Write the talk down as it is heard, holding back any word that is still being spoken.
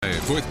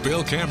with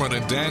Bill Cameron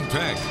and Dan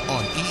Peck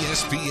on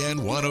ESPN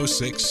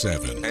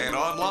 106.7 and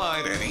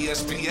online at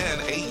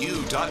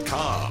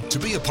ESPNAU.com. To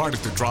be a part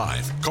of The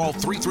Drive, call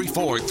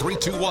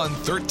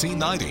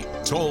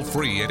 334-321-1390, toll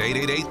free at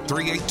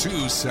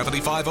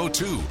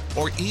 888-382-7502,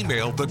 or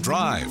email The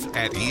Drive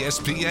at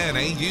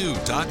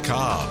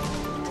ESPNAU.com.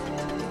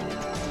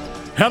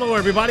 Hello,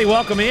 everybody.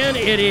 Welcome in.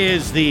 It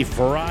is the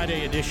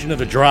Friday edition of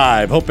The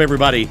Drive. Hope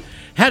everybody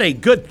had a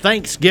good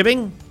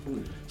Thanksgiving.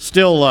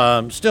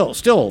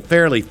 Still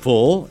fairly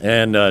full,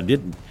 and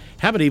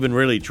haven't even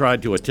really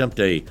tried to attempt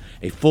a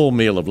full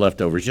meal of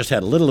leftovers. Just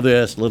had a little of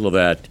this, a little of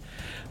that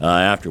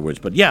afterwards.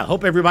 But yeah,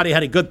 hope everybody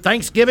had a good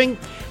Thanksgiving.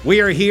 We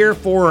are here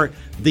for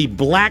the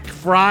Black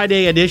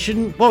Friday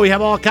edition. Well, we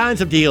have all kinds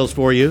of deals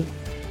for you.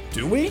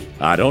 Do we?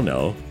 I don't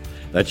know.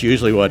 That's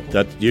usually what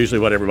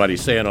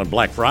everybody's saying on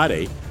Black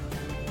Friday.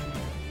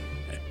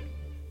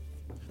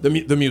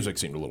 The music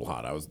seemed a little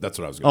hot. That's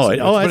what I was going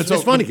to say.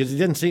 It's funny because it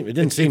didn't seem.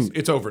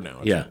 It's over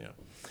now. Yeah.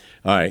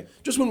 All right.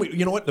 Just when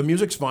you know what, the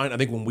music's fine. I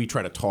think when we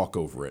try to talk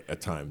over it,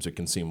 at times it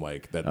can seem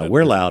like that.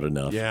 We're loud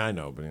enough. Yeah, I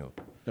know, but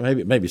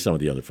maybe some of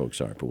the other folks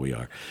aren't, but we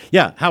are.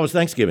 Yeah. How was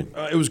Thanksgiving?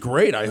 It was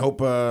great. I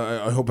hope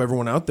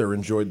everyone out there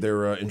enjoyed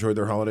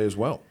their holiday as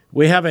well.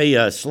 We have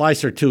a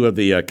slice or two of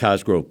the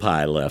Cosgrove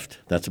pie left.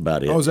 That's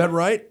about it. Oh, is that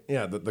right?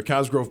 Yeah, the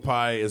Cosgrove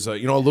pie is a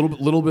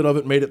little bit of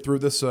it made it through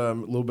this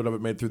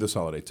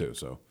holiday too.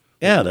 So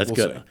yeah, that's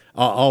good. See.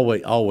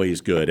 Always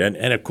good.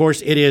 And of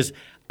course it is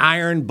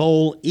Iron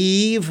Bowl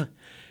Eve.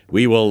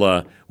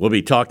 We'll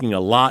be talking a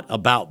lot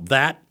about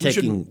that.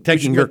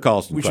 Taking your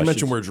calls. We should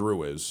mention where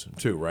Drew is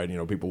too, right?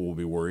 People will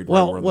be worried.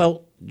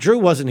 Well, Drew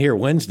wasn't here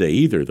Wednesday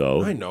either,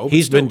 though. I know.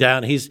 He's been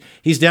down. He's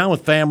down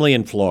with family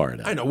in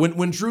Florida. I know.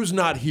 When Drew's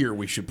not here,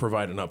 we should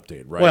provide an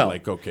update, right? Well,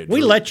 okay,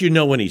 we let you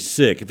know when he's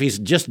sick. If he's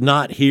just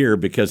not here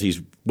because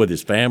he's with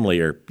his family,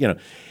 or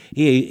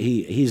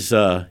he's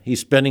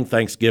spending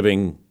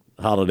Thanksgiving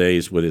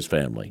holidays with his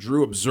family.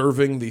 Drew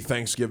observing the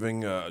Thanksgiving,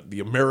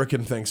 the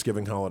American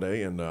Thanksgiving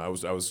holiday, and I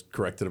was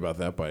corrected about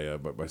that by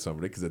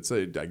somebody because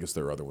I guess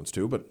there are other ones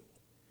too, but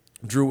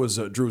Drew was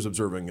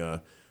observing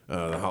the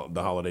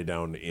holiday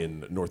down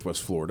in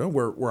Northwest Florida,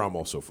 where I'm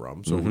also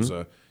from. So it was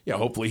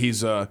hopefully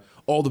he's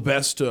all the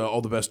best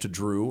to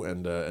Drew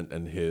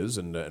and his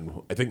and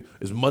I think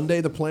is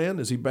Monday the plan?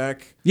 Is he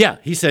back? Yeah,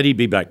 he said he'd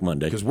be back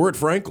Monday because we're at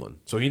Franklin.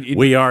 So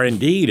we are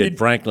indeed at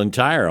Franklin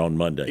Tire on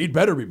Monday. He'd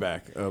better be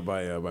back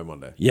by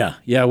Monday. Yeah.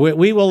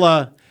 We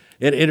will.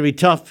 It'll be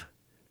tough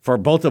for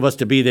both of us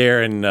to be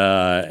there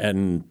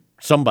and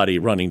somebody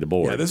running the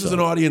board. Yeah, this is an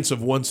audience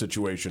of one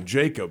situation.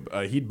 Jacob,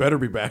 he'd better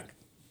be back.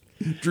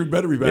 Drew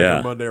better be back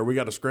on Monday, or we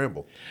got to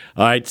scramble.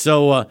 All right,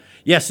 so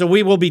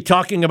we will be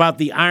talking about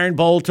the Iron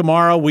Bowl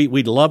tomorrow.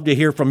 We'd love to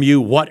hear from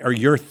you. What are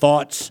your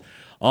thoughts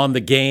on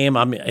the game?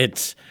 I mean,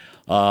 it's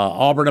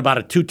Auburn about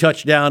a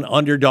 2-touchdown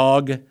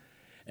underdog,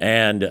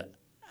 and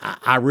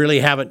I really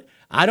haven't.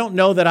 I don't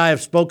know that I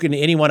have spoken to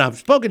anyone. I've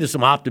spoken to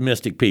some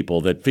optimistic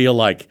people that feel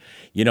like,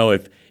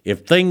 if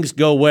things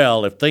go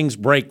well, if things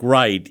break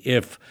right,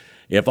 if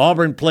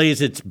Auburn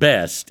plays its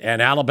best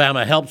and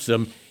Alabama helps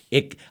them.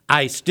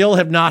 I still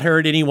have not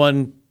heard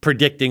anyone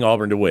predicting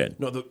Auburn to win.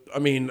 No,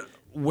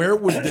 where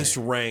would this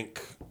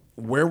rank?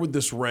 Where would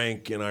this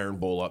rank in Iron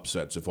Bowl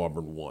upsets if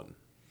Auburn won?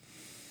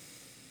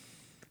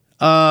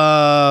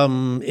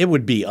 It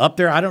would be up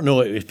there. I don't know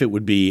if it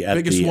would be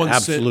at the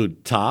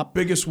absolute top.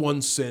 Biggest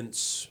one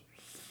since.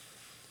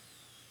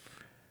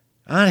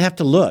 I'd have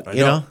to look.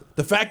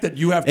 The fact that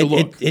you have to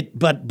look.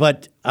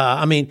 But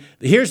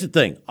here's the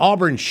thing.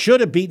 Auburn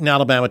should have beaten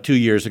Alabama 2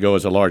 years ago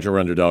as a larger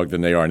underdog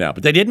than they are now.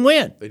 But they didn't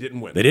win. They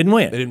didn't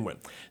win.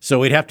 So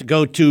we'd have to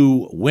go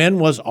to when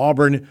was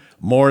Auburn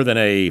more than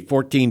a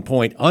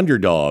 14-point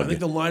underdog? I think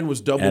the line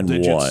was double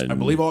digits. Won. I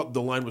believe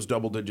the line was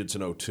double digits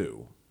in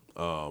 2002.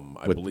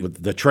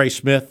 With the Trey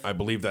Smith. I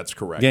believe that's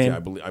correct. Game? Yeah,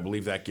 I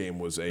believe that game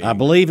was a. I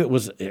believe it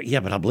was.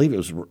 Yeah, but I believe it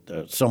was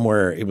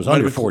somewhere. It was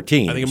under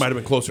 14. I think it might have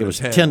been closer. It was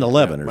to 10.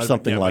 10-11 or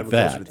something like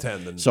that.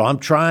 10 so I'm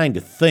trying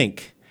to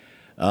think.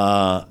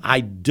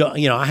 I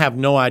don't. I have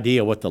no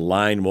idea what the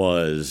line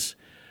was.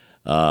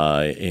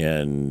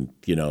 In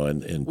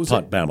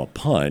Bama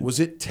punt. Was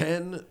it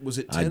 10? Was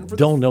it 10? I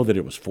don't know that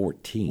it was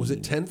 14. Was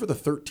it 10 for the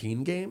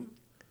 13 game?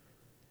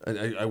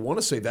 I want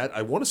to say that.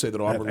 I want to say that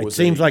Auburn was. It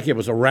seems like it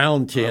was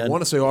around 10. I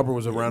want to say Auburn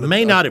was around. It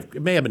may have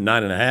been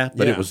 9.5,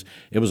 but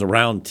it was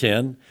around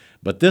 10.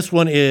 But this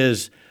one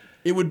is.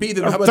 It would be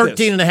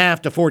 13.5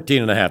 to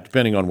 14.5,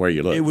 depending on where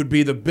you look. It would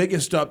be the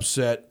biggest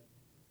upset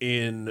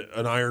in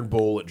an Iron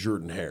Bowl at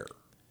Jordan-Hare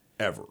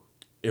ever.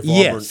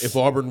 If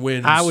Auburn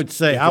wins, I would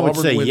say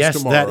yes,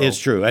 tomorrow, that is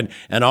true. And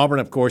Auburn,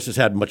 of course, has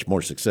had much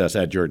more success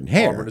at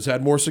Jordan-Hare. Auburn has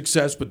had more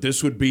success, but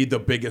this would be the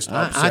biggest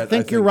upset. I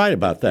think you're right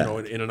about that.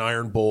 In an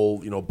Iron Bowl,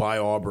 by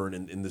Auburn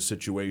in this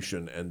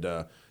situation,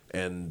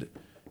 and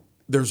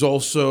there's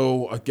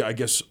also, I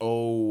guess,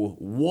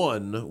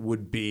 01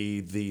 would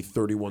be the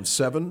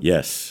 31-7.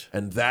 Yes.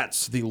 And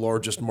that's the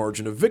largest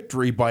margin of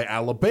victory by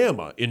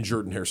Alabama in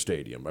Jordan-Hare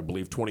Stadium. I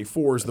believe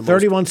 24 is the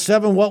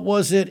 31-7, what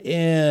was it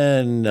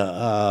in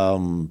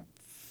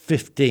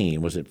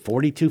 2015. Was it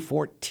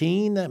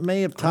 42-14 that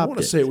may have topped it? I want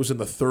to say it was in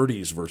the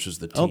 30s versus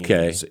the teams.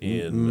 Okay.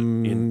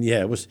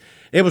 Yeah,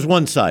 it was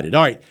one-sided.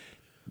 All right.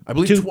 I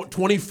believe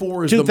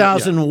 24 is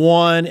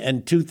 2001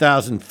 and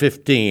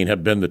 2015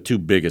 have been the two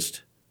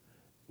biggest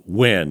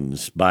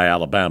wins by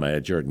Alabama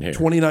at Jordan-Hare.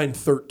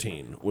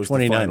 29-13 was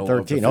the final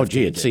of the 29-13. Oh,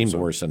 gee, it game. seemed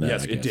worse than that.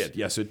 Yes, I guess. it did.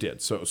 Yes, it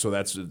did. So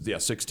that's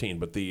 16.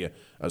 But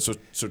so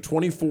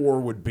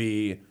 24 would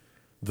be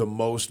the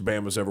most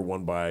Bama's ever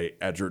won by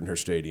at Jordan-Hare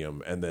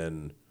Stadium, and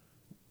then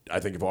I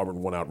think if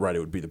Auburn won outright, it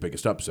would be the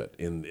biggest upset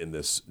in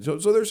this. So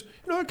there's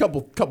a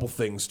couple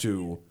things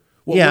to.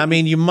 Well, yeah, I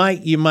mean, you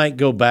might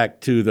go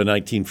back to the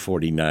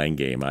 1949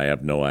 game. I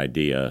have no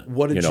idea.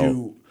 What did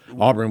you?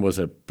 Auburn was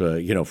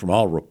from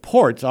all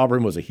reports,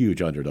 Auburn was a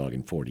huge underdog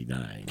in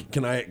 49.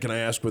 Can I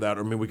ask without?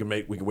 I mean, we can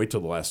wait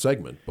till the last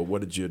segment. But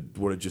what did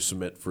you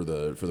submit for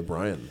the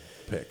Bryan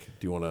pick?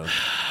 Do you want to?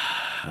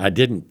 I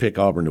didn't pick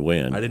Auburn to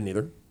win. I didn't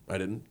either. I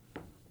didn't.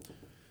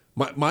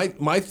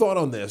 My thought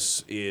on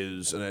this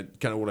is, and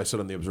kind of what I said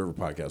on the Observer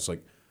podcast.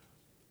 Like,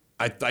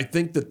 I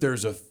think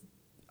that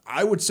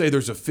I would say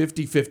there's a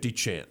 50-50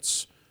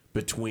 chance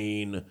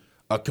between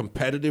a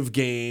competitive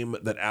game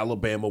that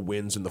Alabama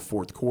wins in the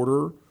fourth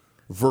quarter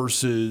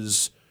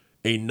versus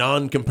a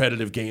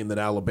non-competitive game that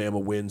Alabama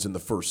wins in the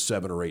first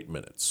 7 or 8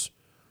 minutes.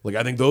 Like,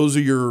 I think those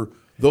are your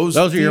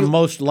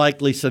most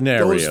likely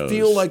scenarios. Those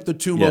feel like the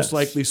two most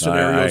likely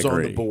scenarios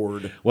on the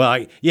board.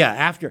 Well,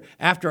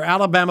 after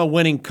Alabama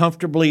winning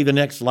comfortably, the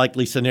next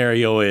likely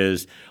scenario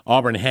is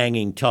Auburn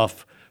hanging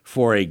tough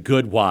for a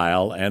good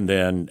while, and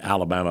then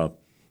Alabama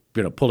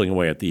pulling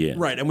away at the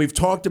end. Right, and we've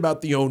talked about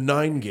the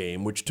 09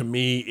 game, which to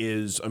me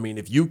is, I mean,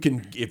 if you're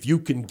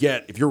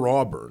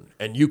Auburn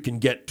and you can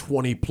get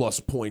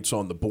 20-plus points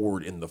on the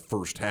board in the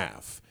first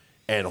half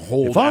and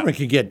hold. If Auburn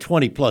can get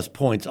 20-plus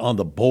points on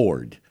the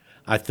board,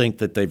 I think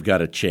that they've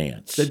got a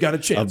chance. They've got a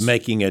chance of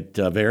making it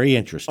very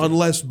interesting.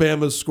 Unless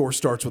Bama's score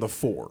starts with a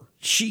 4. But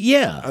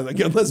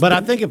I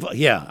think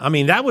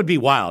that would be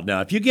wild. Now,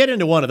 if you get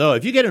into one of those,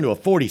 if you get into a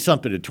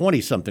 40-something to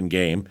 20-something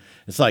game,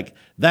 it's like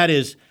that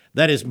is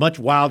much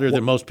wilder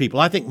than most people.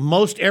 I think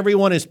most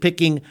everyone is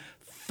picking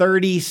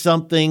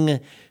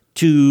 30-something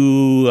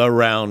to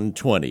around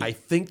 20. I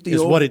think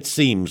what it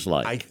seems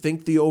like. I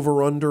think the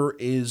over/under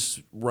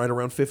is right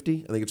around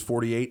 50. I think it's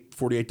 48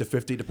 to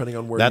 50, depending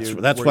on where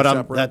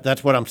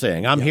that's what I'm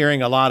saying. I'm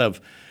hearing a lot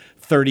of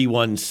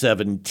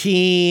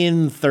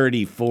 31-17,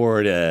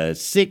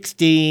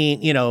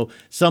 34-16.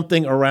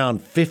 Something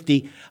around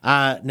 50.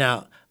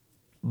 Now,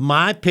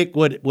 my pick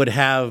would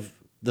have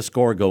the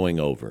score going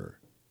over.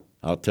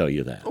 I'll tell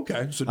you that.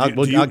 Okay. So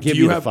I'll give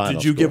you the final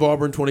Did you score. give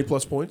Auburn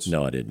 20-plus points?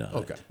 No, I did not.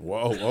 Okay.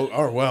 Whoa.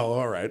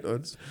 All right.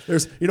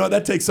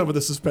 That takes some of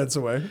the suspense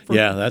away.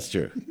 Yeah, that's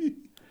true.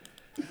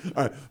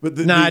 All right. But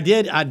I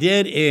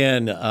did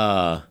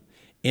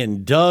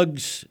in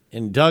Doug's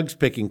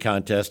picking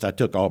contest. I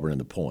took Auburn in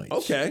the points.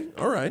 Okay.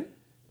 All right.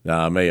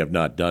 Now, I may have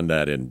not done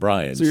that in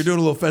Bryan's. So you're doing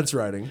a little fence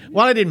riding.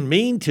 Well, I didn't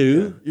mean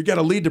to. Yeah. You got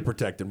a lead to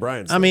protect in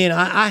Bryan's. I mean,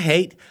 I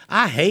hate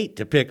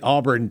to pick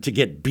Auburn to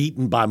get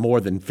beaten by more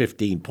than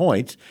 15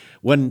 points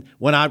when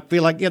I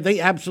feel like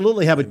they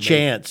absolutely have a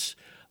chance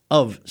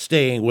of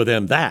staying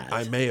within that.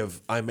 I may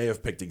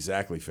have picked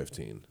exactly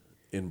 15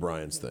 in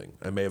Bryan's thing.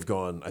 I may have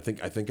gone. I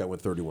think I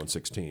went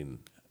 31-16.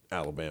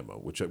 Alabama,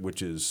 which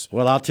is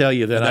well, I'll tell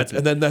you that,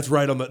 and then that's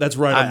right on the.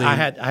 I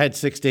had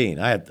 16.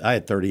 I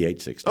had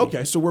 38-16.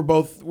 Okay, so we're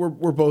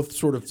both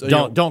sort of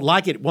don't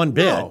like it one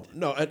bit.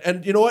 No,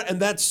 and you know what?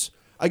 And that's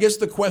I guess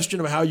the question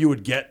of how you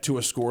would get to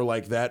a score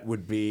like that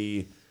would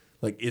be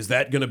like, is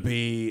that going to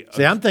be?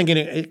 See, I'm thinking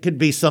it could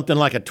be something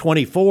like a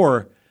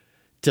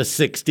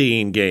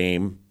 24-16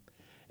 game.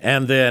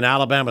 And then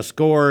Alabama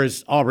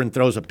scores, Auburn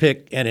throws a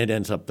pick, and it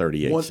ends up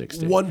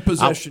 38-16. One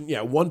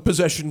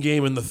possession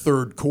game in the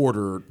third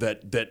quarter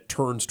that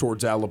turns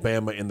towards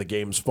Alabama in the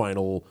game's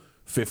final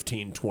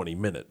 15-20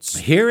 minutes.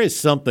 Here is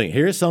something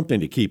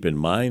to keep in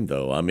mind,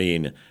 though. I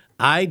mean,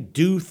 I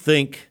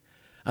think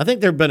there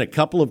have been a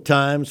couple of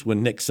times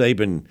when Nick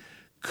Saban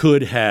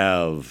could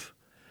have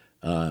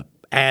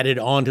added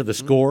on to the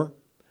score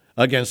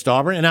against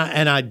Auburn,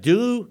 and I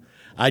do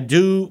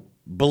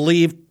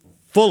believe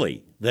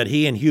fully that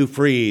he and Hugh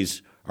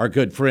Freeze are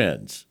good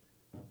friends,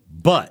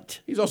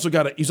 but he's also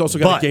got a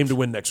game to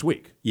win next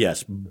week.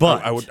 Yes,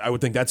 but I would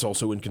think that's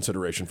also in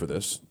consideration for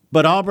this.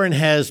 But Auburn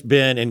has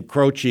been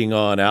encroaching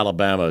on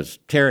Alabama's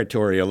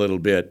territory a little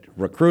bit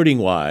recruiting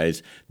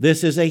wise.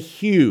 This is a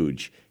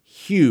huge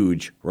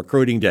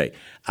recruiting day.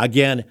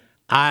 Again,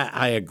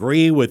 I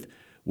agree with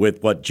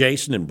what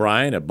Jason and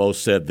Bryan have both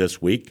said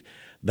this week,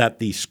 that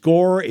the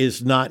score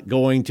is not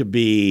going to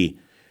be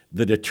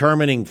the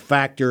determining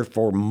factor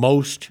for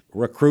most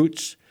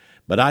recruits.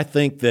 But I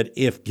think that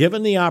if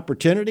given the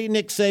opportunity,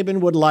 Nick Saban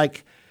would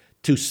like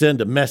to send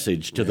a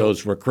message to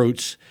those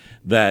recruits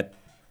that,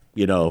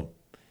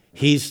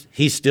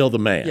 he's still the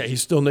man. Yeah,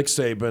 he's still Nick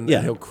Saban. Yeah.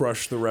 And he'll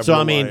crush the Rebel So,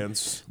 I mean,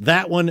 Alliance.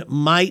 that one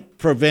might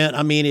prevent.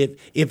 I mean,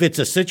 if it's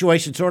a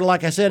situation, sort of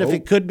like I said, if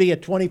it could be a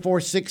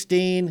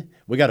 24-16,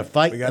 we got to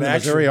fight in the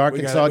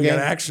Missouri-Arkansas game. We got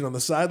action on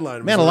the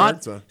sideline.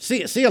 Man,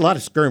 see a lot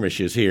of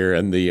skirmishes here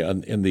in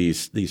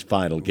these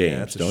final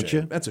games, don't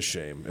you? That's a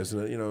shame,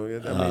 isn't it? You know, you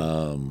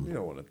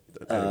don't want to.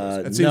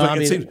 It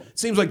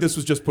seems like this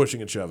was just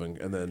pushing and shoving,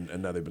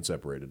 and now they've been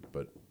separated.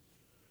 But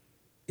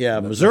yeah,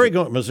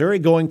 Missouri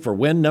going for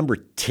win number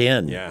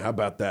 10. Yeah, how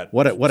about that?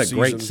 What a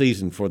great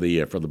season for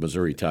the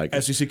Missouri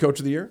Tigers. SEC Coach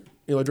of the Year,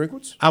 Eli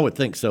Drinkwitz? I would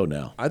think so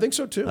now. I think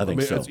so too. I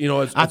think so.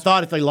 It's, I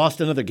thought if they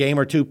lost another game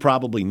or two,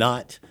 probably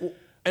not.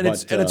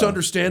 It's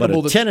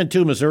understandable. But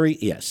 10-2 Missouri,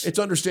 yes. It's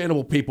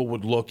understandable people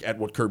would look at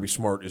what Kirby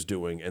Smart is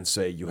doing and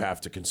say you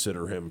have to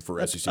consider him for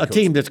SEC coach. A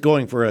team that's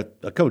going for a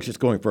coach that's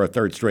going for a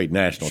third straight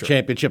national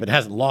championship. It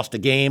hasn't lost a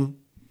game.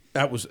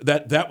 That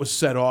was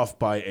set off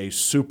by a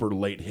super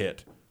late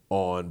hit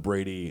on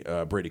Brady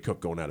Cook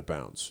going out of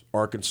bounds.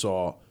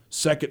 Arkansas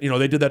second.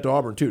 They did that to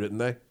Auburn too, didn't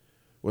they?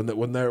 When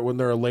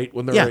they're a late hit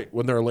on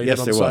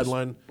the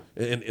sideline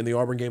in the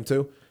Auburn game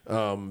too.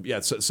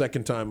 It's the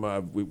second time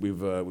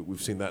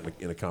we've seen that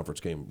in a conference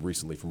game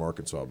recently from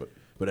Arkansas.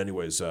 But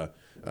anyways, so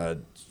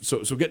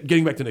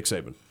getting back to Nick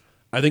Saban,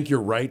 I think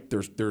you're right.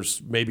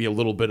 There's maybe a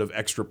little bit of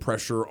extra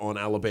pressure on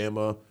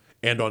Alabama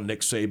and on Nick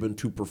Saban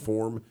to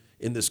perform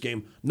in this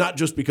game, not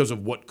just because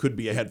of what could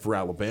be ahead for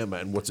Alabama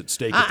and what's at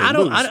stake if they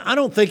lose. I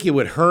don't think it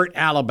would hurt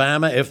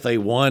Alabama if they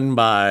won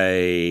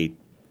by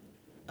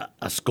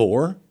a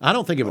score. I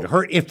don't think it would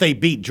hurt if they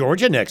beat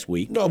Georgia next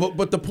week. No,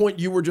 but the point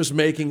you were just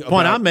making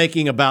I'm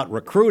making about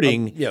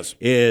recruiting yes.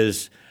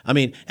 is,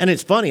 and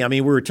it's funny.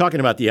 We were talking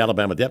about the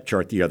Alabama depth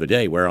chart the other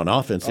day where on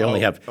offense they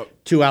only have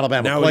two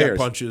Alabama now players. Now we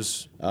got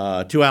punches.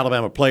 Two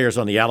Alabama players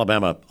on the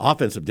Alabama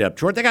offensive depth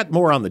chart. They got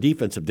more on the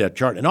defensive depth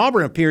chart. And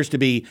Auburn appears to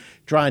be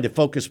trying to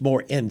focus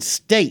more in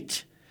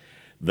state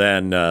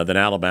than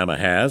Alabama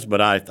has.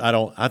 But I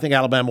think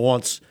Alabama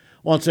wants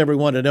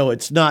everyone to know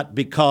it's not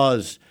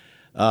because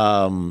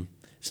they're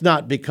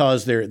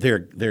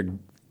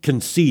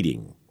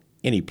conceding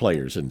any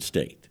players in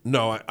state.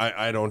 No,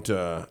 I don't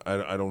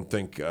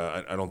think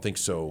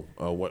so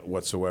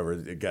whatsoever.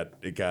 It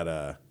got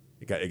out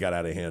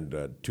of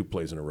hand 2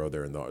 plays in a row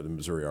there in the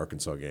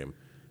Missouri-Arkansas game.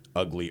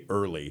 Ugly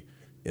early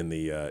in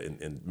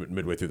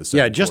midway through the second.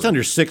 Yeah, just quarter.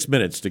 under 6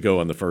 minutes to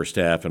go in the first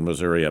half, and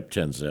Missouri up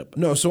 10-zip.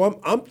 No,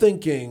 so I'm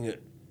thinking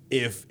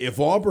if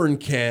Auburn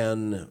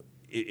can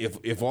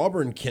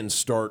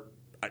start.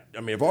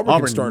 If Auburn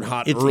can start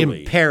hot it's early,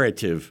 it's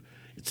imperative.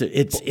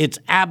 It's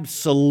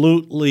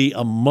absolutely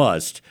a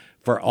must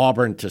for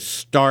Auburn to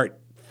start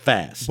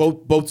fast.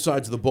 Both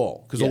sides of the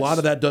ball, because yes. a lot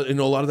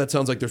of that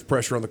sounds like there's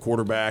pressure on the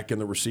quarterback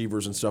and the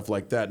receivers and stuff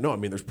like that. No,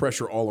 there's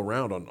pressure all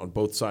around on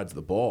both sides of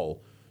the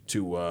ball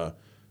to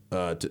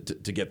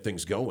get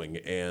things going.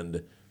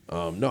 And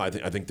I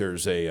think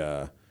there's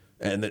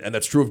and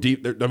that's true of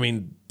deep.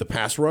 The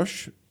pass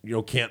rush,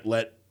 can't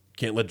let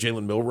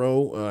Jalen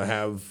Milroe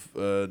have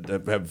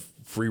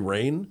free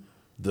reign.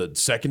 The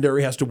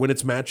secondary has to win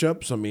its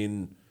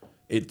matchups.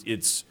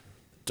 It's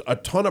a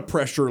ton of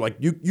pressure. Like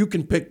you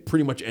can pick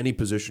pretty much any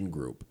position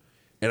group,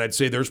 and I'd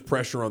say there's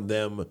pressure on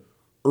them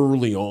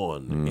early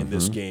on in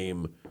this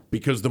game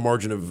because the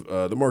margin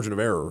of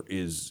error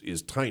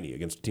is tiny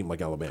against a team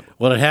like Alabama.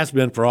 Well, it has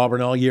been for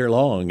Auburn all year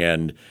long,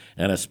 and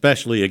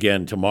especially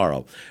again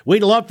tomorrow.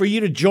 We'd love for you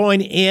to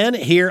join in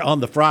here on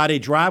the Friday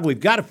Drive. We've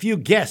got a few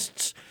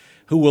guests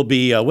who will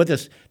be with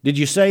us. Did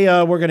you say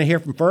we're going to hear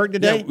from Ferg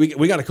today? Yeah,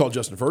 we got to call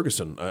Justin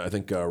Ferguson, I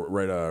think,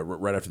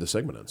 right after the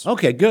segment ends.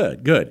 Okay,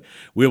 good.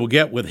 We will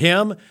get with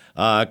him.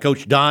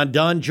 Coach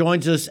Dunn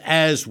joins us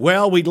as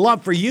well. We'd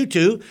love for you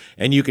to,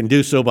 and you can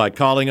do so by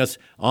calling us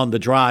on the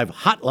Drive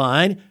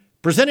hotline,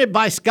 presented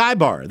by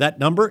Skybar. That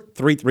number,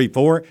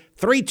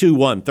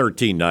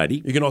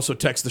 334-321-1390. You can also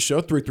text the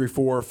show,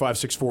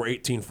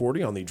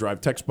 334-564-1840 on the Drive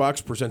text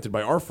box, presented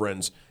by our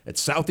friends at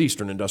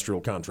Southeastern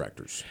Industrial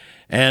Contractors.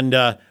 And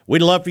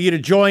we'd love for you to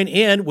join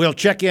in. We'll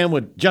check in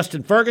with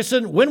Justin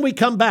Ferguson when we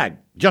come back,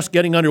 just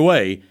getting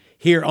underway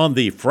here on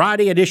the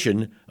Friday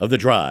edition of The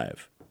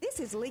Drive. This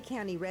is Lee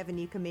County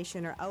Revenue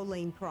Commissioner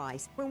Oline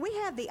Price. When we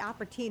have the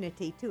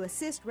opportunity to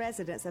assist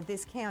residents of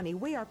this county,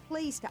 we are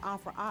pleased to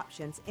offer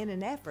options in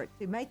an effort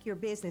to make your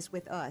business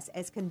with us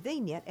as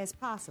convenient as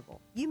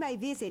possible. You may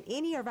visit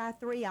any of our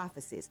 3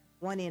 offices,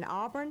 one in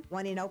Auburn,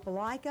 one in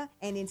Opelika,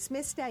 and in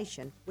Smith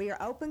Station. We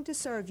are open to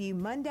serve you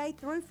Monday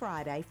through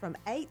Friday from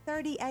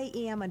 8:30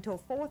 a.m.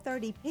 until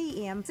 4:30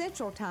 p.m.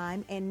 Central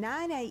Time and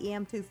 9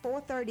 a.m. to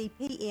 4:30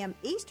 p.m.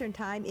 Eastern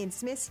Time in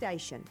Smith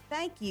Station.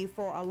 Thank you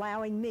for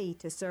allowing me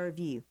to serve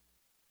you.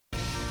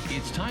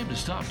 It's time to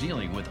stop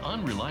dealing with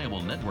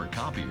unreliable network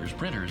copiers,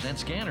 printers, and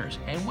scanners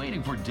and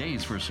waiting for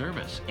days for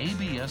service.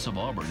 ABS of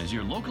Auburn is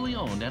your locally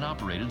owned and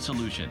operated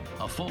solution.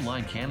 A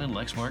full-line Canon,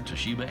 Lexmark,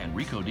 Toshiba, and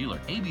Ricoh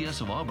dealer, ABS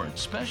of Auburn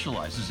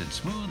specializes in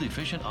smooth,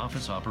 efficient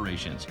office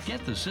operations.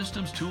 Get the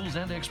systems, tools,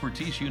 and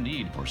expertise you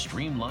need for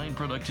streamlined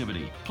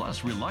productivity,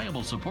 plus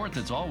reliable support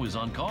that's always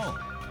on call.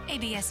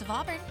 ABS of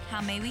Auburn,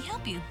 how may we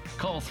help you?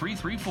 Call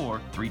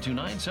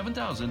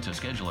 334-329-7000 to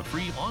schedule a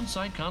free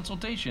on-site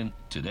consultation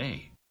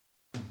today.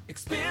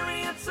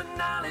 Experience and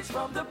knowledge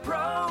from the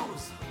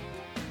pros.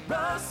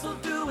 Russell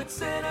Do-It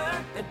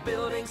Center and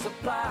Building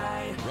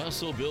Supply.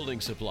 Russell Building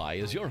Supply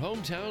is your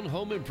hometown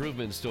home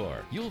improvement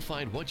store. You'll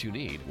find what you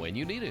need when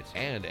you need it.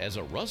 And as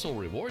a Russell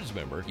Rewards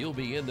member, you'll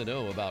be in the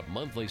know about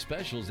monthly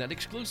specials and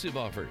exclusive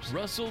offers.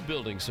 Russell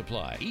Building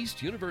Supply,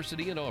 East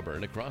University in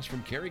Auburn, across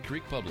from Cary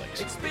Creek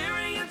Publix.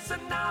 Experience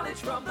and knowledge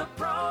from the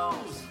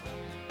pros.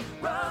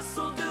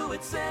 Russell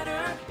Do-It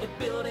Center and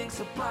Building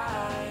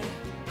Supply.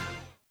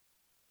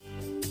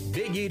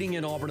 Big eating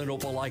in Auburn and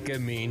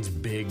Opelika means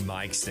Big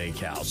Mike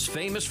Steakhouse,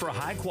 famous for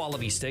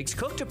high-quality steaks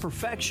cooked to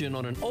perfection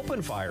on an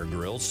open-fire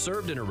grill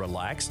served in a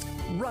relaxed,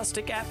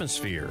 rustic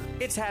atmosphere.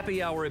 It's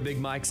happy hour at Big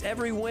Mike's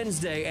every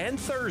Wednesday and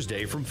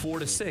Thursday from 4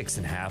 to 6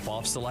 and half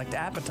off select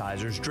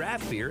appetizers,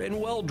 draft beer, and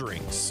well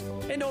drinks.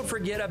 And don't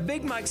forget, a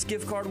Big Mike's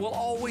gift card will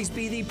always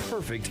be the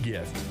perfect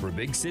gift for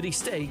Big City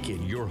Steak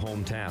in your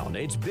hometown.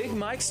 It's Big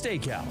Mike's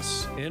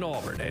Steakhouse in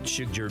Auburn at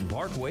Shigjordan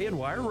Parkway and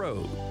Wire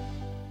Road.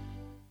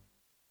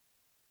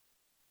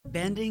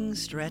 Bending,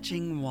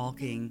 stretching,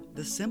 walking.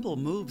 The simple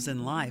moves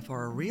in life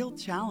are a real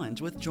challenge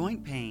with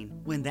joint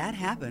pain. When that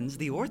happens,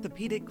 the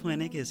Orthopedic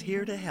Clinic is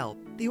here to help.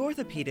 The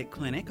Orthopedic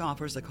Clinic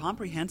offers a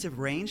comprehensive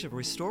range of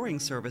restoring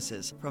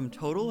services, from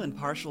total and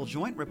partial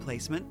joint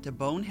replacement to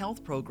bone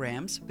health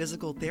programs,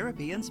 physical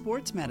therapy, and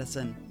sports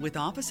medicine. With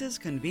offices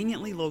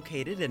conveniently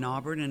located in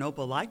Auburn and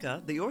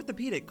Opelika, the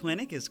Orthopedic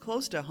Clinic is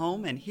close to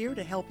home and here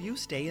to help you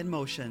stay in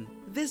motion.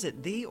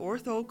 Visit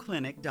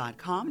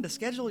theorthoclinic.com to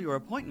schedule your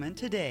appointment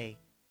today.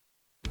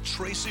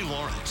 Tracy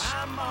Lawrence.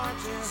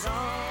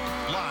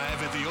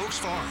 Live at the Oaks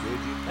Farm.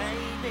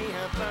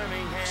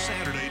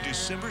 Saturday,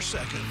 December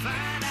 2nd.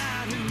 Find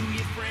out who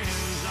your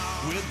friends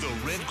are. With the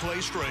Red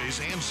Clay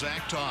Strays and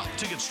Zach Top.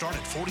 Tickets start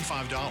at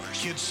 $45.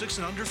 Kids 6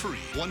 and under free.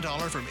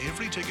 $1 from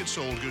every ticket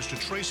sold goes to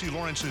Tracy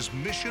Lawrence's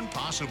Mission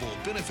Possible,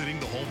 benefiting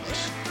the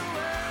homeless.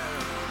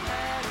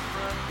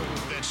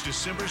 That's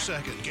December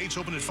 2nd. Gates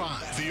open at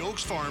 5. The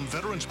Oaks Farm,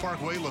 Veterans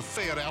Parkway,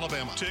 Lafayette,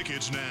 Alabama.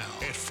 Tickets now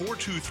at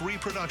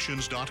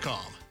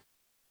 423productions.com.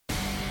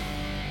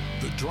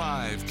 The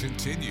Drive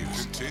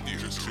continues. The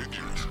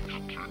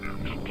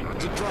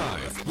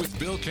Drive with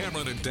Bill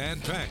Cameron and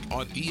Dan Peck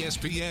on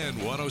ESPN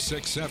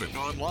 106.7.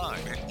 Online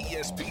at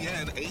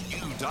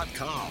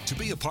ESPNAU.com. To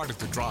be a part of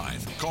The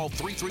Drive, call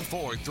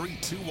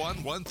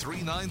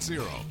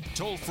 334-321-1390.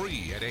 Toll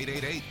free at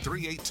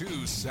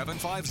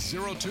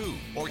 888-382-7502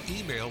 or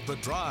email The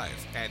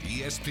Drive at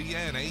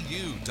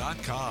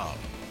ESPNAU.com.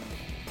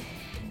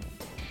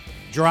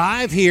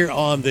 Drive here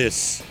on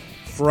this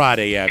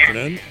Friday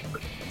afternoon.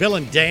 Bill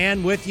and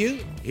Dan with you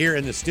here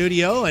in the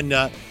studio,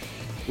 and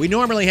we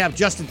normally have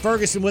Justin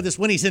Ferguson with us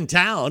when he's in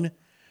town.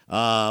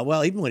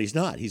 Well, even when he's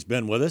not, he's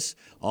been with us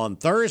on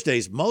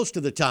Thursdays most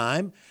of the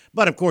time.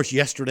 But, of course,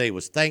 yesterday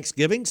was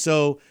Thanksgiving,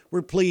 so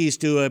we're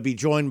pleased to be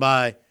joined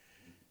by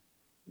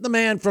the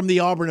man from the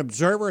Auburn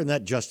Observer, and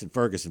that Justin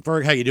Ferguson.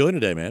 Ferg, how you doing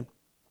today, man?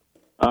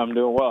 I'm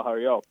doing well. How are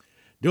y'all?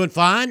 Doing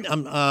fine.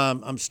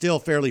 I'm still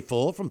fairly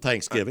full from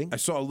Thanksgiving. I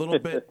saw a little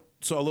bit.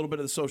 Saw a little bit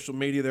of the social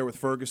media there with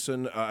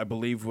Ferguson. I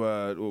believe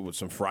with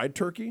some fried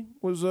turkey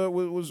was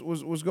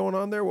going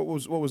on there. What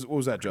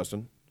was that,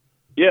 Justin?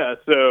 Yeah.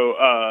 So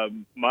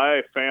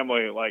my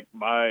family, like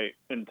my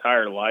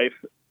entire life,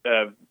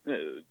 the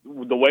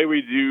way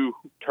we do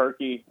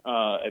turkey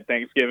at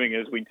Thanksgiving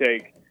is we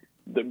take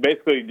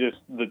basically just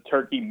the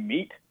turkey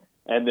meat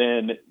and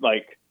then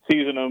like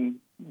season them,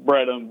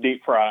 bread them,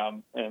 deep fry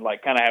them, and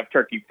like kind of have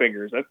turkey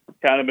fingers. That's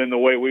kind of been the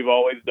way we've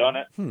always done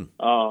it. And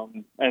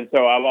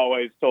so I've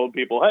always told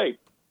people, hey,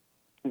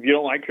 if you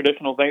don't like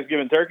traditional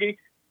Thanksgiving turkey,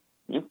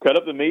 you cut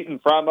up the meat and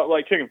fry them up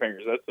like chicken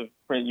fingers.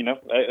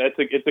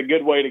 It's a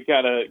good way to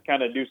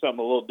kind of do something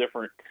a little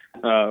different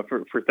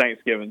for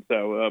Thanksgiving.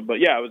 So, but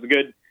yeah, it was a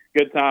good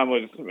time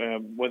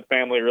with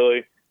family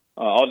really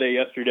all day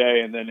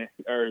yesterday, and then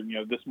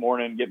this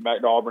morning getting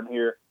back to Auburn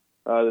here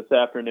this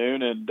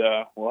afternoon, and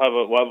we'll have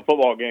a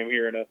football game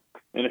here in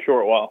a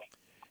short while.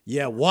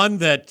 Yeah, one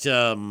that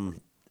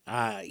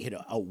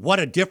what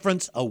a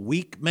difference a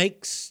week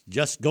makes.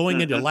 Just going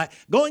into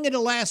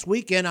last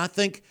weekend, I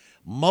think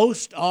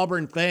most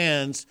Auburn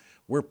fans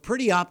were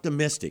pretty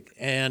optimistic,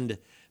 and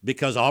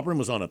because Auburn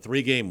was on a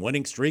 3-game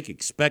winning streak,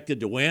 expected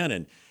to win,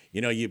 and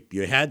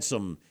you had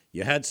some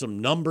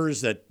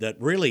numbers that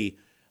really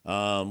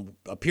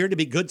appeared to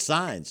be good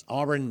signs.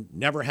 Auburn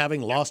never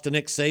having lost to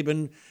Nick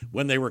Saban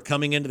when they were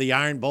coming into the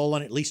Iron Bowl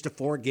on at least a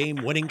 4-game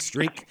winning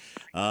streak.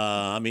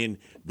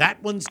 That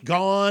one's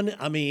gone.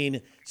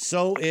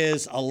 So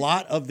is a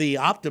lot of the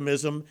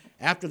optimism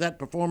after that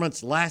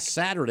performance last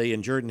Saturday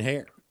in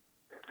Jordan-Hare.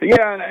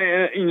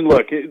 Yeah, and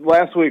look,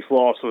 last week's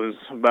loss was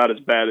about as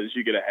bad as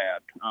you could have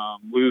had.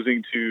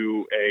 Losing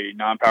to a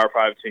non-Power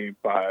 5 team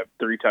by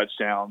 3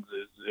 touchdowns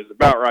is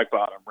about right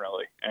bottom,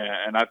 really.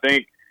 And I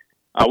think,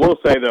 I will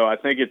say, though, I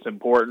think it's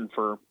important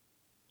for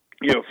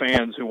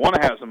fans who want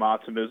to have some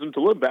optimism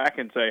to look back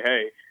and say,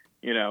 hey,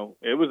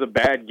 it was a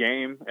bad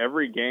game.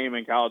 Every game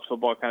in college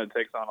football kind of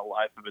takes on a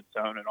life of its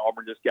own, and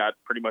Auburn just got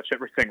pretty much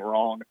everything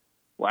wrong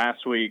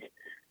last week.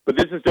 But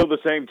this is still the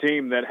same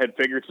team that had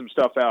figured some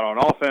stuff out on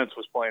offense,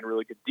 was playing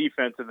really good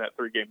defense in that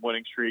 3-game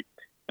winning streak.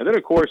 And then,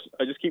 of course,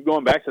 I just keep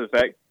going back to the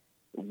fact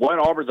when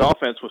Auburn's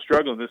offense was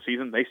struggling this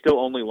season, they still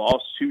only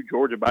lost to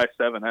Georgia by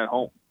 7 at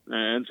home.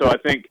 And so I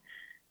think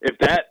if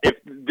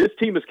this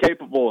team is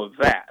capable of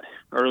that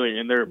early,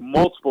 and there are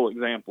multiple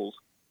examples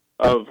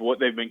of what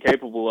they've been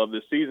capable of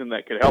this season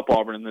that could help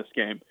Auburn in this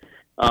game,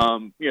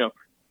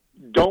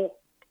 don't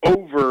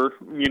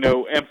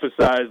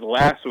emphasize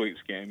last week's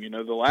game.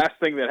 The last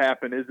thing that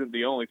happened isn't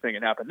the only thing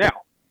that happened. Now,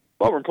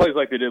 if Auburn plays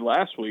like they did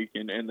last week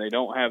and they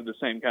don't have the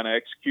same kind of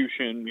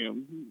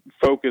execution,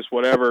 focus,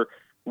 whatever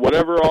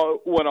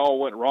all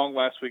went wrong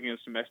last week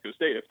against New Mexico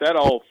State, if that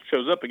all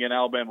shows up again,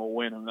 Alabama will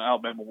win, and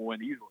Alabama will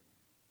win easily.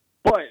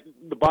 But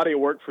the body of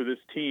work for this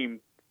team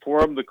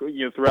throughout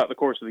the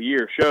course of the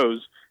year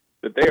shows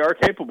that they are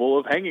capable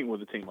of hanging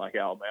with a team like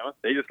Alabama.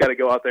 They just got to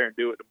go out there and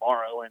do it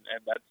tomorrow, and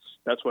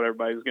that's what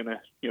everybody's going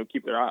to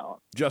keep their eye on.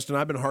 Justin,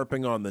 I've been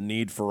harping on the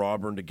need for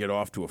Auburn to get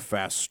off to a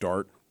fast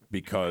start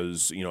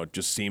because it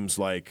just seems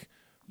like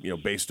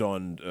based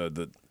on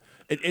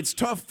it's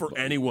tough for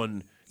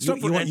anyone.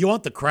 You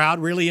want the crowd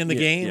really in the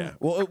game? Yeah.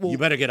 Well, you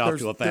better get off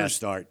to a fast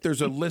start.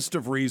 There's a list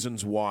of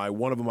reasons why.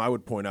 One of them I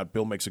would point out,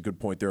 Bill makes a good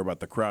point there about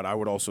the crowd. I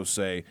would also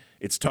say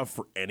it's tough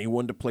for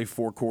anyone to play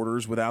 4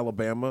 quarters with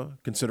Alabama,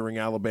 considering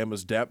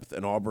Alabama's depth,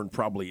 and Auburn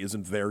probably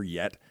isn't there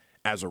yet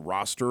as a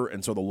roster.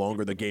 And so the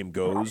longer the game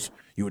goes,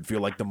 you would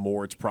feel like the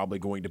more it's probably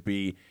going to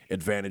be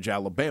advantage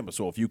Alabama.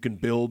 So if you can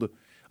build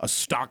a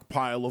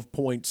stockpile of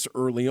points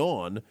early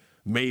on,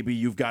 maybe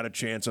you've got a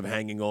chance of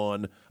hanging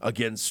on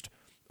against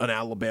an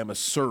Alabama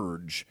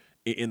surge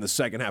in the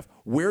second half.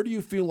 Where do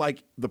you feel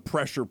like the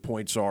pressure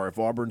points are if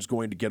Auburn's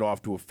going to get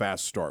off to a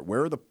fast start?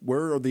 Where are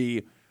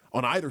the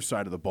on either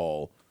side of the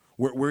ball?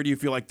 Where do you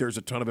feel like there's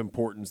a ton of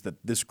importance that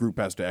this group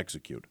has to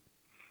execute?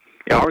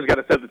 Yeah, Auburn's got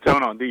to set the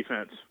tone on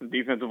defense.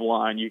 Defensive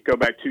line. You go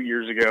back 2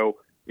 years ago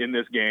in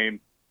this game,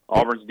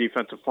 Auburn's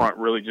defensive front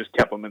really just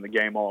kept them in the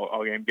game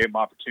all game, gave them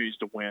opportunities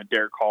to win.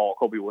 Derek Hall,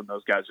 Kobe Wood,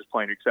 those guys just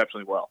playing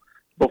exceptionally well.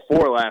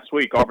 Before last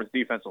week, Auburn's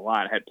defensive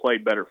line had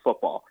played better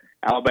football.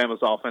 Alabama's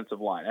offensive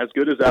line, as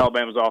good as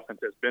Alabama's offense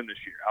has been this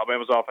year,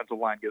 Alabama's offensive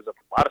line gives up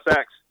a lot of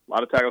sacks, a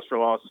lot of tackles for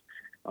loss.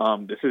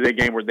 This is a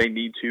game where they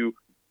need to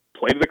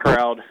play to the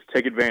crowd,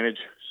 take advantage,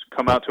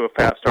 come out to a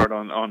fast start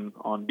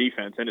on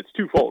defense. And it's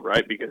twofold,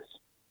 right? Because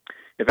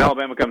if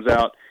Alabama comes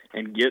out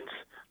and gets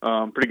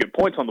pretty good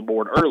points on the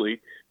board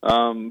early,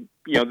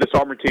 this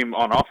Auburn team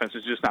on offense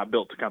is just not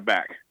built to come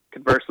back.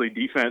 Conversely,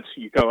 defense,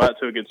 you go out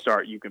to a good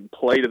start, you can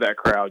play to that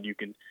crowd, you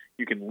can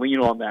lean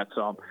on that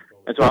some.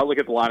 And so I look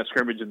at the line of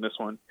scrimmage in this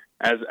one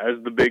as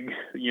the big,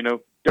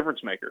 difference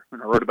maker.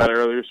 And I wrote about it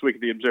earlier this week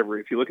at the Observer.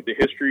 If you look at the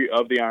history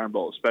of the Iron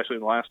Bowl, especially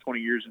in the last 20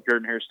 years in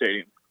Jordan-Hare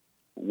Stadium,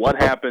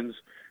 what happens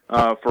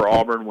for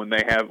Auburn when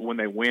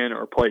they win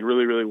or play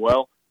really, really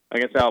well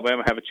against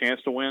Alabama, have a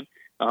chance to win?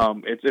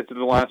 It's the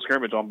line of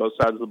scrimmage on both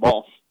sides of the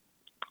ball.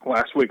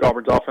 Last week,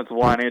 Auburn's offensive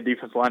line and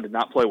defensive line did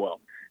not play well.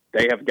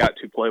 They have got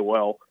to play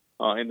well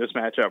in this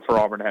matchup for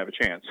Auburn to have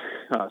a chance.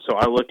 So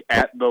I look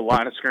at the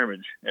line of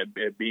scrimmage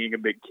at being a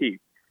big key.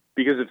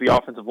 Because if the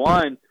offensive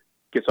line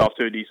gets off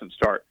to a decent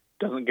start,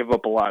 doesn't give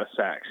up a lot of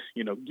sacks,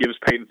 gives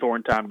Peyton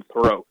Thorne time to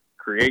throw,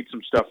 create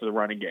some stuff for the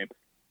running game,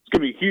 it's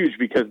going to be huge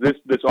because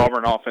this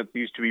Auburn offense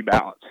needs to be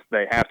balanced.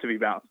 They have to be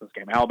balanced in this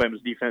game.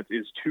 Alabama's defense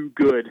is too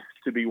good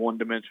to be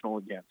one-dimensional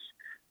against.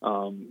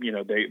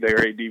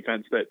 They're a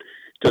defense that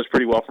does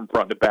pretty well from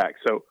front to back.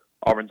 So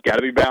Auburn's got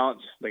to be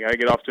balanced. They got to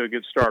get off to a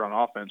good start on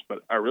offense. But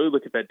I really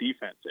look at that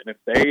defense. And if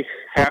they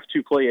have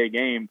to play a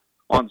game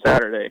on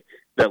Saturday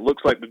that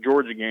looks like the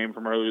Georgia game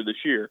from earlier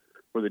this year,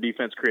 where the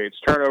defense creates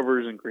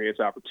turnovers and creates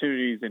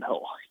opportunities and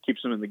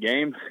keeps them in the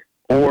game,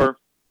 or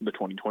the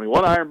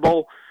 2021 Iron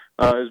Bowl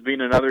as being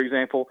another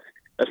example,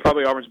 that's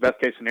probably Auburn's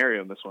best-case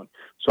scenario in this one.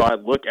 So I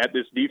look at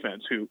this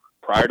defense, who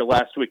prior to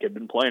last week had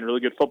been playing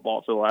really good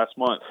football for the last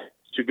month,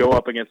 to go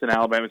up against an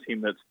Alabama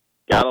team that's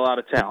got a lot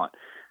of talent.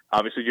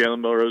 Obviously,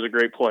 Jalen Milroe is a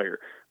great player.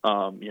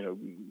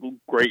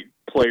 Great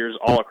players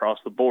all across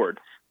the board.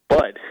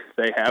 But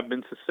they have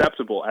been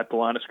susceptible at the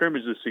line of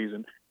scrimmage this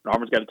season, and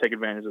Auburn's got to take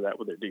advantage of that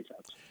with their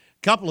defense.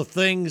 Couple of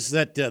things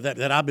that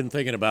I've been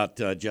thinking about,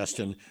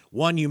 Justin.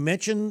 One, you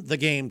mentioned the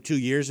game 2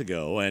 years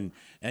ago, and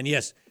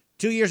yes,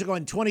 2 years ago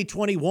in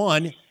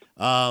 2021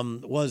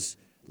 was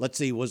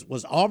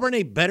Auburn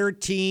a better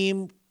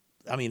team?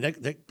 I mean,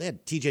 they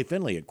had T.J.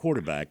 Finley at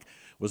quarterback.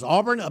 Was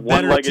Auburn a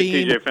better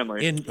team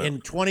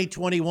in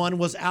 2021?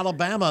 Was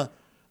Alabama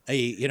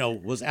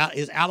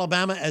is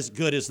Alabama as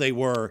good as they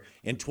were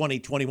in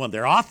 2021?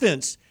 Their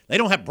offense, they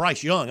don't have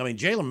Bryce Young. I mean,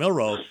 Jalen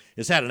Milroe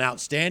has had an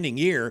outstanding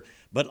year,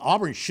 but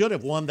Auburn should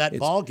have won that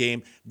ball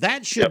game.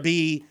 That should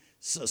be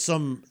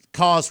some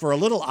cause for a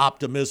little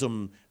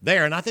optimism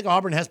there. And I think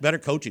Auburn has better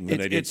coaching than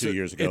they did 2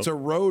 years ago. It's a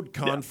road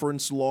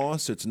conference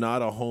loss. It's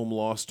not a home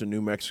loss to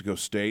New Mexico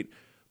State.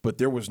 But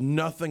there was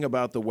nothing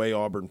about the way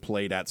Auburn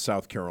played at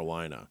South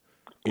Carolina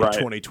in Right.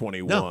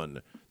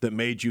 2021 that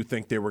made you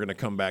think they were going to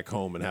come back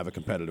home and have a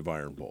competitive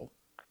Iron Bowl.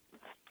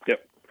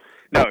 Yep.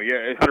 No,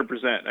 yeah, 100%.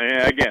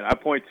 And again, I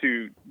point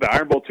to the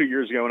Iron Bowl 2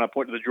 years ago, and I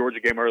point to the Georgia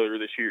game earlier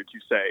this year to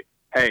say,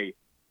 hey,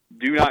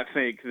 do not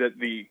think that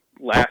the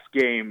last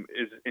game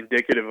is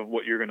indicative of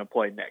what you're going to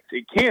play next.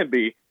 It can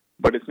be,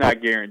 but it's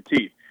not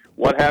guaranteed.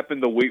 What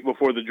happened the week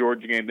before the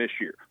Georgia game this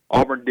year?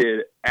 Auburn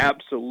did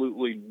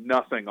absolutely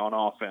nothing on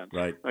offense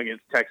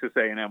against Texas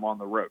A&M on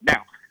the road.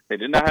 Now, they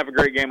did not have a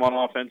great game on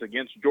offense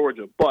against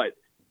Georgia, but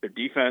their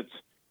defense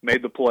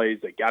made the plays.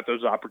 They got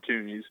those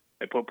opportunities.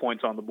 They put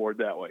points on the board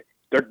that way.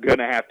 They're going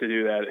to have to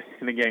do that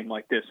in a game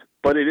like this,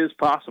 but it is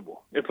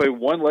possible. If a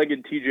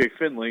one-legged TJ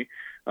Finley,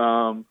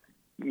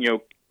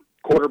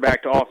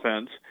 quarterback to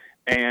offense,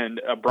 and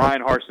a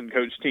Brian Harsin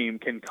coach team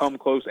can come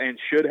close and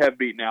should have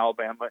beaten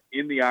Alabama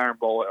in the Iron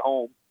Bowl at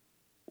home,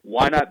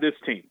 why not this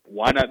team?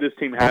 Why not this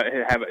team have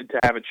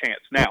a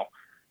chance? Now,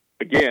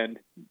 again,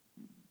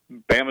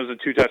 Bama's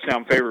a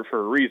 2-touchdown favorite for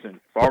a reason.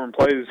 If Auburn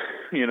plays,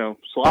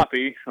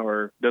 sloppy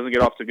or doesn't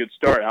get off to a good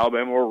start,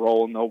 Alabama will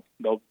roll and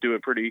they'll do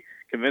it pretty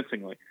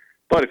convincingly.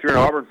 But if you're an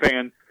Auburn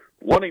fan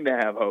wanting to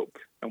have hope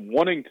and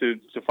wanting to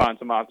find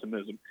some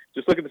optimism,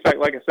 just look at the fact,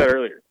 like I said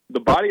earlier, the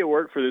body of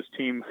work for this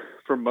team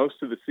for most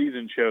of the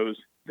season shows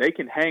they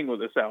can hang with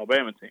this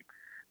Alabama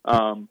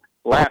team.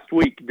 Last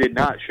week did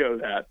not show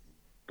that.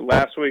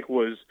 Last week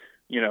was,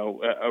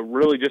 a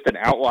really just an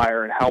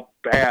outlier in how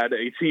bad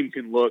a team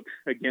can look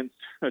against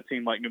a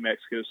team like New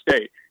Mexico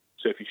State.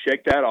 So if you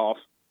shake that off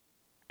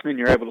and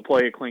you're able to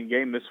play a clean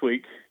game this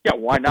week, yeah,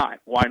 why not?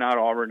 Why not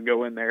Auburn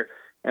go in there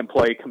and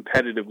play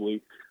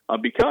competitively?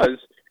 Because,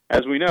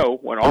 as we know,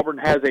 when Auburn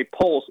has a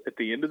pulse at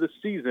the end of the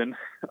season,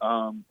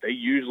 they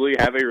usually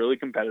have a really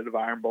competitive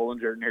Iron Bowl in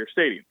Jordan-Hare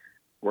Stadium.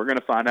 We're going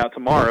to find out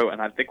tomorrow,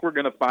 and I think we're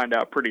going to find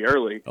out pretty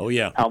early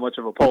how much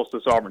of a pulse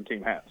this Auburn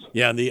team has.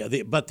 Yeah,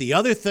 but the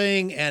other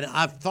thing, and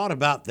I've thought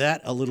about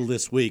that a little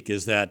this week,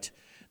 is that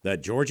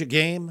Georgia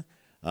game,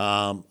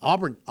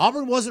 Auburn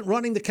wasn't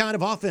running the kind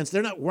of offense.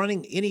 They're not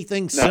running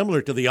anything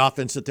similar to the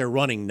offense that they're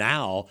running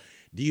now.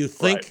 Do you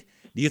think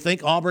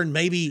Auburn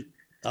maybe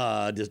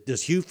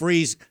does Hugh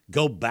Freeze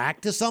go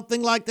back to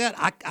something like that?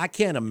 I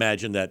can't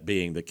imagine that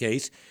being the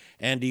case.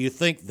 And do you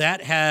think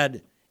that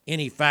had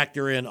any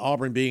factor in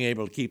Auburn being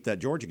able to keep that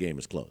Georgia game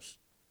as close?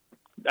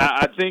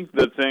 I think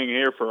the thing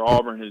here for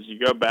Auburn is you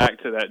go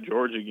back to that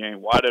Georgia game.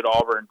 Why did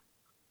Auburn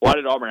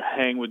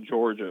hang with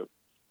Georgia,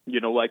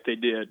 like they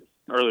did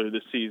earlier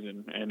this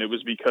season? And it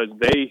was because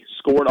they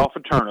scored off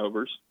of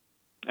turnovers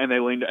and they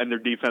leaned, and their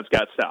defense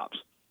got stops.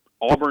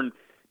 Auburn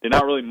did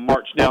not really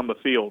march down the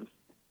field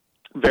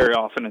very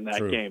often in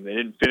that game. They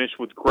didn't finish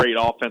with great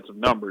offensive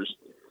numbers.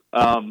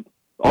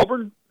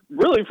 Auburn,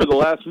 really, for the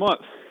last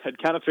month, had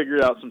kind of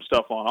figured out some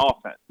stuff on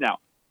offense. Now,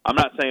 I'm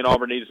not saying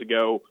Auburn needs to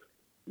go,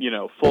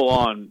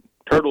 full-on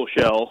turtle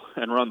shell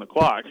and run the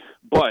clock,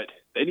 but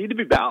they need to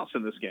be balanced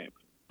in this game.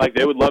 Like,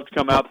 they would love to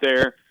come out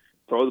there,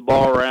 throw the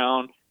ball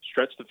around,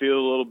 stretch the field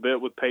a little bit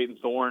with Peyton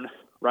Thorne,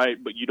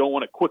 right? But you don't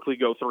want to quickly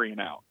go 3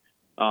 and out.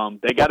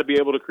 They got to be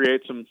able to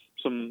create some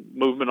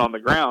movement on the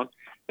ground.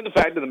 And the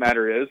fact of the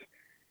matter is,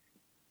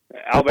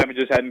 Alabama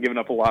just hadn't given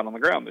up a lot on the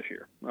ground this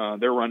year.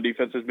 Their run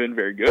defense has been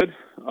very good.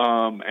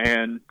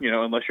 And,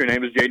 unless your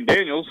name is Jaden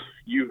Daniels,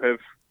 you have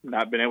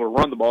not been able to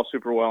run the ball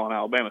super well in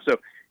Alabama. So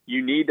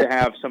you need to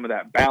have some of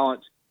that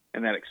balance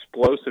and that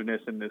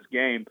explosiveness in this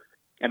game.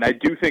 And I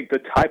do think the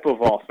type of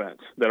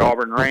offense that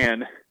Auburn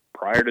ran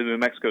prior to the New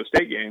Mexico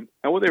State game,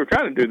 and what they were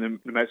trying to do in the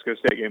New Mexico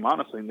State game,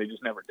 honestly, and they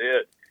just never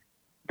did,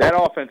 that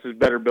offense is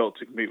better built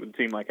to compete with a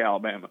team like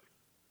Alabama.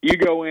 You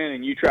go in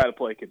and you try to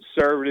play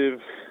conservative,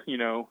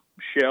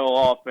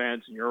 shell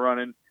offense, and you're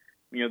running,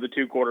 the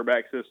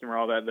 2-quarterback system or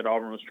all that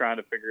Auburn was trying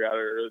to figure out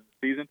earlier this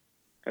season.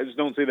 I just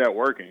don't see that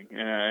working.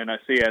 And I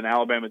see an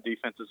Alabama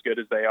defense as good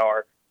as they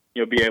are,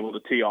 be able to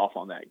tee off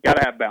on that. Got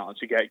to have balance.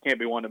 You can't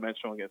be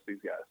one-dimensional against these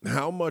guys.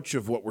 How much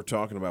of what we're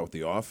talking about with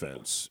the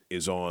offense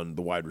is on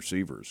the wide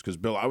receivers? Because,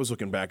 Bill, I was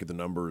looking back at the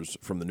numbers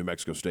from the New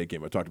Mexico State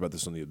game. I talked about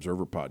this on the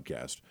Observer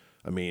podcast.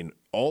 I mean,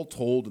 all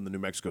told in the New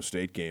Mexico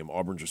State game,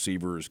 Auburn's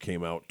receivers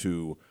came out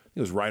to – it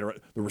was right around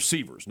the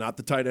receivers, not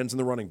the tight ends and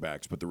the running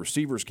backs, but the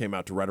receivers came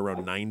out to right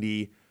around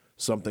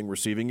 90-something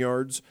receiving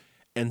yards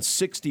and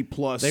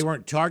 60-plus. They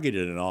weren't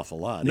targeted an awful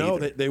lot. No,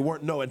 either. They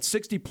weren't. No, and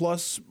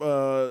 60-plus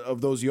of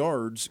those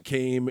yards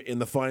came in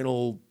the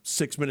final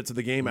 6 minutes of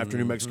the game after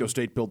New Mexico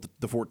State built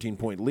the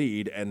 14-point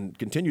lead and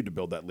continued to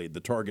build that lead.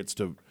 The targets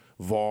to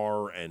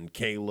Var and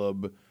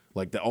Caleb,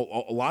 a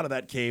lot of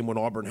that came when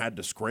Auburn had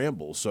to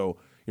scramble. So,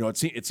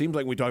 it seems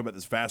like when we talk about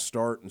this fast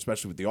start, and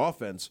especially with the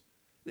offense,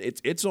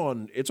 it's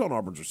on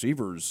Auburn's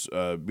receivers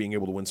being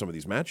able to win some of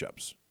these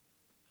matchups.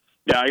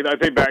 Yeah, I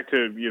think back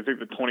to the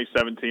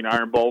 2017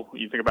 Iron Bowl.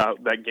 You think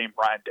about that game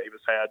Brian Davis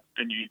had,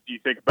 and you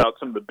think about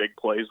some of the big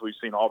plays we've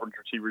seen Auburn's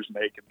receivers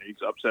make in these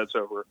upsets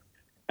over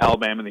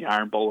Alabama in the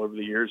Iron Bowl over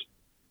the years.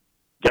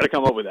 Got to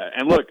come up with that.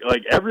 And look,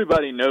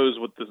 everybody knows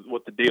what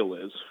the deal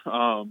is.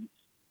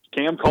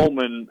 Cam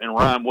Coleman and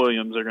Ryan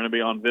Williams are going to be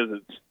on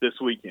visits this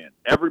weekend.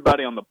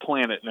 Everybody on the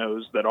planet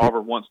knows that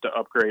Auburn wants to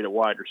upgrade a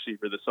wide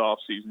receiver this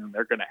offseason, and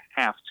they're going to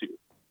have to.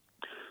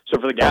 So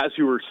for the guys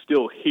who are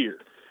still here,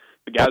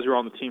 the guys who are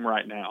on the team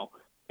right now,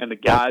 and the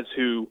guys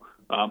who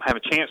have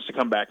a chance to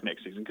come back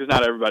next season, because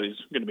not everybody's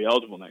going to be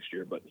eligible next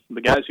year, but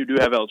the guys who do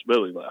have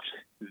eligibility left,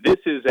 this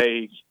is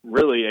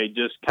really a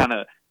just kind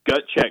of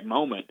gut check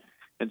moment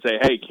and say,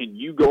 hey, can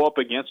you go up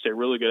against a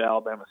really good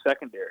Alabama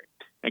secondary,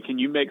 and can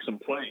you make some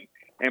plays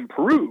and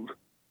prove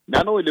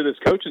not only to this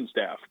coaching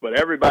staff, but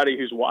everybody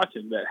who's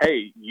watching that,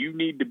 hey, you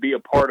need to be a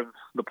part of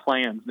the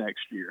plans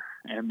next year,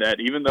 and that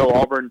even though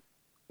Auburn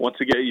wants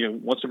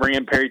to bring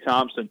in Perry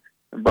Thompson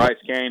and Bryce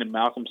Kane and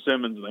Malcolm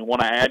Simmons, and they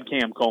want to add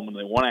Cam Coleman,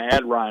 they want to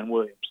add Ryan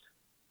Williams,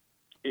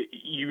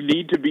 you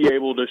need to be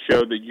able to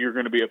show that you're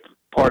going to be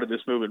a part of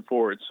this moving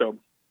forward. So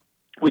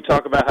we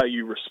talk about how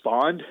you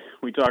respond.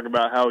 We talk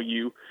about how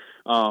you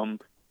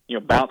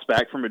bounce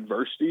back from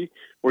adversity,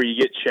 where you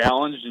get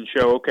challenged and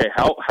show, okay,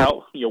 how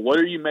what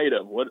are you made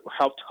of?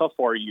 How tough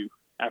are you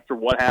after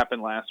what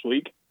happened last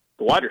week?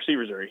 The wide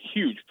receivers are a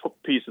huge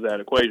piece of that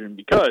equation,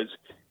 because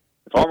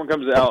if Auburn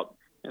comes out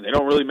and they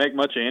don't really make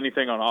much of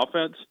anything on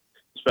offense,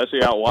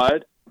 especially out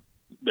wide,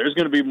 there's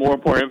going to be more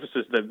and more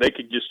emphasis that they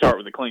could just start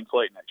with a clean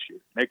slate next year.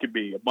 They could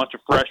be a bunch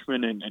of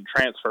freshmen and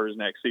transfers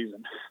next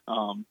season.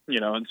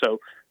 And so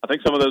I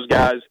think some of those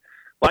guys,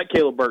 like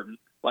Caleb Burton,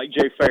 like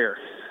Jay Fair,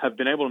 have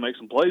been able to make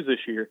some plays this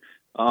year.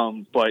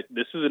 But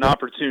this is an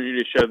opportunity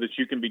to show that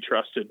you can be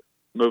trusted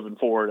moving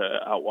forward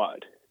out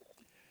wide.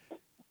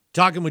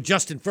 Talking with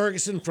Justin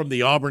Ferguson from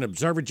the Auburn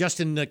Observer.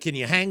 Justin, can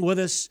you hang with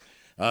us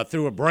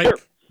through a break? Sure.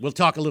 We'll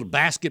talk a little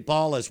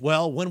basketball as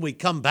well when we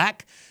come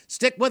back.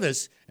 Stick with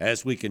us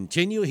as we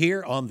continue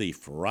here on the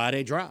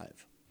Friday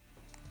Drive.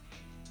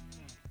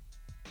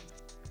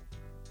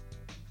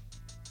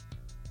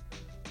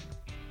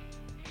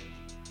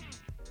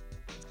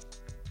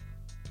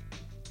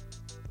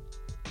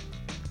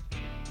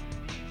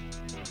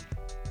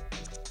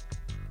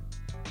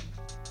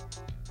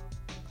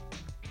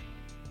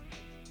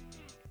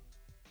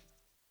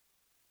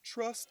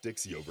 Trust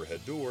Dixie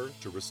Overhead Door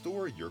to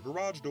restore your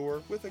garage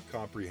door with a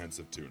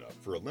comprehensive tune-up.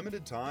 For a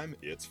limited time,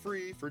 it's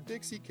free for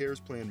Dixie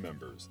Cares Plan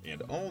members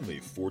and only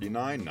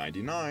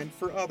 $49.99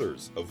 for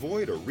others.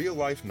 Avoid a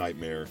real-life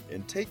nightmare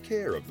and take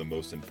care of the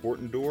most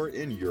important door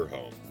in your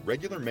home.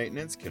 Regular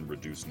maintenance can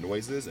reduce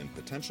noises and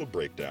potential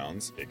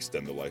breakdowns,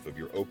 extend the life of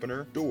your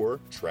opener, door,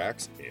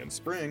 tracks, and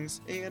springs,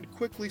 and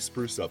quickly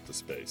spruce up the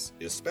space.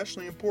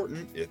 Especially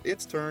important if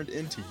it's turned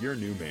into your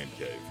new man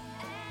cave.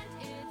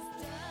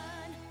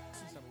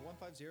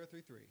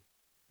 033.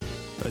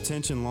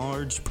 Attention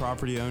large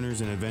property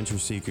owners and adventure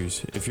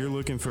seekers. If you're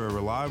looking for a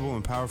reliable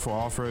and powerful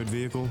off-road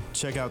vehicle,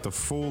 check out the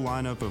full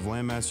lineup of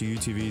Landmaster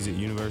UTVs at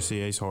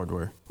University Ace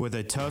Hardware. With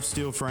a tough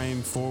steel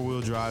frame, four-wheel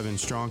drive, and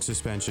strong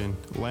suspension,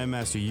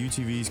 Landmaster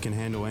UTVs can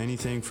handle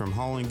anything from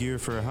hauling gear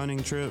for a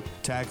hunting trip,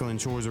 tackling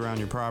chores around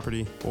your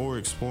property, or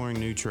exploring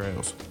new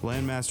trails.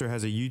 Landmaster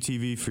has a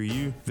UTV for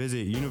you.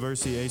 Visit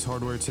University Ace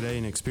Hardware today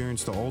and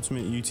experience the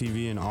ultimate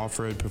UTV and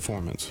off-road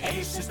performance.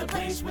 Ace is the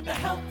place with the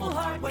helpful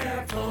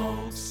hardware,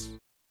 folks.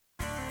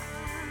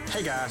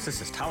 Hey guys,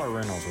 this is Tyler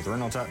Reynolds with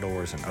Reynolds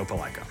Outdoors in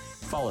Opelika.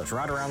 Fall's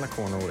right around the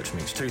corner, which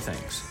means two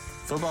things.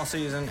 Football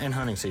season and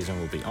hunting season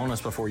will be on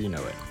us before you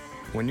know it.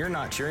 When you're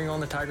not cheering on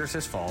the Tigers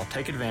this fall,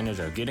 take advantage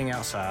of getting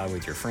outside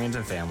with your friends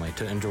and family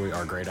to enjoy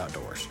our great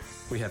outdoors.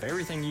 We have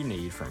everything you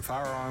need from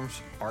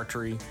firearms,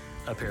 archery,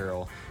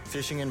 apparel,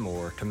 fishing, and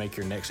more to make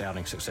your next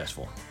outing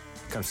successful.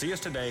 Come see us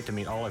today to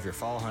meet all of your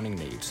fall hunting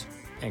needs.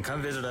 And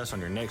come visit us on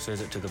your next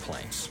visit to the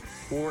Plains.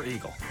 War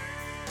Eagle.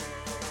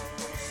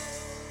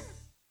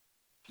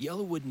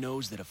 Yellowwood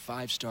knows that a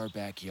five-star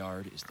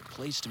backyard is the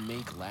place to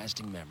make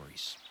lasting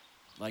memories.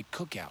 Like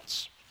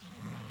cookouts.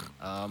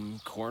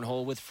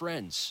 Cornhole with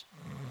friends.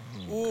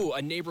 Ooh,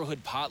 a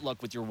neighborhood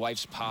potluck with your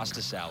wife's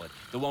pasta salad.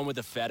 The one with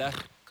the feta.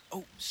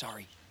 Oh,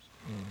 sorry.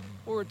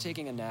 Or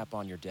taking a nap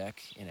on your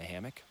deck in a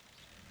hammock.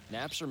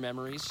 Naps are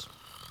memories.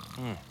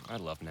 I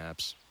love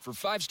naps. For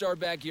five-star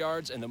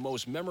backyards and the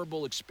most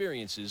memorable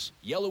experiences,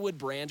 Yellowwood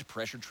brand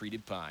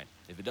pressure-treated pine.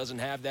 If it doesn't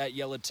have that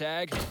yellow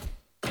tag,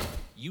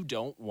 you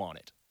don't want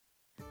it.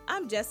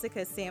 I'm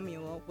Jessica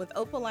Samuel with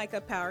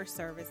Opelika Power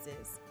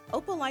Services.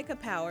 Opelika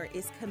Power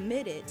is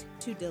committed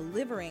to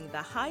delivering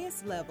the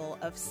highest level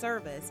of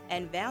service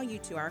and value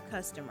to our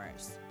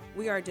customers.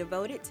 We are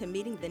devoted to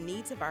meeting the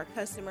needs of our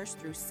customers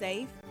through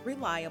safe,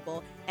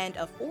 reliable, and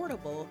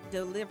affordable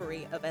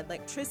delivery of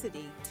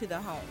electricity to the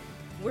home.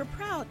 We're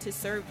proud to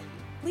serve you.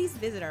 Please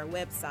visit our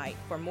website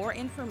for more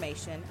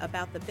information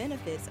about the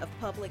benefits of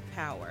public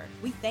power.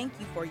 We thank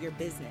you for your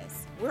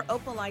business. We're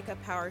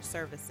Opelika Power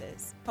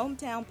Services,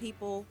 hometown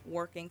people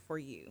working for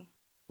you.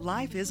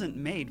 Life isn't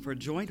made for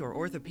joint or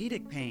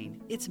orthopedic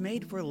pain. It's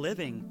made for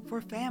living, for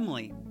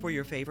family, for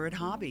your favorite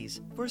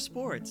hobbies, for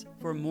sports,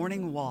 for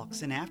morning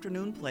walks and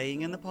afternoon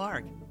playing in the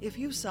park. If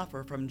you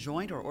suffer from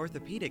joint or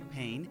orthopedic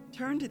pain,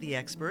 turn to the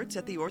experts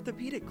at the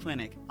Orthopedic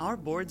Clinic. Our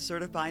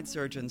board-certified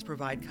surgeons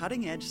provide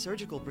cutting-edge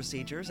surgical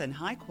procedures and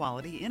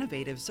high-quality,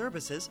 innovative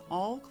services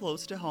all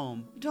close to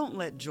home. Don't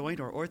let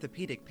joint or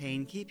orthopedic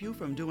pain keep you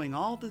from doing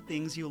all the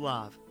things you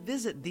love.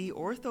 Visit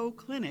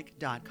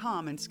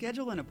theorthoclinic.com and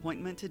schedule an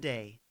appointment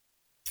today.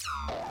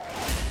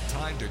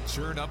 Time to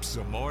churn up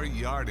some more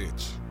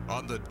yardage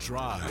on The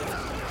Drive.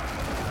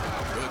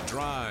 The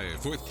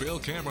Drive with Bill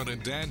Cameron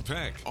and Dan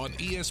Peck on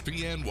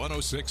ESPN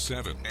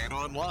 106.7 and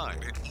online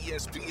at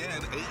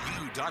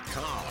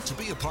ESPNAU.com. To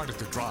be a part of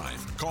The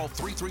Drive, call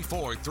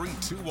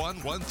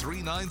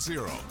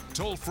 334-321-1390.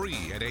 Toll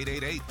free at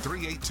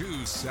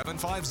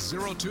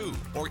 888-382-7502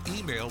 or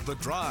email The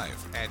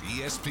Drive at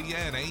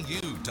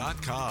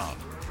ESPNAU.com.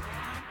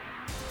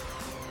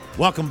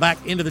 Welcome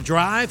back into The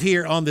Drive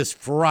here on this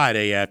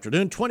Friday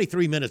afternoon,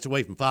 23 minutes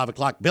away from 5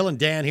 o'clock. Bill and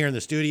Dan here in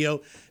the studio.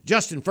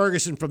 Justin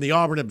Ferguson from the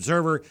Auburn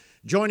Observer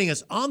joining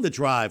us on the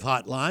Drive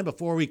hotline.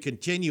 Before we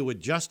continue with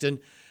Justin,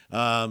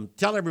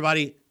 tell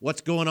everybody what's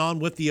going on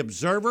with the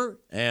Observer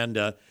and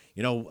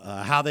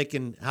how they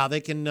can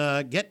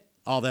get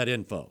all that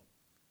info.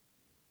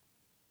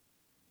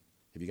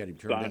 Have you got him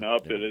turned Sign in?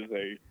 up. It is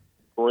a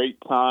great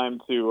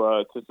time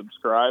to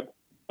subscribe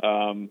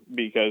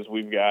because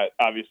we've got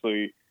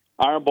obviously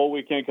Iron Bowl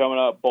weekend coming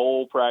up,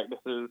 bowl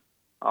practices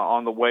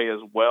on the way as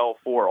well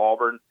for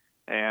Auburn.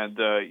 And,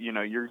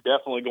 you're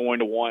definitely going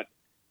to want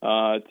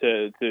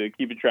to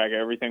keep track of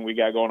everything we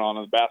got going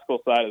on the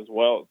basketball side as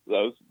well. I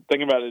was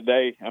thinking about it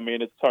today. I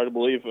mean, it's hard to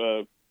believe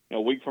a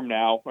week from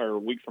now, or a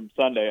week from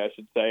Sunday, I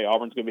should say,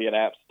 Auburn's going to be at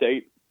App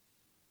State.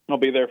 I'll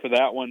be there for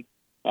that one.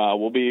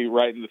 We'll be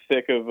right in the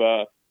thick of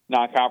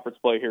non-conference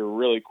play here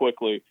really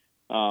quickly.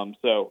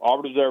 So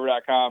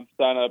auburnobserver.com,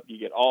 sign up. You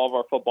get all of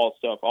our football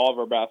stuff, all of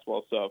our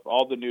basketball stuff,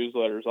 all the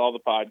newsletters, all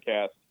the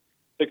podcasts,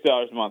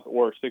 $6 a month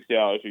or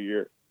 $60 a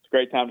year. It's a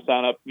great time to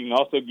sign up. You can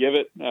also give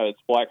it. It's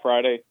Black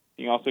Friday.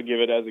 You can also give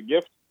it as a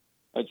gift.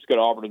 Just go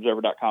to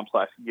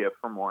auburnobserver.com/gift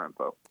for more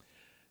info.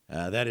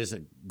 That is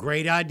a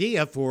great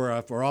idea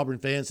for Auburn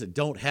fans that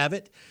don't have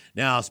it.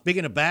 Now,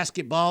 speaking of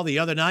basketball, the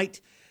other night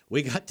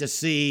we got to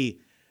see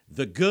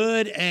the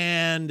good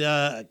and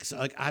I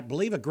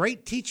believe a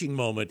great teaching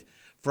moment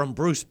from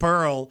Bruce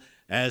Pearl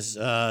as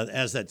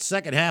that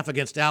second half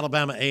against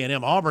Alabama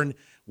A&M. Auburn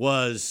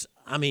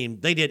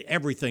they did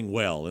everything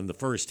well in the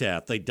first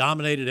half. They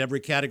dominated every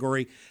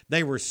category.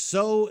 They were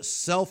so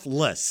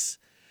selfless.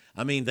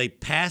 I mean, they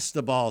passed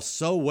the ball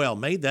so well,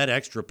 made that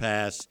extra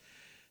pass.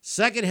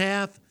 Second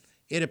half,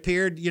 it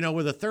appeared,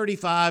 with a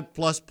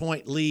 35-plus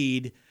point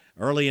lead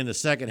early in the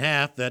second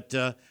half that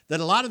a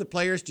lot of the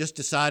players just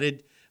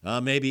decided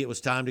maybe it was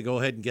time to go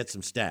ahead and get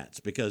some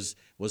stats because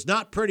it was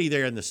not pretty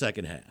there in the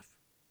second half.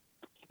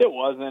 It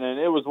wasn't, and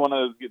it was one of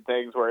those good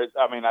things where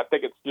I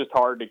think it's just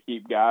hard to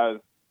keep guys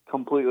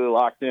completely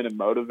locked in and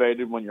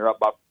motivated when you're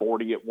up by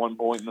 40 at one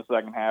point in the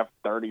second half,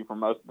 30 for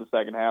most of the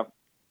second half.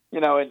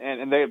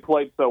 And they had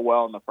played so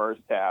well in the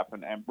first half,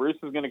 and Bruce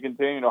is going to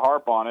continue to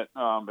harp on it.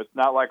 It's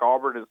not like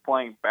Auburn is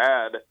playing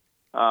bad,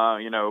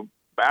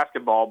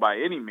 basketball by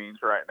any means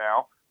right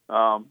now,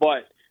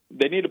 but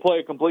they need to play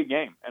a complete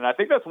game. And I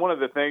think that's one of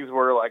the things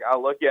where, I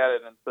look at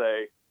it and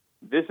say,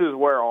 this is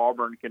where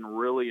Auburn can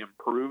really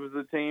improve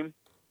the team.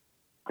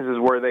 This is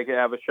where they can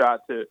have a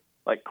shot to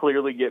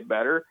clearly get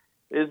better.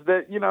 Is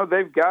that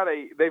they've got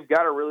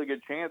a really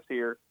good chance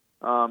here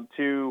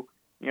to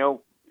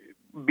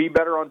be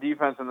better on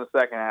defense in the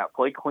second half,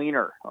 play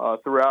cleaner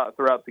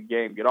throughout the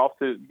game, get off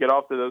to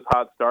those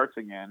hot starts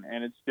again.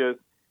 And it's just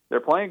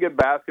they're playing good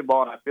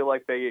basketball, and I feel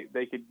like they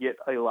could get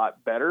a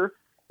lot better.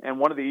 And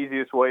one of the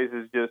easiest ways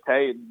is just,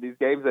 hey, these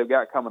games they've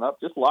got coming up,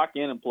 just lock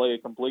in and play a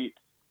complete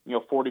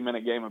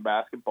 40-minute game of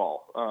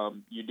basketball.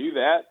 You do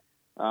that.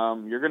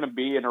 You're going to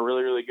be in a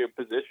really, really good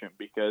position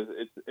because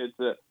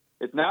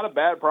it's not a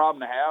bad problem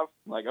to have.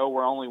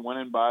 We're only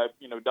winning by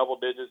double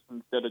digits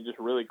instead of just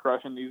really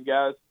crushing these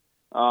guys.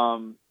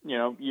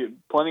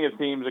 Plenty of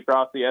teams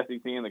across the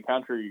SEC and the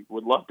country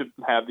would love to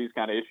have these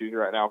kind of issues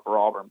right now for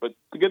Auburn. But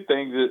the good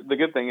thing is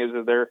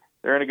that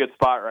they're in a good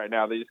spot right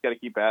now. They just got to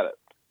keep at it.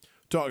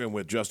 Talking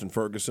with Justin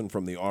Ferguson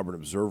from the Auburn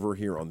Observer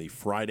here on the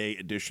Friday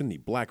edition, the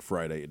Black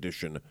Friday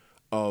edition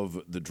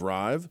of The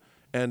Drive.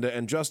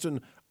 And Justin,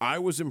 I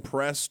was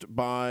impressed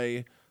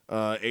by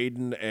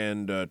Aiden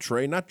and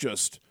Trey, not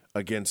just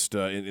against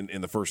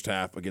in the first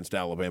half against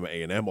Alabama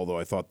A&M, although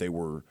I thought they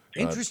were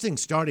interesting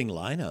starting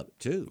lineup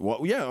too.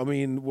 Well, yeah, I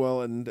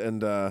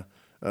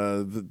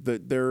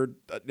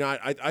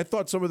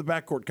thought some of the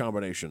backcourt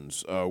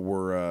combinations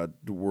were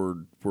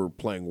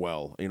playing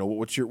well.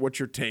 What's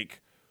your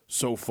take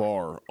so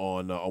far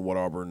on what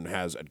Auburn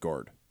has at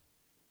guard?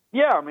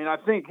 Yeah, I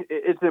think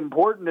it's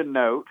important to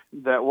note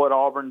that what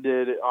Auburn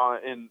did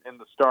in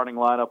the starting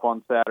lineup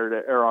on Saturday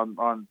or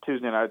on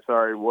Tuesday night,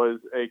 was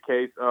a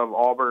case of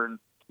Auburn,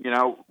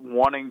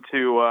 wanting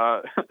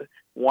to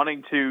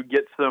wanting to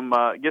get some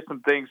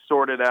things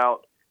sorted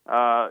out.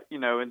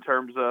 In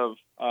terms of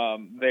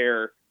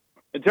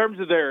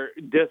their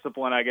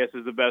discipline, I guess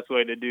is the best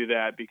way to do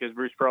that, because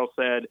Bruce Pearl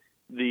said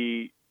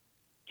the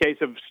case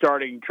of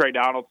starting Trey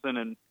Donaldson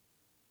and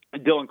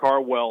Dylan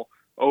Cardwell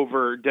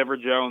over Denver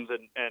Jones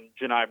and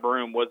Janai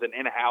Broome was an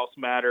in-house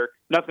matter,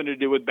 nothing to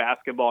do with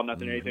basketball,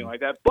 nothing anything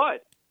like that.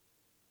 But,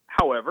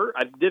 however,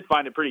 I did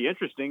find it pretty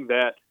interesting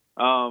that,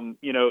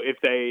 if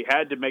they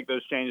had to make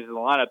those changes in the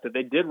lineup, that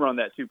they did run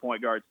that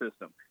two-point guard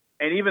system.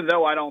 And even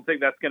though I don't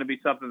think that's going to be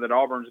something that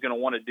Auburn's going to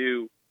want to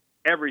do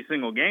every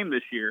single game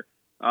this year,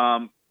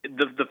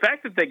 the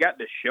fact that they got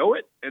to show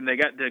it and they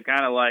got to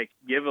kind of like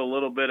give a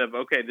little bit of,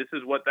 okay, this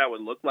is what that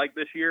would look like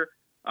this year,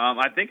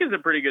 I think is a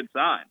pretty good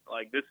sign.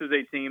 Like, this is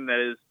a team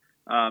that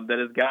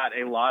has got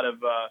a lot of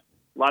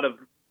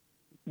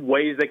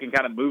ways they can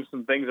kind of move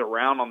some things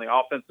around on the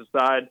offensive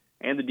side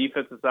and the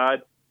defensive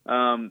side.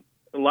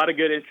 A lot of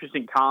good,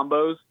 interesting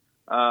combos.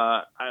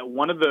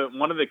 One of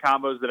the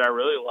combos that I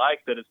really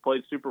like that has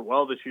played super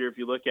well this year, if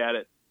you look at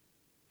it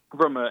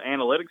from an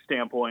analytics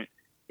standpoint,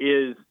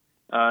 is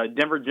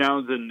Denver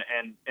Jones and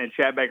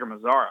Chad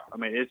Baker-Mazara. I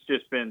mean, it's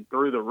just been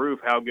through the roof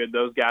how good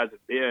those guys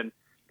have been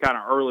kind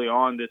of early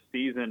on this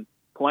season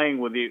playing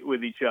with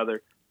each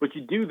other. But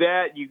you do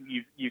that,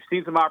 you've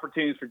seen some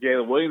opportunities for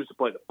Jalen Williams to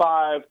play the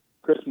 5,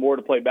 Chris Moore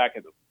to play back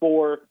at the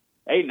 4.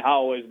 Aiden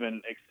Holloway's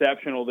been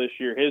exceptional this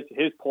year.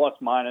 His plus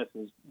minus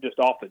is just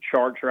off the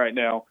charts right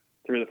now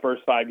through the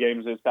first 5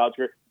 games of his college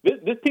career.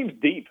 This team's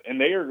deep, and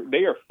they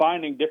are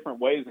finding different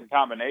ways and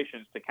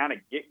combinations to kind of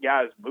get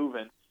guys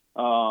moving.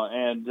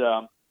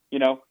 You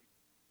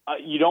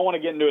don't want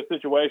to get into a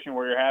situation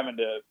where you're having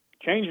to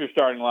change your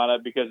starting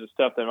lineup because of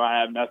stuff that might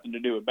have nothing to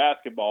do with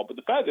basketball. But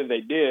the fact that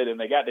they did, and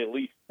they got to at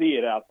least see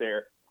it out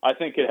there, I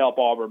think could help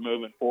Auburn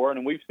moving forward.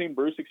 And we've seen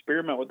Bruce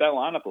experiment with that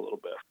lineup a little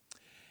bit.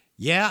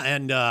 Yeah,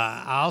 and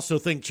I also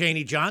think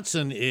Chaney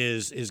Johnson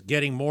is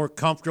getting more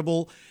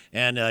comfortable,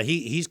 and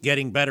he's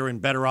getting better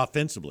and better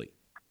offensively.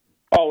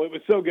 Oh, it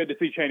was so good to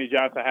see Chaney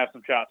Johnson have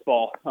some shots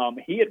fall.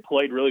 He had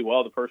played really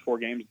well the first 4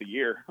 games of the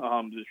year.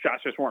 The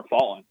shots just weren't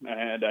falling,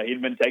 and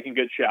he'd been taking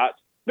good shots,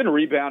 been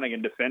rebounding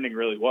and defending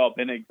really well,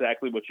 been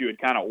exactly what you had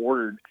kind of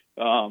ordered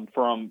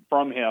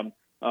from him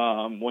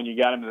when you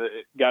got him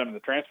in the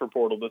transfer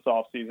portal this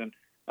offseason.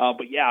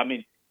 But, yeah, I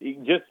mean,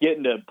 just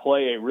getting to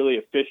play a really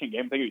efficient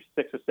game. I think he was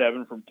 6 of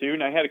 7 from 2.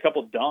 Now, he had a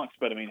couple of dunks,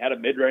 but, I mean, had a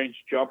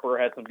mid-range jumper,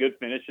 had some good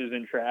finishes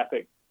in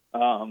traffic.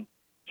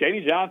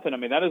 Chaney Johnson, I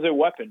mean, that is a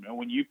weapon. And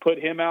when you put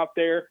him out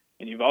there,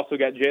 and you've also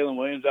got Jalen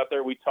Williams out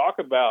there, we talk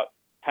about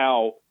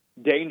how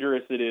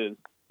dangerous it is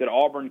that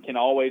Auburn can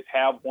always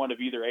have one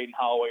of either Aiden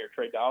Holloway or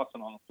Trey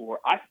Donaldson on the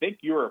floor. I think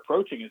you're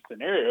approaching a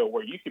scenario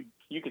where you could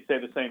say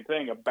the same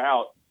thing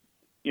about,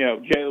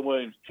 Jalen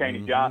Williams,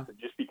 Chaney Johnson,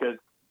 just because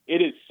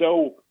it is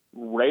so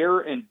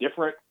rare and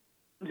different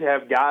to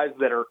have guys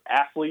that are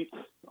athletes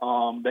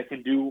that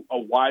can do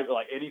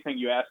anything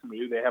you ask them to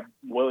do. They have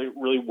really,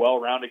 really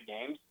well-rounded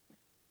games.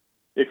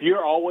 If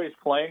you're always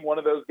playing one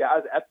of those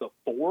guys at the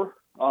 4,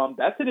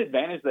 that's an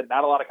advantage that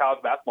not a lot of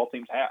college basketball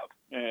teams have.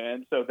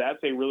 And so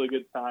that's a really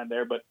good sign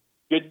there. But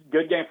good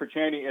game for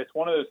Chaney. It's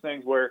one of those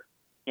things where,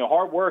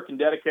 hard work and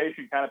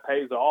dedication kind of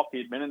pays off. He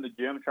had been in the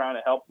gym trying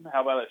to help him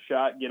have that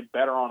shot, get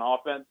better on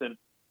offense, and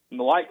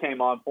the light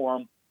came on for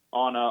him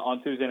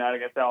on Tuesday night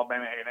against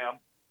Alabama A&M.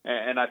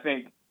 And I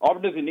think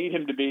Auburn doesn't need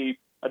him to be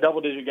a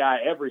double-digit guy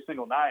every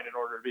single night in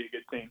order to be a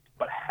good team.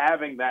 But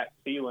having that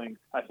ceiling,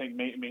 I think,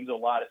 means a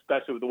lot,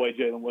 especially with the way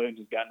Jalen Williams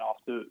has gotten off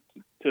to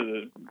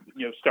the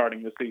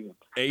starting the season.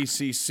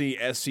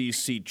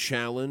 ACC-SEC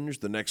Challenge,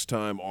 the next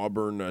time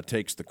Auburn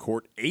takes the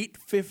court,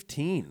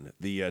 8:15,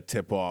 the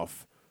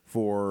tip-off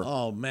for...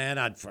 Oh, man,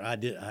 I'd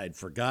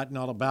forgotten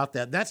all about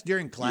that. That's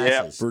during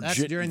classes. Yeah.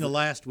 That's during the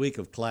last week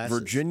of classes.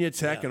 Virginia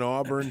Tech and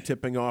Auburn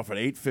tipping off at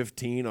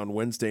 8:15 on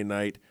Wednesday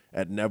night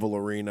at Neville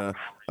Arena.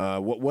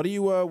 What do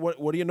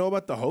you know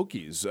about the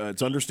Hokies?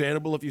 It's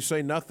understandable if you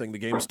say nothing. The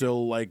game's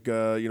still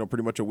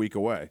pretty much a week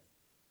away.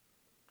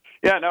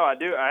 Yeah, no, I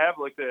do. I have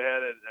looked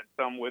ahead at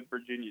some with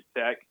Virginia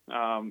Tech.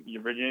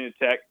 Virginia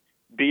Tech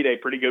beat a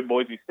pretty good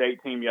Boise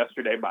State team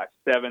yesterday by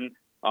 7.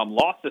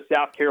 Lost to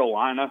South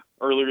Carolina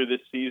earlier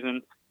this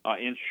season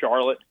in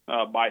Charlotte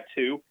by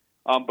 2.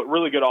 But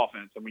really good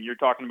offense. I mean, you're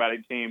talking about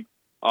a team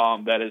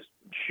that is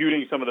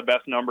shooting some of the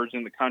best numbers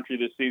in the country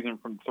this season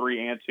from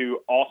 3 and 2.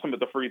 Awesome at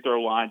the free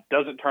throw line.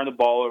 Doesn't turn the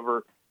ball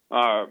over,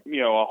 a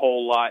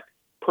whole lot.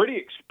 Pretty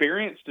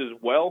experienced as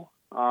well.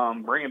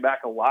 Bringing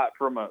back a lot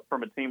from a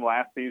team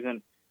last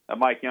season.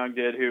 Mike Young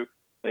did, who,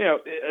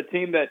 a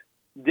team that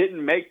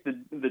didn't make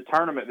the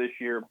tournament this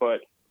year,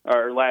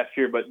 or last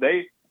year, but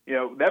they.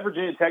 That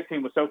Virginia Tech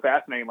team was so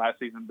fascinating last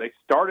season. They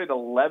started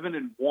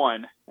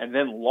 11-1 and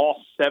then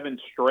lost 7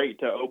 straight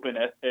to open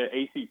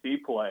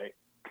ACC play,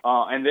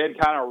 and then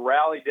kind of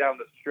rallied down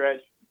the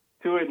stretch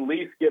to at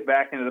least get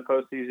back into the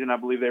postseason. I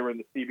believe they were in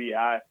the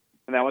CBI,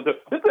 and that was this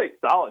is a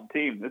solid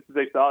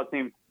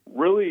team.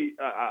 Really,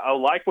 I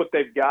like what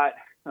they've got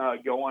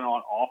going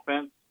on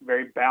offense.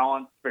 Very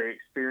balanced, very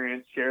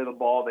experienced. Share the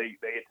ball. They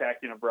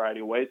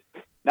variety of ways.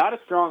 Not as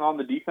strong on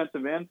the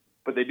defensive end,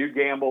 but they do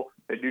gamble.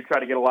 They do try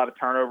to get a lot of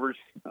turnovers.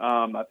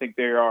 I think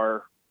they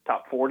are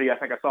top 40, I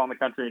think I saw in the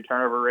country in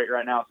turnover rate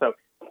right now. So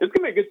it's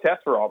going to be a good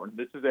test for Auburn.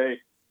 This is a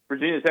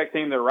Virginia Tech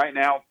team that right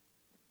now,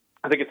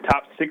 I think it's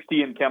top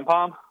 60 in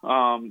KenPom.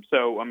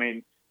 So, I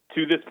mean,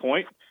 to this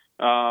point,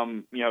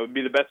 it would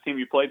be the best team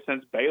you played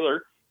since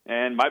Baylor,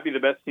 and might be the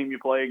best team you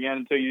play again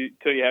until you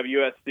have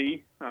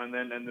USC, and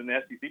then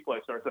the SEC play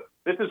starts. So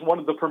this is one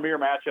of the premier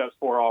matchups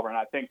for Auburn.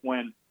 I think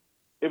when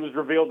it was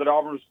revealed that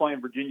Auburn was playing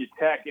Virginia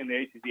Tech in the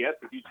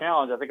ACC-SEC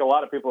Challenge, I think a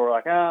lot of people were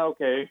like,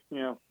 okay,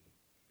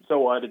 so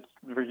what? It's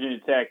Virginia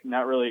Tech,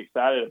 not really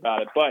excited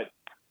about it. But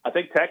I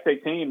think Tech's a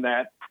team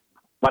that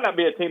might not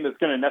be a team that's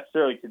going to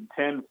necessarily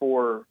contend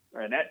for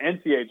an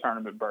NCAA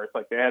tournament berth.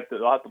 Like they'll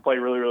have to play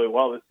really, really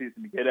well this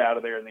season to get out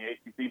of there in the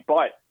ACC. But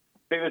I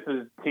think this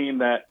is a team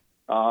that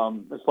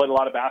has played a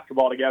lot of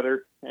basketball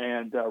together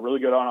and really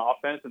good on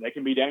offense, and they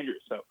can be dangerous.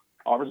 So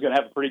Auburn's going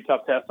to have a pretty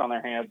tough test on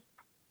their hands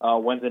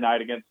Wednesday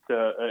night against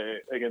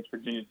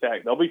Virginia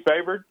Tech. They'll be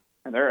favored,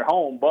 and they're at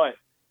home, but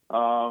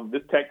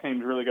this Tech team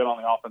is really good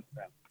on the offensive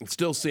end. It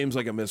still seems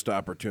like a missed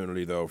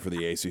opportunity, though, for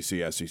the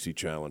ACC-SEC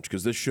Challenge,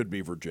 because this should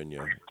be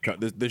Virginia.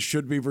 This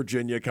should be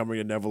Virginia coming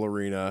to Neville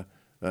Arena,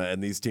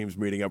 and these teams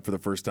meeting up for the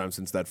first time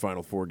since that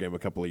Final Four game a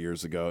couple of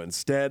years ago.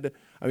 Instead,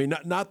 I mean,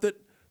 not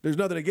that there's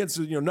nothing against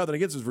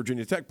this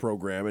Virginia Tech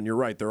program, and you're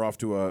right, they're off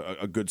to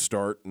a good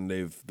start, and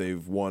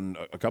they've won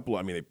a couple.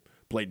 I mean,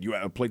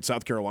 they played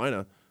South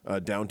Carolina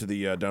down to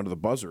the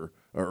buzzer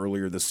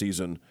earlier this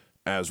season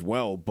as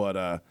well,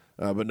 but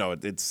no,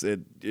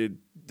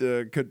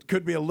 it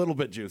could be a little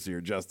bit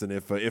juicier, Justin,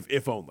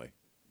 if only.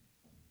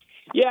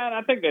 Yeah, and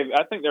I think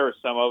there were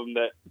some of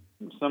them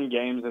some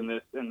games in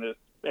this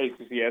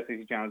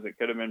ACC-SEC Challenge that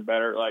could have been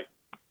better. Like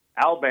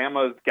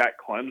Alabama's got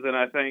Clemson,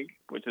 I think,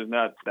 which is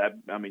not that.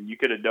 I mean, you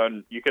could have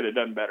done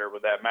better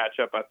with that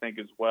matchup, I think,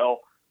 as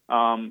well.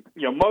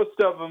 Most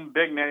of them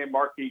big name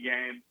marquee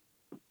games.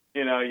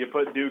 You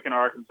put Duke and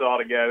Arkansas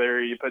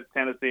together. You put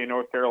Tennessee and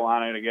North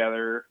Carolina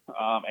together.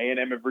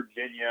 A&M and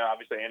Virginia.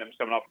 Obviously, A&M's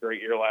coming off a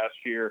great year last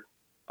year.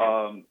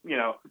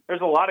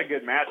 There's a lot of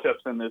good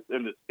matchups in this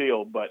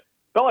field, but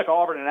felt like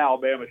Auburn and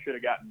Alabama should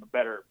have gotten a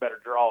better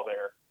draw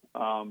there.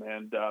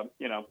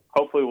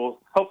 Hopefully we'll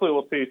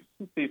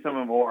see some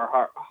of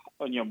more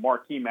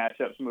marquee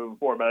matchups moving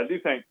forward. But I do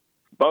think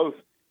both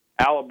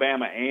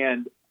Alabama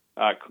and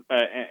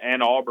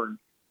Auburn,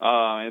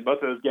 and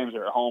both of those games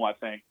are at home, I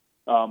think.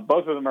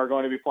 Both of them are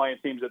going to be playing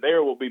teams that they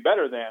will be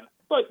better than,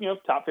 but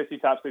top 50,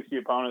 top 60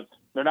 opponents.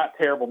 They're not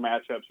terrible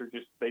matchups.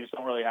 They just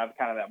don't really have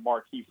kind of that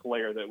marquee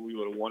flair that we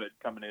would have wanted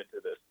coming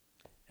into this.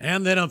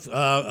 And then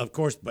of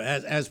course,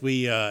 as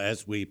we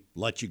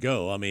let you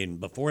go, I mean,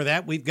 before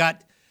that we've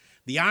got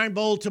the Iron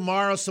Bowl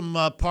tomorrow. Some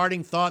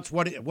parting thoughts.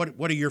 What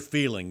are your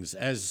feelings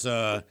as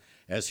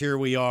here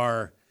we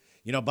are?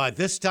 By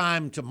this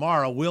time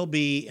tomorrow we'll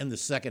be in the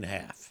second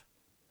half.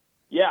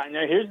 Yeah,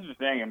 here's the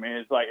thing. I mean,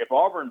 it's like if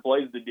Auburn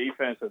plays the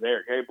defense that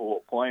they're capable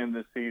of playing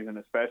this season,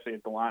 especially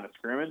at the line of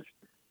scrimmage,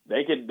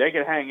 they could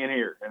hang in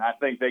here, and I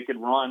think they could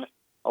run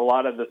a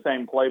lot of the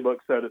same playbook,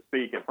 so to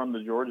speak, from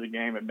the Georgia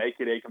game and make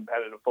it a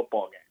competitive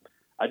football game.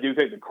 I do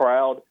think the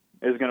crowd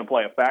is going to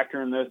play a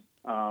factor in this.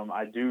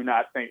 I do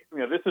not think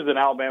this is an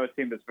Alabama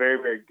team that's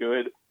very, very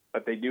good,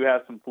 but they do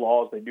have some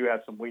flaws. They do have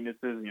some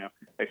weaknesses.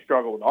 They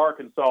struggle with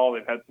Arkansas.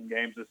 They've had some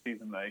games this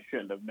season that they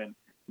shouldn't have been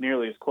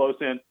nearly as close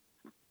in.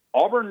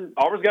 Auburn's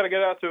got to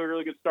get out to a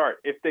really good start.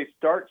 If they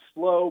start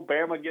slow,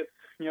 Bama gets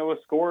a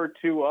score or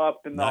two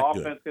up, and the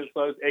offense gets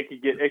slow,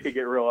 it could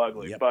get real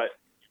ugly. Yep. But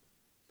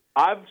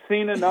I've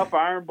seen enough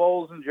Iron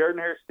Bowls in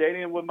Jordan-Hare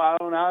Stadium with my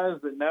own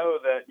eyes that know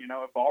that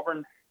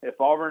if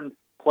Auburn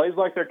plays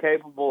like they're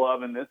capable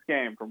of in this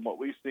game, from what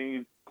we've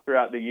seen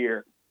throughout the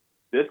year,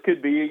 this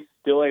could be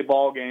still a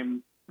ball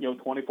game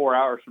 24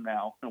 hours from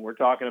now, and we're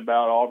talking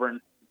about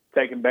Auburn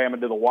taking Bama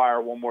to the wire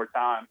one more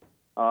time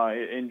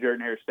in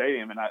Jordan-Hare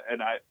Stadium, and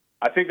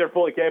I think they're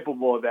fully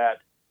capable of that,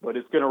 but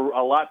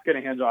a lot's going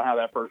to hinge on how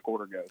that first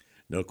quarter goes.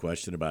 No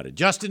question about it.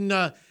 Justin,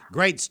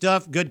 great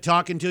stuff. Good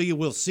talking to you.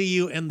 We'll see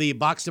you in the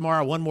box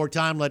tomorrow. One more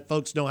time, let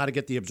folks know how to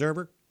get the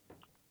Observer.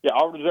 Yeah,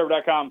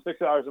 AuburnObserver.com,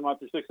 $6 a month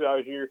or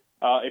 $6 a year.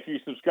 If you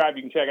subscribe,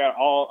 you can check out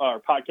all our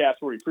podcasts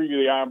where we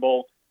preview the Iron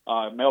Bowl.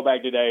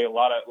 Mailbag today, a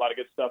lot of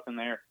good stuff in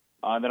there.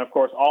 And then, of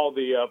course, all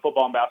the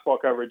football and basketball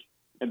coverage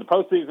in the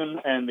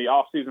postseason and the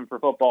off season for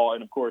football,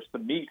 and of course the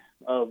meat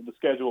of the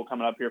schedule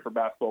coming up here for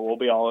basketball. We'll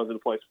be all over the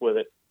place with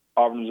it.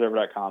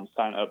 AuburnObserver.com.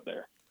 Sign up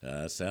there.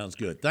 Sounds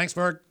good. Thanks,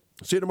 Ferg.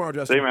 See you tomorrow,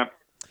 Justin. See you, man.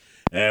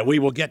 And we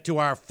will get to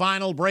our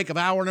final break of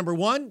hour number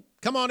 1.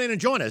 Come on in and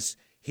join us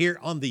here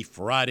on the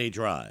Friday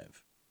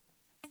Drive.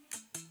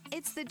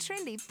 It's the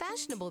trendy,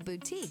 fashionable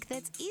boutique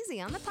that's easy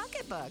on the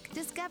pocketbook.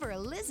 Discover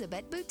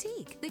Elizabeth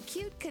Boutique, the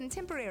cute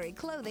contemporary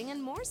clothing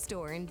and more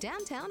store in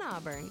downtown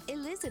Auburn.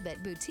 Elizabeth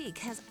Boutique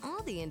has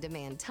all the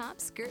in-demand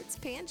tops, skirts,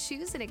 pants,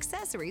 shoes, and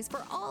accessories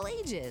for all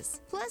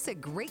ages. Plus a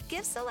great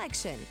gift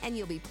selection, and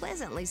you'll be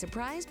pleasantly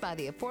surprised by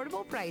the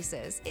affordable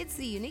prices. It's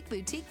the unique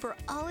boutique for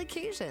all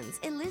occasions.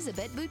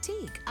 Elizabeth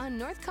Boutique on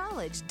North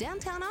College,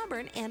 downtown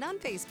Auburn, and on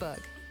Facebook.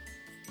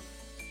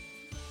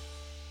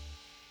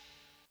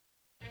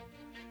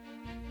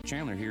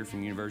 Chandler here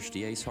from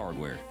University Ace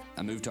Hardware.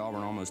 I moved to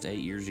Auburn almost 8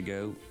 years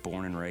ago,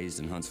 born and raised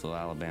in Huntsville,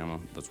 Alabama.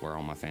 That's where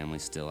all my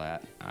family's still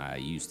at. I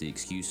used the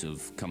excuse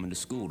of coming to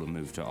school to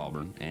move to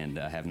Auburn and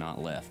have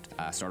not left.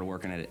 I started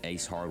working at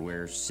Ace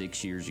Hardware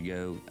 6 years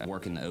ago. I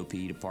work in the OP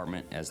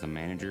department as the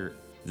manager.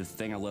 The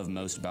thing I love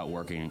most about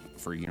working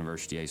for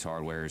University Ace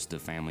Hardware is the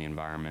family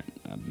environment,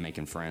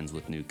 making friends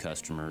with new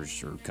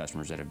customers or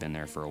customers that have been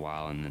there for a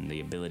while, and then the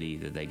ability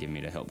that they give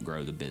me to help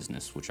grow the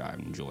business, which I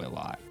enjoy a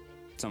lot.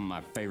 Some of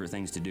my favorite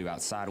things to do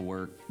outside of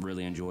work,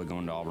 really enjoy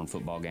going to Auburn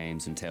football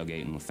games and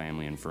tailgating with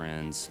family and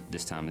friends.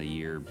 This time of the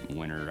year,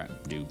 winter, I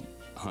do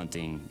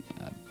hunting,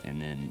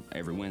 and then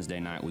every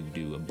Wednesday night we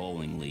do a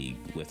bowling league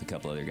with a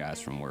couple other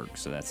guys from work,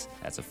 so that's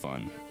a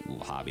fun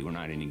little hobby. We're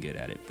not any good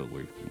at it, but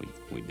we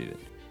do it.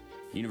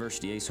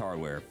 University Ace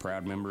Hardware,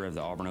 proud member of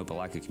the Auburn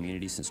Opelika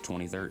community since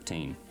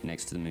 2013,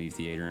 next to the movie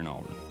theater in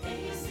Auburn.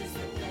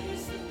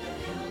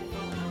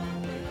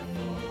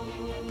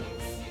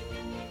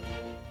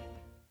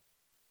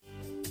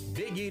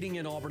 Big eating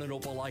in Auburn and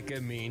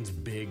Opelika means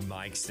Big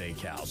Mike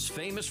Steakhouse,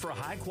 famous for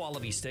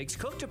high-quality steaks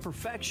cooked to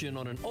perfection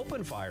on an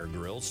open-fire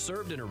grill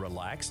served in a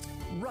relaxed,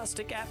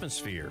 rustic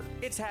atmosphere.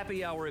 It's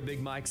happy hour at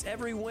Big Mike's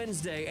every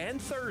Wednesday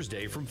and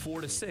Thursday from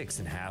 4 to 6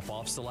 and half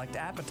off select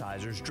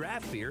appetizers,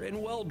 draft beer,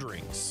 and well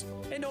drinks.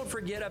 And don't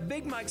forget, a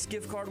Big Mike's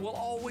gift card will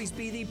always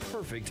be the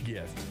perfect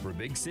gift for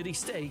Big City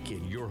Steak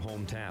in your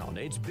hometown.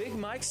 It's Big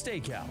Mike's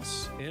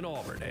Steakhouse in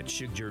Auburn at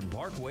Shigjordan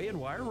Parkway and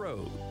Wire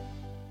Road.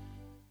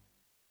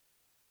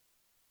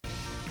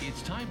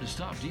 It's time to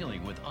stop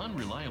dealing with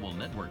unreliable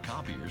network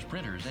copiers,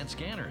 printers, and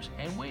scanners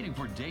and waiting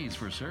for days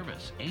for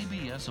service.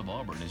 ABS of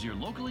Auburn is your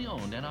locally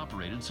owned and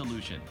operated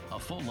solution. A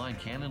full-line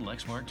Canon,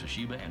 Lexmark,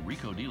 Toshiba, and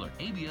Ricoh dealer,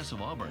 ABS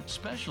of Auburn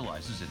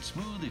specializes in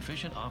smooth,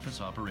 efficient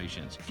office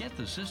operations. Get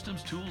the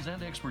systems, tools,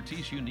 and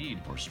expertise you need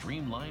for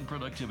streamlined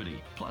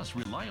productivity, plus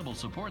reliable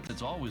support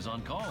that's always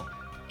on call.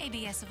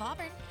 ABS of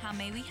Auburn, how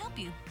may we help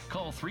you?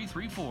 Call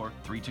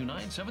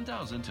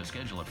 334-329-7000 to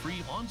schedule a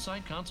free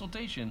on-site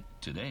consultation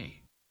today.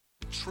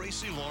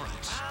 Tracy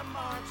Lawrence.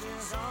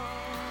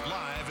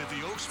 Live at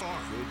the Oaks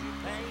Farm.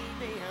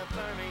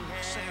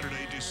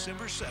 Saturday,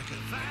 December 2nd.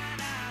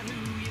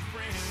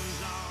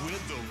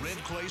 With the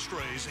Red Clay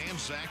Strays and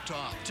Zach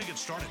Top.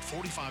 Tickets start at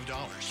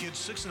 $45. Kids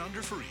 6 and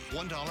under free.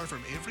 $1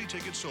 from every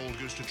ticket sold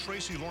goes to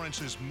Tracy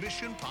Lawrence's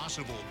Mission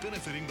Possible,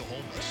 benefiting the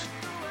homeless.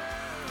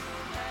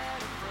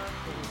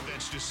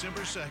 That's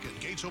December 2nd.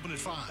 Gates open at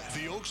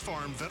 5. The Oaks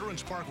Farm,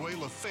 Veterans Parkway,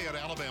 Lafayette,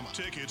 Alabama.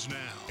 Tickets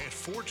now at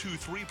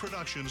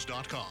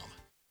 423productions.com.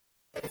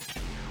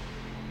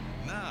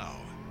 Now,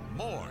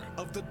 more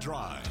of The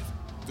Drive.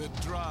 The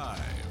Drive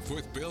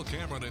with Bill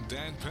Cameron and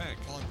Dan Peck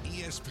on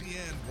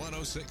ESPN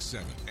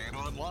 106.7 and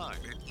online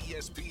at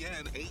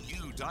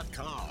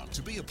ESPNAU.com.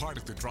 To be a part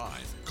of The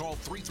Drive, call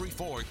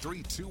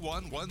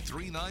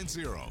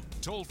 334-321-1390.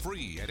 Toll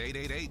free at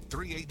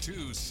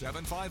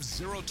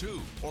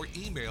 888-382-7502 or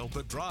email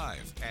The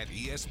Drive at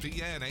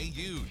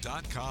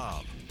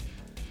ESPNAU.com.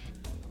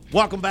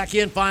 Welcome back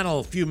in.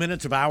 Final few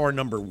minutes of hour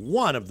number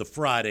 1 of the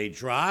Friday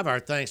Drive. Our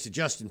thanks to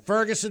Justin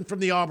Ferguson from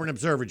the Auburn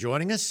Observer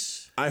joining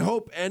us. I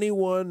hope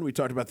anyone, we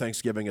talked about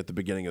Thanksgiving at the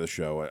beginning of the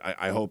show,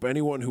 I hope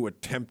anyone who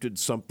attempted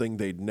something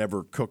they'd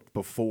never cooked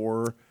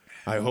before,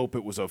 I hope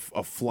it was a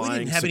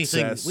flying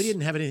success. We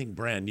didn't have anything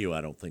brand new, I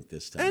don't think,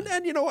 this time.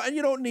 And you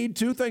don't need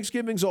to.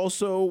 Thanksgiving's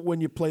also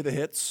when you play the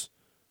hits.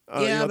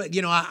 But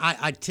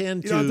I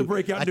tend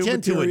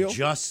to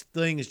adjust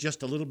things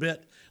just a little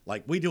bit.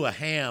 Like we do a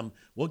ham,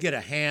 we'll get a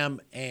ham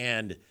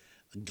and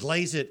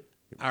glaze it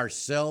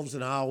ourselves,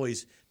 and I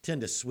always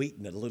tend to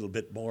sweeten it a little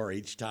bit more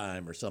each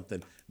time or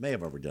something. May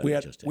have overdone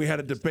it. We had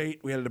a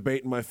debate. We had a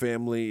debate in my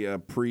family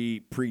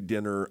pre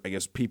dinner. I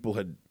guess people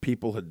had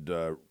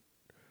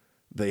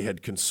they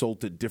had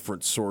consulted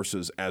different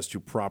sources as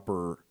to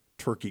proper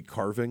turkey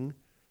carving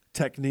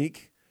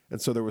technique. And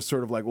so there was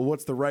sort of like, well,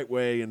 what's the right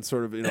way? And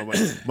sort of,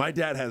 my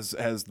dad has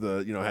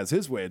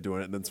his way of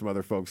doing it, and then some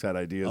other folks had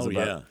ideas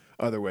about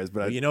other ways.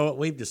 But you know what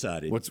we've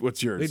decided?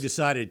 What's yours? We've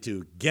decided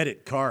to get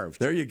it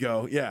carved. There you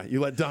go. Yeah, you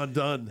let Don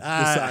Dunn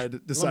decide.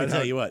 Let me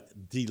tell you what,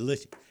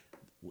 delicious.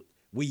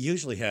 We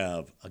usually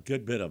have a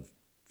good bit of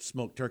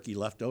smoked turkey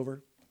left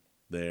over.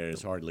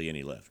 There's hardly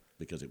any left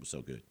because it was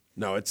so good.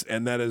 No,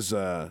 and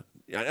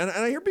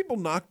I hear people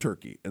knock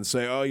turkey and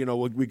say, oh,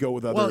 we go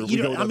with other. Well,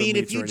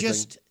 if you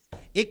just.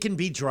 It can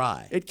be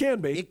dry. It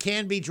can be. It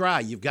can be dry.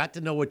 You've got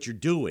to know what you're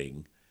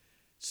doing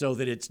so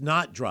that it's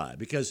not dry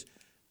because,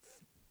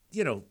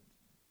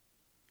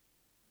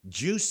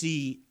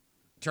 juicy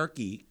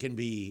turkey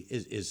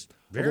is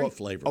very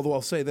flavorful. Although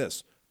I'll say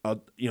this,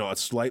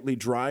 it's slightly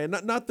dry, and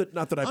not that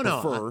I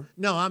prefer.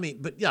 I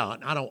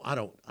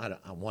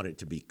want it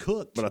to be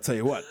cooked. But I'll tell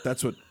you what,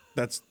 that's what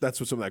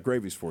some of that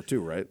gravy's for.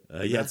 Too, right?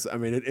 Yeah.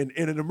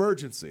 In an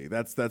emergency,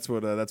 that's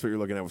what you're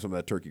looking at with some of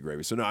that turkey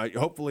gravy. So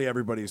hopefully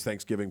everybody's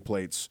Thanksgiving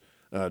plates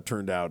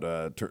turned out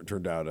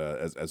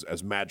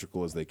as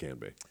magical as they can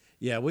be.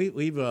 Yeah,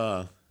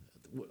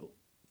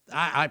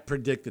 I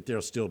predict that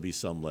there'll still be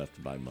some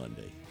left by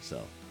Monday.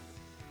 So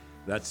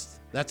that's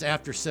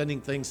after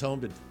sending things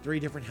home to 3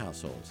 different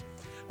households.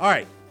 All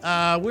right,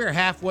 we're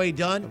halfway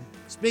done.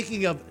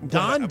 Speaking of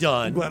Don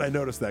Dunn. I'm glad I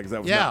noticed that because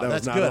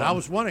that's not good. on. I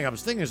was wondering. I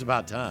was thinking it's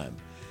about time.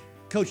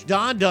 Coach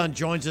Don Dunn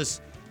joins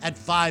us at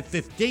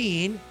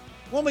 5:15.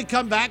 When we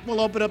come back,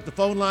 we'll open up the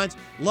phone lines.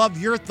 Love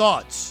your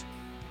thoughts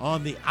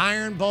on the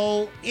Iron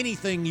Bowl.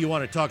 Anything you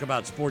want to talk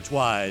about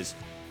sports-wise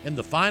in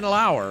the final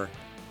hour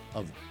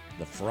of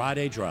the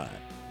Friday Drive.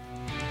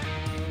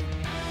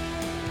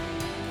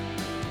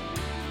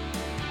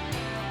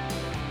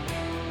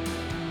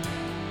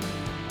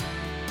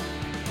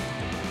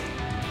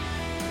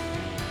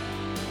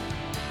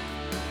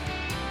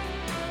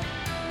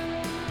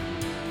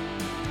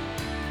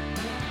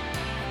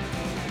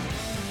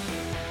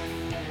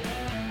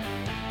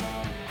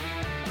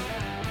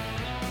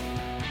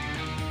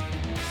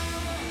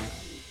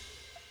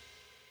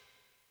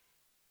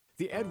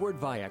 The Edward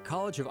Via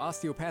College of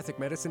Osteopathic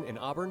Medicine in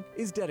Auburn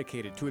is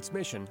dedicated to its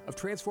mission of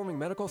transforming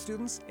medical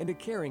students into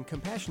caring,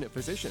 compassionate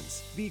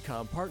physicians.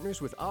 VCOM partners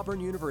with Auburn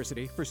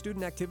University for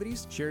student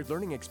activities, shared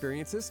learning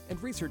experiences,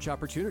 and research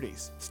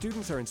opportunities.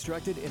 Students are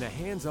instructed in a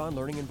hands-on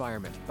learning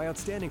environment by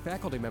outstanding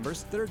faculty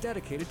members that are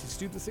dedicated to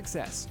student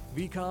success.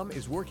 VCOM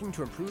is working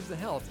to improve the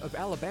health of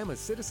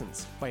Alabama's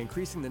citizens by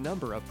increasing the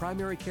number of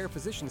primary care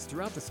physicians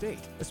throughout the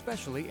state,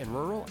 especially in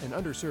rural and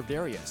underserved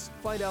areas.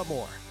 Find out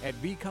more at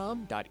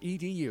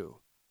vcom.edu.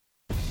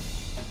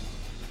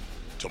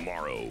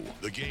 Tomorrow,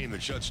 the game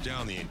that shuts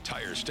down the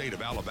entire state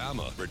of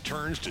Alabama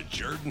returns to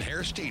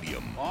Jordan-Hare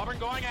Stadium. Auburn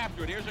going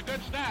after it. Here's a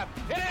good snap.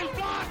 It is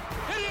blocked.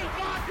 It is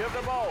blocked. Give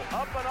the ball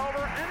up and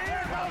over, and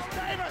here goes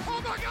Davis.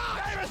 Oh my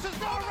God! Davis is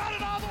going to run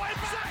it all the way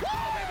back.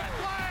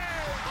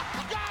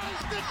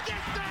 Goes the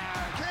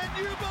distance. Can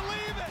you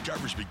believe it?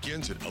 Coverage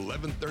begins at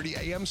 11:30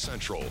 a.m.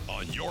 Central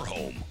on your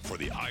home for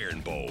the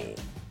Iron Bowl.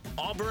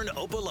 Auburn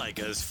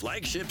Opelika's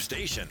flagship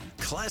station,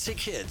 Classic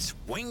Hits,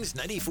 Wings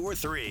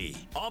 94.3.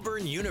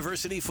 Auburn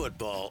University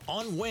football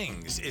on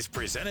Wings is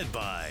presented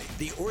by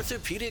the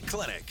Orthopedic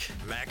Clinic,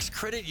 Max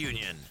Credit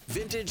Union,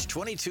 Vintage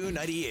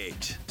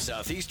 2298,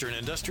 Southeastern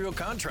Industrial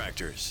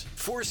Contractors,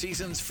 Four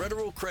Seasons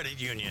Federal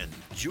Credit Union,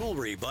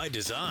 Jewelry by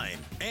Design,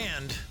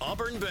 and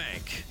Auburn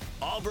Bank.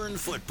 Auburn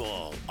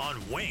football on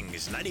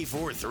Wings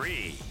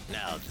 94.3.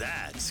 Now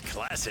that's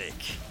classic.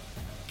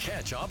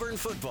 Catch Auburn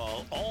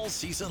football all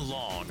season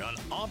long on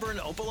Auburn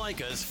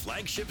Opelika's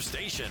flagship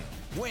station,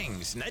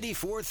 Wings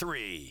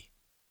 94.3.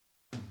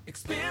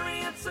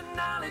 Experience and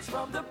knowledge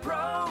from the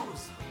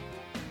pros.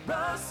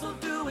 Russell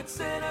Do-It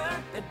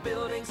Center and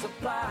Building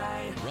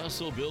Supply.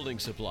 Russell Building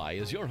Supply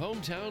is your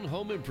hometown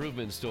home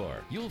improvement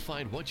store. You'll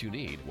find what you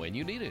need when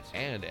you need it.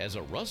 And as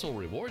a Russell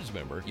Rewards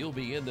member, you'll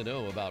be in the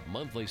know about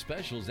monthly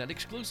specials and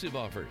exclusive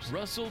offers.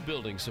 Russell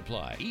Building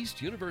Supply,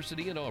 East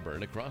University in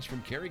Auburn, across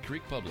from Cary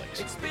Creek Publix.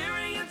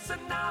 Experience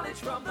and knowledge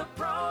from the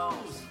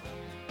pros.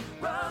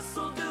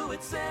 Russell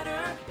Do-It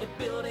Center and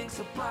Building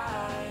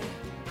Supply.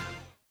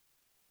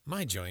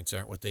 My joints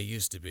aren't what they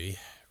used to be.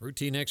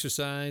 Routine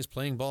exercise,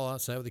 playing ball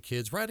outside with the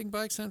kids, riding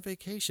bikes on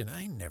vacation.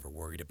 I never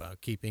worried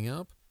about keeping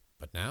up.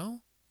 But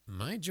now,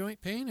 my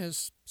joint pain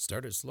has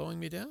started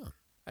slowing me down.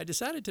 I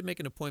decided to make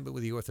an appointment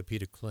with the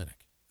Orthopedic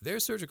Clinic. Their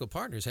surgical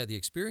partners had the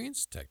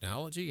experience,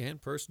 technology,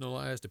 and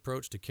personalized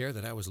approach to care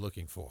that I was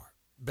looking for.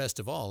 Best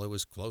of all, it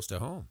was close to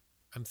home.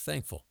 I'm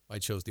thankful I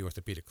chose the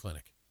Orthopedic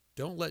Clinic.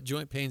 Don't let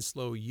joint pain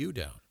slow you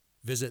down.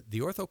 Visit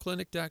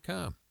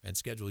theorthoclinic.com and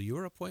schedule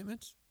your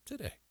appointment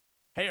today.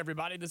 Hey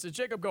everybody, this is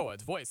Jacob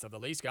Goins, voice of the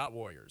Lee Scott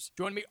Warriors.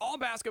 Join me all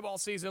basketball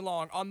season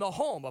long on the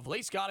home of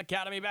Lee Scott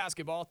Academy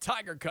Basketball,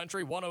 Tiger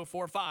Country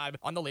 104.5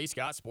 on the Lee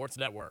Scott Sports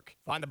Network.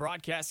 Find the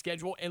broadcast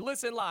schedule and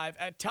listen live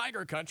at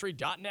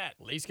tigercountry.net.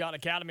 Lee Scott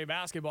Academy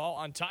Basketball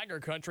on Tiger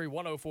Country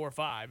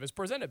 104.5 is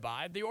presented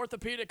by the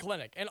Orthopedic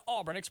Clinic and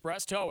Auburn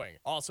Express Towing.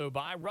 Also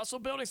by Russell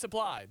Building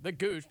Supply, the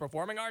Goose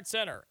Performing Arts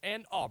Center,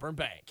 and Auburn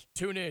Bank.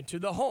 Tune in to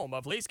the home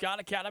of Lee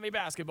Scott Academy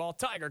Basketball,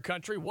 Tiger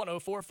Country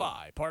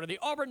 104.5, part of the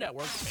Auburn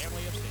Network family.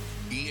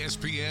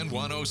 ESPN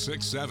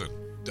 106.7,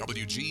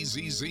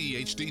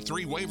 WGZZ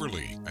HD3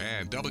 Waverly,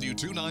 and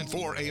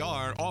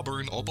W294AR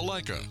Auburn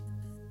Opelika.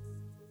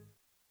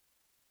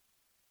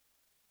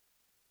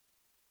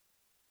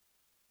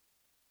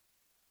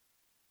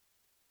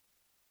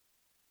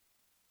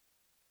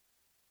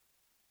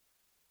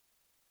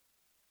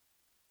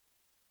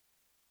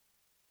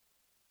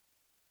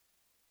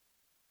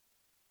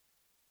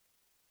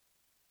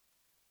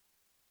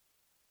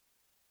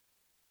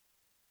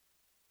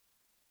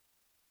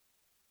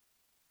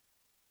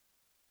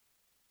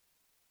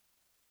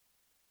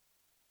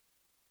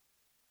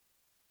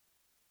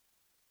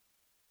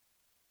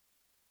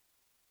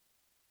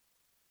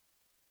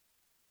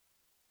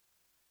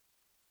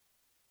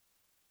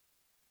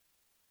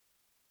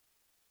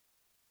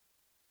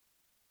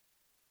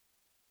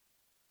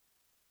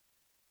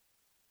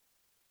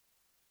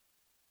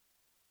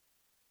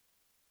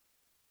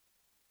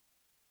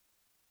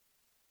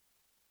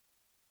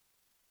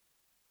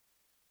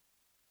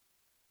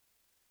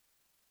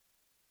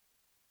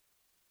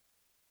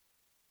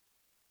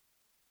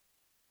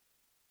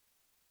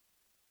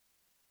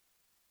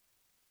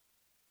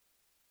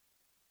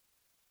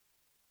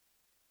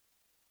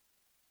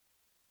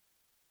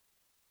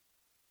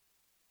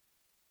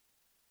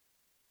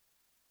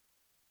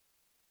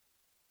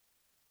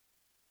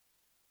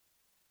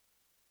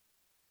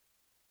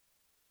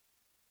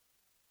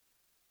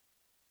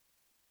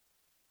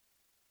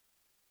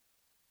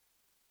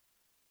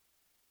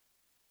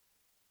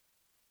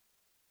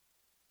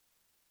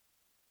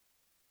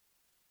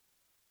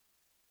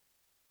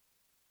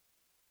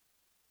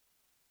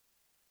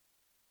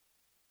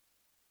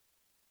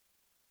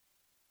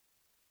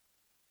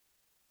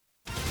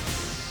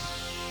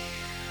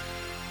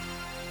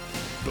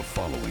 The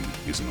following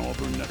is an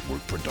Auburn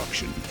Network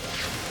production.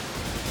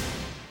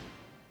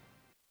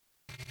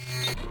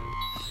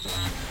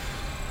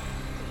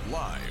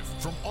 Live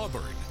from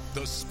Auburn,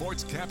 the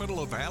sports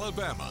capital of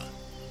Alabama,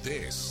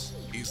 this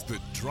is The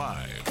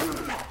Drive.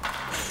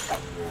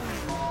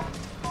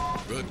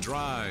 The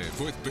Drive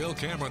with Bill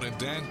Cameron and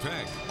Dan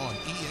Peck on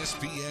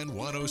ESPN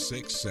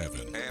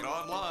 106.7 and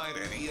online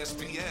at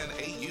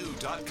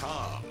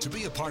ESPNAU.com. To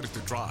be a part of The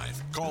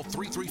Drive, call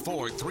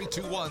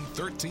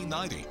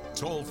 334-321-1390,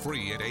 toll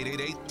free at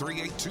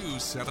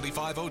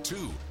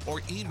 888-382-7502,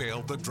 or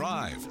email The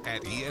Drive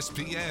at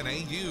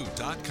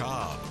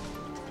ESPNAU.com.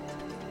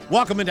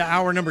 Welcome into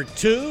hour number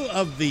 2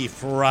 of the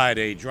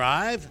Friday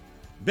Drive.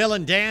 Bill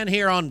and Dan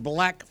here on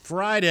Black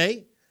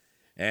Friday.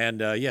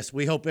 And yes,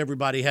 we hope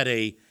everybody had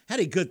a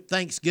good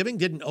Thanksgiving,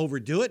 didn't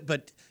overdo it.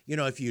 But, you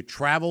know, if you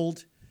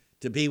traveled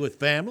to be with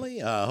family,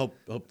 hope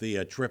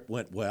the trip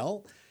went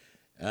well.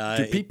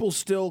 Do people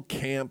still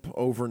camp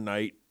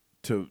overnight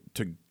to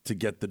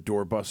get the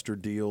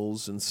doorbuster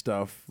deals and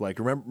stuff? Like,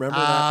 remember that?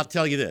 I'll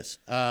tell you this.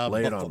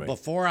 Lay it on me.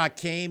 Before I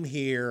came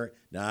here,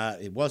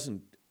 it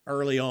wasn't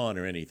early on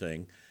or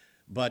anything,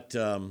 but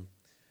my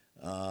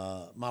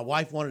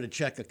wife wanted to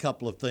check a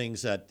couple of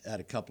things at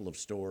a couple of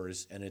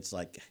stores, and it's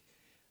like,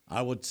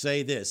 I would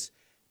say this,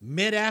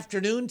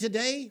 mid-afternoon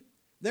today,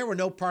 there were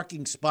no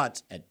parking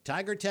spots at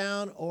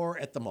Tigertown or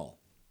at the mall.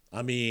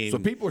 I mean, so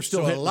people are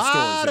still hitting a the stores.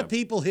 lot of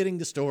people hitting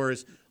the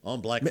stores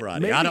on Black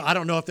Friday. Maybe. I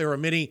don't know if there were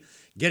many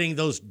getting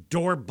those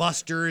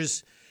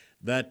doorbusters.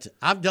 That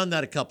I've done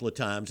that a couple of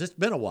times. It's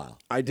been a while.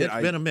 It's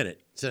been a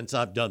minute since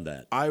I've done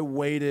that. I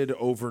waited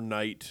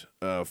overnight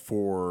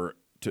to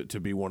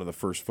be one of the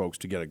first folks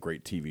to get a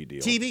great TV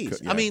deal.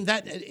 TVs. Yeah. I mean,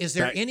 is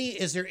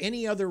there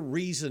any other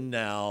reason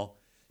now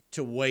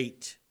to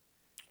wait?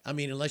 I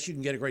mean, unless you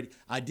can get a great.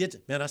 I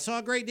saw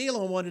a great deal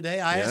on one today.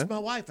 I asked my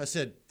wife. I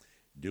said,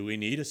 "Do we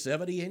need a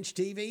 70-inch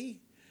TV?"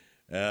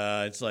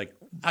 It's like,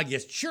 I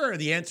guess sure.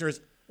 The answer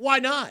is why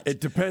not? It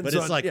depends. But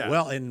it's on, like, yeah.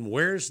 well, and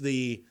where's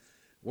that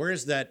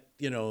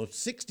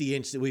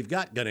 60-inch that we've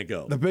got gonna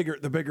go?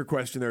 The bigger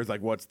question there is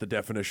like, what's the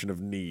definition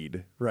of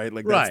need, right?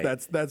 Like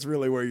that's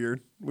really where you're.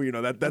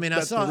 That. I mean,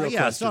 that's the real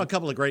question. I saw a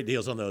couple of great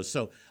deals on those.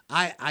 So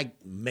I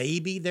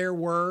maybe there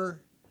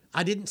were.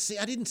 I didn't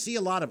see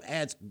a lot of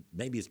ads.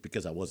 Maybe it's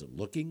because I wasn't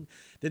looking.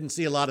 Didn't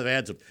see a lot of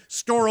ads of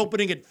store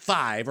opening at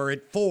 5 or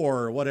at 4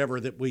 or whatever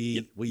that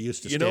we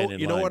used to stand in line.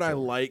 You know what for. I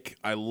like?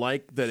 I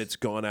like that it's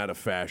gone out of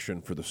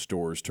fashion for the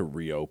stores to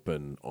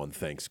reopen on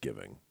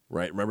Thanksgiving.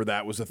 Right? Remember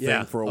that was a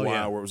thing for a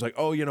while where it was like,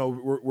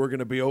 we're going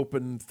to be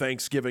open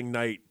Thanksgiving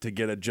night to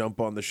get a jump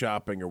on the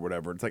shopping or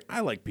whatever. It's like, I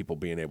like people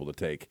being able to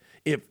take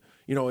if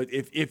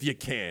you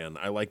can.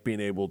 I like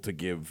being able to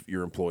give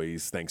your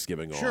employees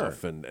Thanksgiving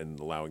off and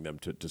allowing them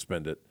to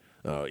spend it.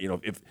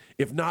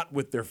 If not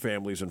with their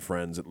families and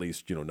friends, at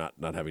least not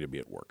having to be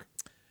at work.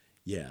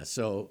 Yeah.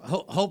 So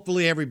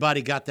hopefully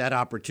everybody got that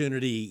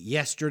opportunity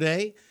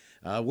yesterday.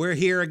 We're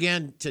here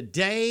again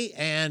today,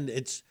 and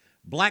it's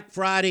Black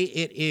Friday.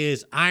 It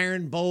is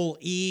Iron Bowl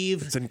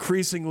Eve. It's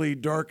increasingly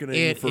darkening.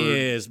 It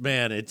is,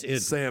 man.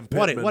 It's Sam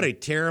Pittman. What a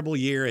terrible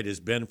year it has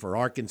been for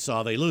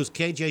Arkansas. They lose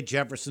KJ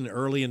Jefferson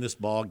early in this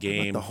ball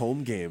game. How about the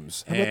home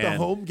games? How about the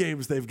home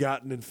games they've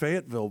gotten in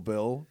Fayetteville,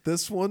 Bill?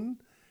 This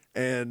one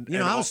and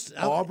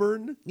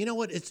Auburn. You know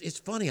what? It's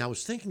funny. I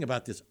was thinking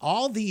about this.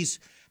 How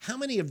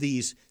many of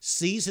these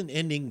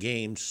season-ending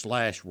games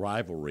 /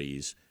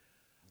 rivalries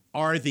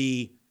are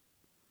the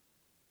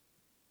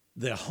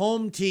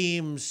home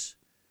team's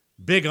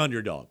big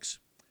underdogs?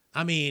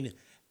 I mean,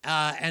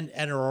 and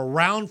are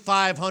around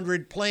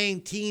 500,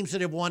 playing teams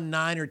that have won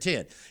 9 or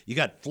 10. You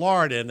got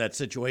Florida in that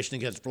situation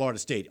against Florida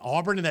State.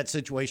 Auburn in that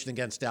situation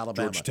against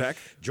Alabama.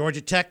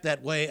 Georgia Tech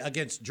that way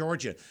against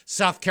Georgia.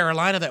 South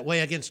Carolina that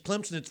way against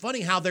Clemson. It's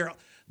funny how the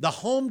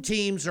home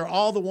teams are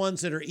all the ones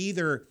that are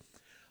either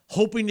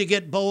hoping to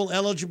get bowl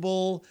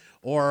eligible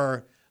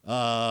or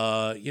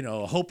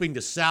hoping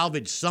to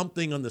salvage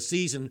something on the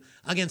season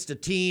against a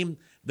team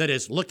that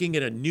is looking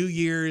at a New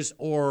Year's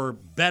or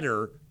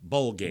better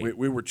bowl game.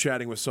 We were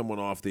chatting with someone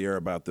off the air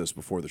about this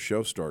before the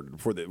show started,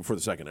 before the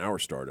second hour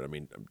started. I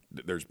mean,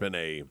 there's been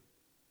a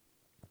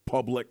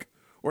public,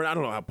 or I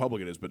don't know how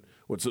public it is, but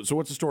what's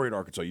the story in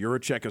Arkansas?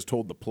 Yurachek has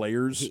told the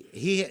players.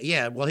 He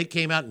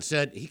came out and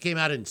said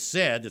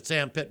that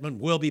Sam Pittman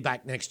will be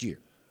back next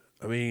year.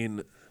 I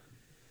mean,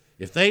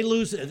 if they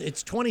lose,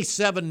 it's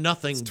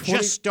 27-0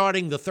 just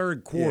starting the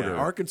third quarter. Yeah,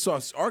 Arkansas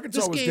this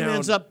was game down.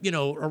 ends up,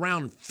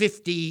 around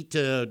 50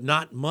 to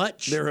not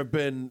much. There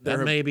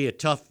may be a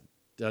tough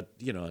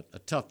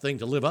thing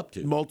to live up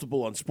to.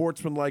 Multiple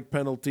unsportsmanlike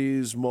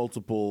penalties,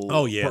 multiple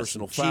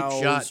personal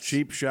fouls,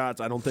 cheap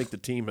shots. I don't think the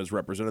team has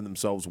represented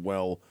themselves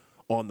well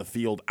on the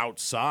field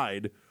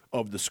outside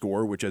of the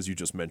score, which, as you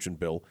just mentioned,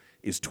 Bill,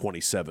 is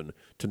 27-0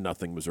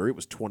 Missouri. It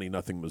was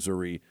 20-0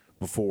 Missouri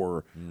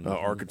before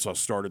Arkansas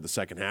started the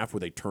second half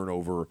with a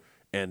turnover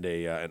and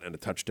a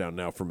touchdown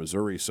now for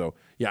Missouri. So,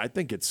 yeah, I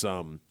think it's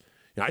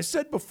I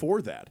said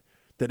before that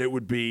it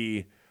would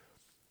be,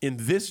 in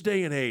this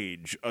day and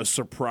age, a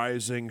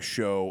surprising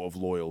show of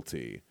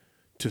loyalty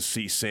to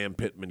see Sam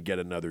Pittman get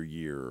another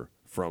year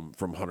from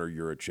Hunter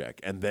Yurachek.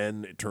 And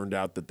then it turned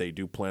out that they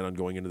do plan on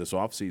going into this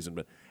offseason.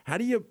 But how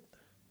do you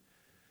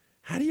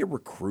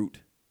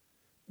recruit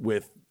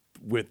with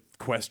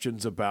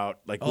questions about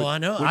like I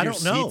know. when I your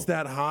don't know. seat's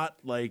that hot,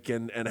 like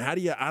and how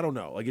do you I don't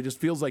know. Like it just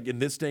feels like in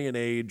this day and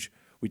age,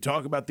 we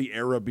talk about the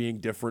era being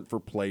different for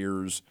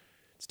players.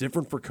 It's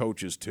different for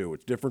coaches too.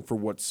 It's different for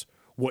what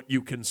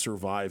you can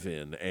survive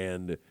in.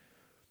 And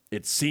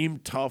it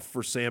seemed tough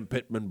for Sam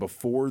Pittman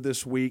before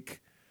this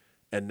week.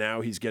 And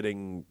now he's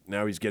getting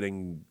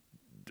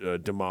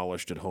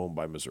demolished at home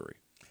by Missouri.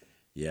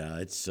 Yeah,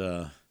 it's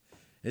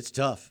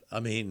tough. I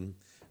mean,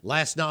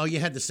 last night you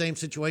had the same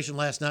situation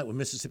last night with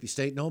Mississippi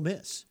State and Ole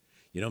Miss.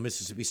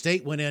 Mississippi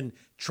State went in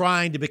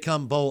trying to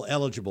become bowl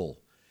eligible,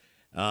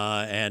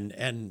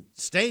 and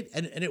State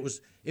and it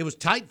was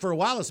tight for a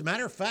while. As a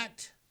matter of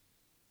fact,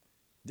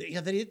 they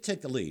did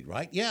take the lead,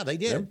 right? Yeah, they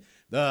did.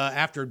 Yep.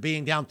 After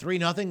being down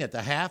 3-0 at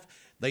the half,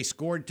 they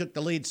scored, took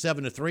the lead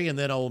 7-3, and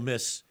then Ole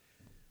Miss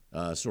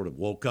sort of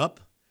woke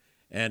up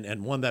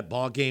and won that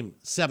ball game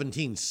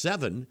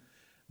 17-7.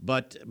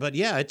 But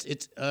yeah,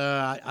 it's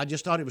I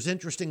just thought it was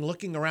interesting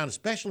looking around,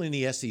 especially in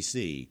the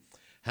SEC,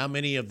 how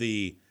many of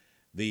the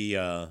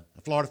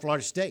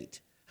Florida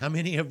State, how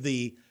many of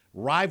the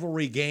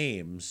rivalry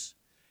games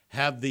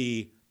have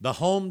the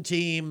home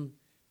team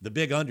the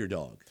big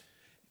underdog.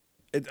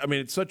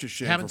 It's such a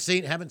shame.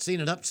 Haven't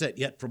seen an upset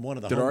yet from one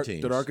of the home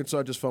teams. Did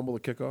Arkansas just fumble the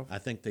kickoff? I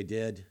think they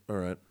did. All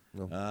right.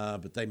 No.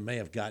 But they may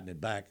have gotten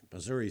it back.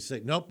 Missouri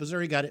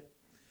got it.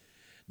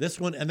 This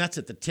one, and that's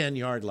at the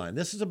 10-yard line.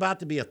 This is about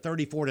to be a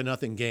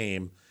 34-0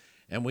 game,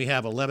 and we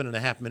have 11 and a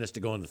half minutes to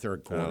go in the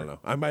third quarter. I don't know.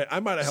 I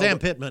might have Sam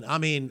Pittman. I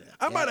mean,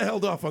 I might have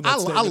held off on that.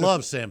 I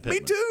love Sam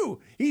Pittman. Me too.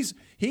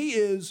 He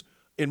is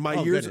in my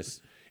years. Goodness.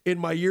 In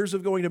my years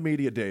of going to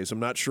media days, I'm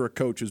not sure a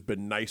coach has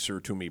been nicer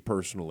to me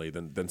personally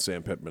than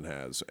Sam Pittman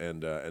has,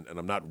 and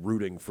I'm not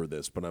rooting for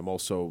this, but I'm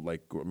also we're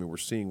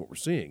seeing what we're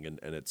seeing, and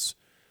it's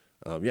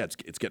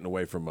it's getting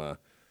away from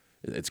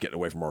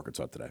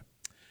Arkansas today.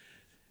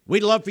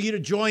 We'd love for you to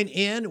join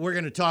in. We're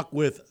going to talk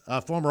with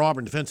former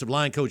Auburn defensive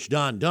line coach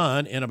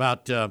Dunn in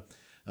about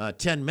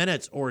 10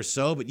 minutes or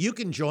so, but you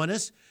can join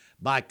us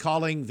by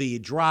calling the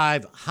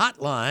Drive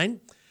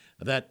hotline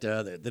that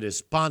is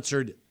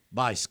sponsored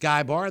by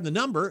Skybar, and the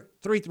number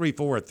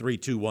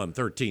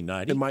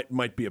 334-321-1390. It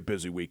might be a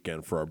busy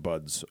weekend for our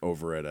buds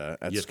over at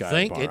you Skybar.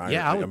 Think it?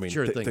 Yeah, I would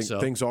think so.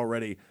 Things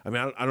already. I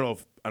mean, I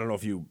don't know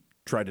if you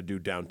tried to do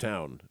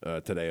downtown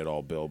today at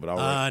all, Bill.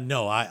 But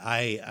no,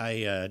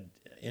 I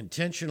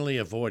intentionally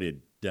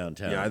avoided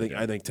downtown. Yeah,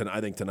 I think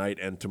tonight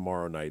and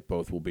tomorrow night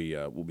both will be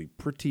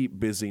pretty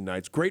busy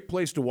nights. Great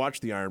place to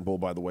watch the Iron Bowl,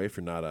 by the way. If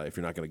you're not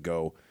going to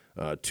go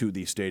to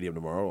the stadium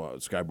tomorrow,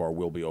 Skybar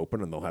will be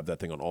open, and they'll have that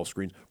thing on all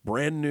screens.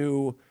 Brand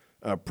new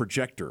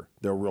projector.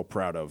 They're real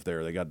proud of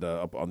there. They got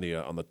up on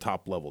the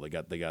top level. They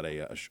got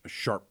a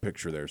sharp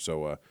picture there.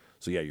 So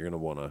yeah, you're gonna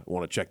want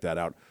to check that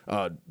out.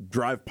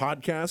 Drive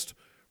podcast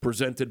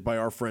presented by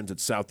our friends at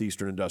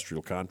Southeastern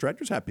Industrial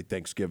Contractors. Happy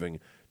Thanksgiving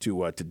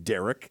to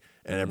Derek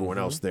and everyone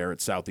else there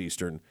at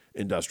Southeastern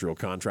Industrial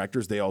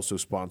Contractors. They also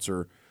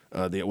sponsor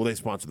they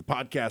sponsor the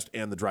podcast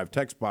and the Drive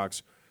text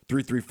box.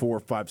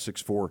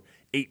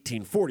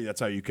 334-564-1840. That's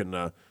how you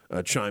can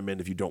chime in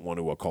if you don't want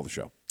to call the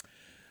show.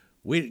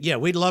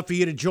 We'd love for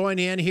you to join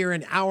in here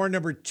in hour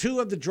number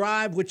 2 of the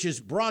Drive, which is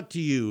brought to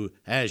you,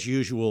 as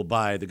usual,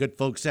 by the good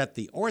folks at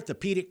the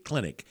Orthopedic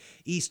Clinic,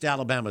 East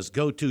Alabama's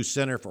go-to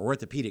center for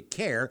orthopedic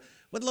care,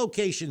 with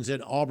locations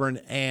in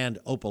Auburn and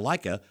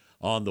Opelika,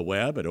 on the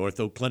web at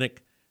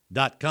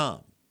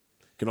orthoclinic.com.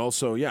 Can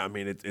also, I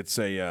mean, it's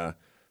I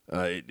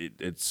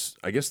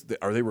guess,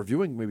 are they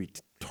reviewing maybe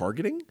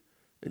targeting?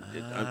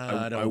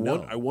 I don't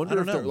know. I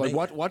wonder if they're like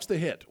watch the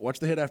hit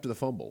after the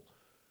fumble.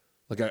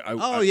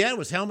 It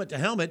was helmet to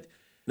helmet.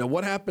 Now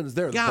what happens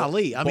there?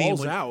 Golly,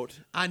 ball's out.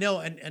 I know,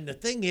 and the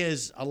thing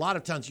is, a lot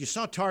of times you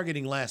saw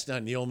targeting last night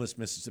in the Ole Miss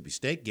Mississippi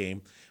State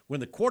game when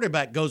the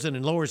quarterback goes in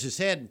and lowers his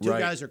head and two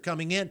guys are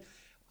coming in.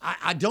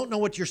 I don't know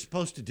what you're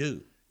supposed to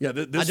do. Yeah,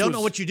 I don't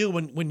know what you do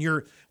when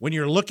you're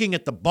looking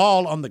at the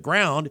ball on the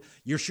ground.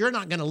 You're sure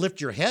not going to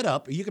lift your head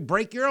up, or you could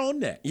break your own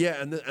neck.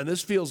 Yeah, and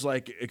this feels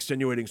like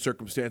extenuating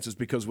circumstances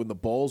because when the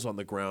ball's on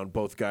the ground,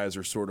 both guys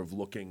are sort of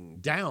looking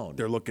down.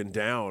 They're looking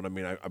down. I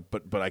mean,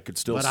 but I could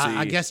still see.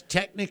 I guess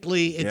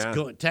technically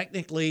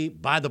technically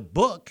by the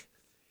book,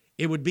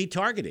 it would be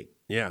targeting.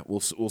 Yeah, we'll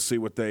see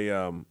what they.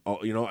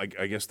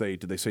 I guess did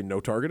they say no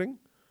targeting?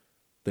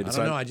 I don't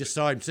know. I just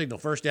saw him signal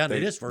first down.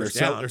 It is first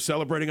down. They're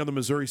celebrating on the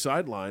Missouri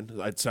sideline.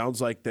 It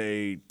sounds like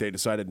they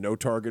decided no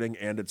targeting,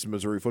 and it's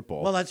Missouri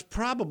football. Well, that's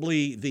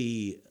probably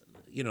the.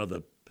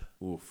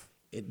 Oof.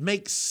 It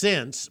makes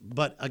sense,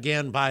 but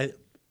again, by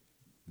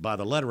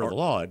the letter of the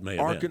law, it may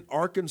have been.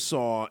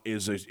 Arkansas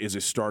is a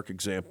stark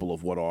example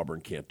of what Auburn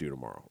can't do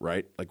tomorrow,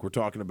 right? Like we're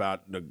talking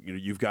about,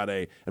 you've got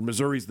and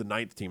Missouri's the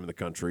 9th team in the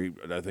country,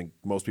 and I think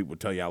most people would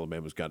tell you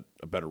Alabama's got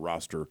a better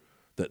roster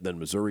than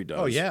Missouri does.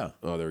 Oh yeah.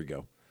 Oh, there you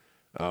go.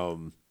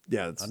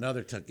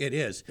 It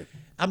is.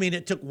 I mean,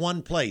 it took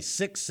one play,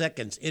 6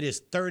 seconds. It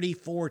is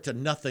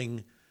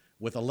 34-0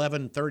 with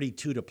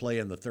 11:32 to play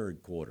in the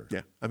third quarter.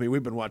 Yeah, I mean,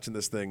 we've been watching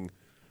this thing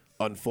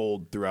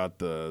unfold throughout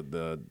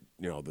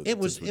It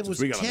was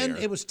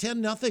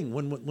 10-0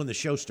 when the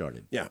show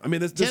started. Yeah, I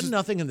mean, this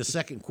 10-0 in the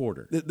second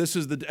quarter. This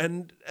is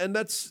and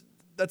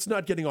that's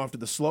not getting off to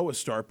the slowest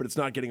start, but it's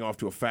not getting off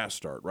to a fast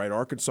start, right?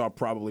 Arkansas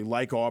probably,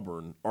 like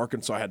Auburn,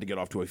 Arkansas had to get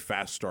off to a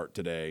fast start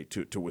today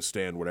to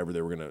withstand whatever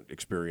they were going to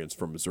experience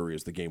from Missouri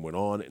as the game went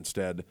on.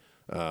 Instead,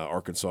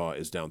 Arkansas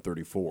is down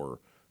 34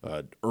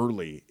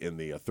 early in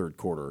the third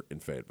quarter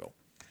in Fayetteville.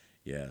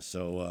 Yeah,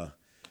 so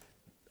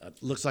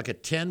looks like a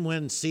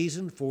 10-win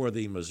season for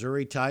the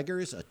Missouri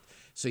Tigers.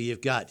 So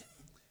you've got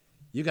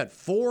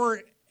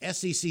 4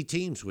 SEC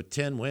teams with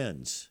 10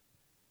 wins.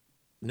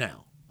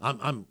 Now,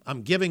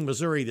 I'm giving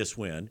Missouri this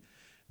win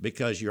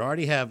because you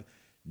already have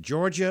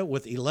Georgia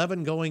with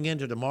 11 going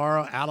into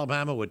tomorrow,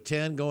 Alabama with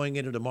 10 going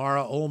into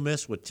tomorrow, Ole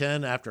Miss with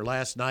 10 after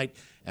last night,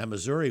 and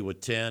Missouri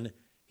with 10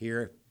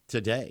 here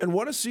today. And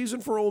what a season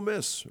for Ole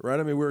Miss, right?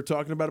 I mean, we were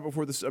talking about it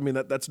before this. I mean,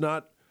 that's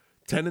not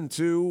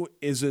 10-2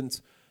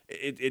 isn't.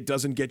 It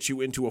doesn't get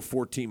you into a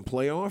 14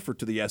 playoff or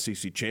to the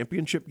SEC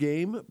championship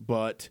game,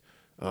 but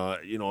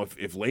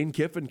if Lane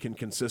Kiffin can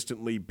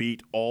consistently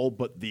beat all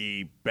but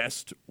the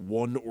best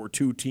 1 or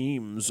 2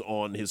 teams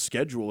on his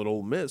schedule at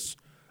Ole Miss,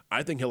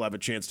 I think he'll have a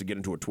chance to get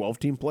into a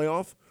 12-team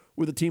playoff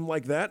with a team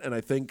like that. And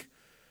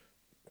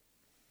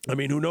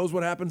who knows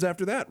what happens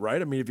after that,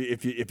 right? I mean,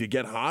 if you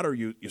get hot or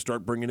you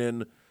start bringing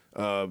in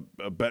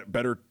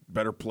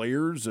better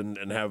players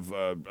and have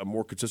a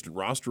more consistent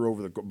roster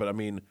over the. But I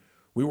mean,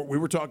 we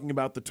were talking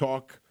about the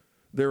talk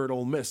there at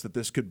Ole Miss that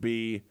this could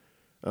be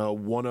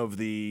one of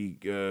the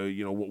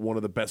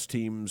best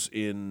teams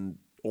in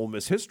Ole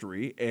Miss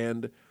history,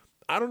 and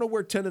I don't know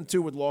where 10-2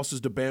 with losses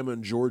to Bama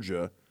and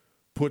Georgia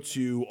puts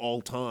you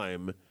all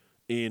time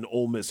in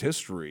Ole Miss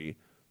history,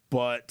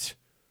 but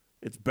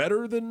it's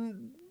better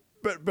than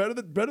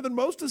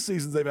most of the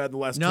seasons they've had in the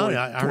last. No, 20,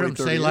 I heard him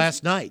say years.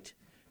 last night.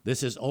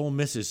 This is Ole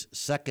Miss's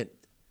second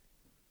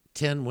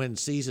 10-win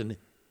season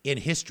in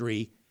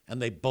history,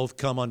 and they both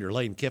come under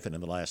Lane Kiffin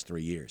in the last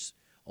 3 years.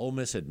 Ole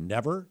Miss had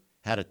never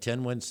had a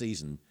 10-win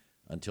season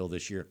until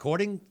this year,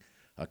 according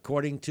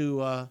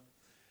to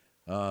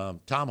Tom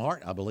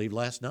Hart, I believe,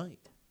 last night.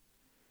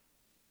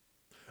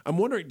 I'm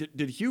wondering,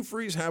 did Hugh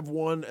Freeze have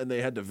one and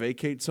they had to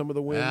vacate some of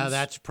the wins?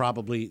 That's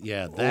probably,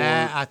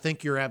 I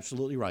think you're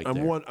absolutely right I'm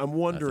there. I'm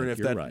wondering if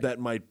right. that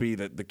might be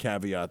the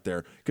caveat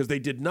there, because they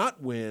did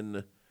not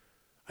win.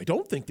 I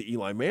don't think the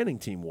Eli Manning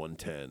team won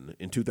 10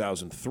 in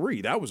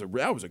 2003. That was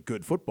a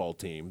good football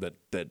team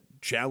that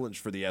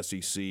challenged for the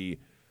SEC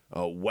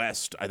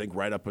West. I think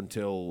right up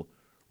until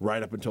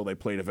they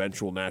played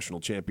eventual national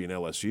champion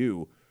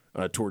LSU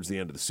towards the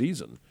end of the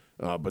season.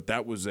 But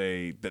that was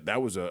a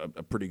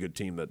pretty good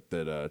team and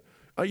a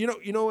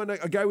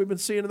guy we've been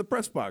seeing in the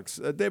press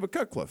box, David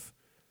Cutcliffe,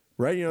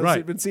 right? Right.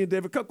 We've been seeing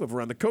David Cutcliffe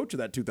around, the coach of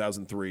that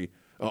 2003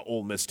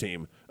 Ole Miss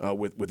team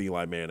with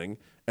Eli Manning,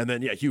 and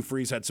then Hugh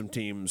Freeze had some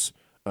teams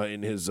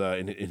in his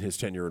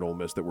tenure at Ole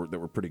Miss that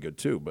were pretty good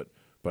too. But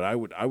I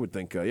would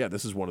think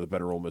this is one of the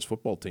better Ole Miss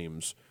football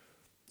teams,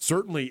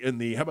 certainly in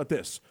the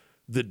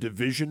the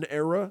division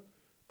era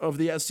of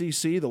the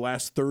SEC, the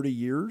last 30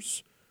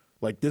 years.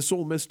 Like this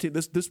Ole Miss team,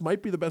 this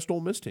might be the best Ole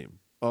Miss team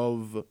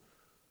of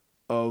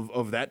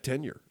that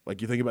tenure.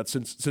 Like you think about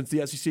since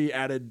the SEC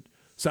added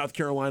South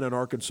Carolina and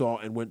Arkansas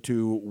and went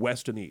to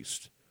West and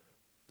East.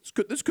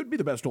 This could be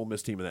the best Ole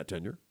Miss team in that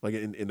tenure, like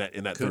in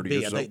that 30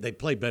 years. So. They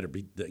play better.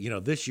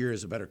 This year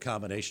is a better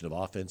combination of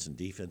offense and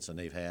defense than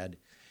they've had,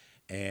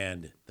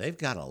 and they've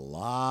got a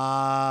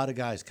lot of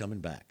guys coming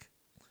back.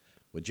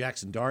 With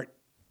Jackson Dart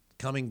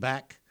coming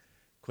back,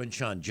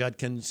 Quinshon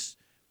Judkins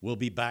will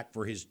be back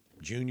for his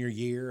junior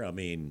year. I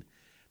mean,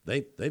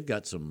 they've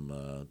got some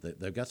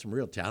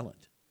real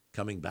talent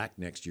coming back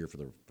next year for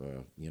the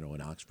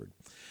in Oxford.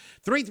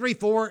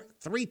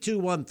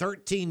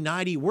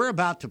 334-321-1390. We're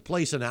about to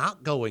place an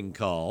outgoing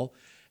call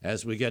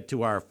as we get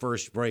to our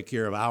first break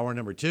here of hour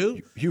number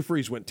 2. Hugh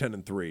Freeze went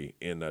 10-3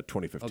 in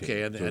 2015.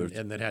 Okay, and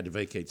then had to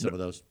vacate some of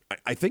those.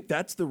 I think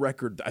that's the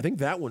record. I think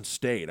that one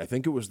stayed. I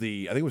think it was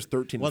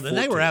 13. Well, then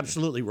they were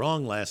absolutely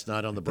wrong last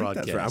night on the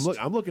broadcast. That's right.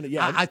 I'm looking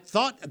at I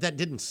thought that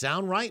didn't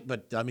sound right,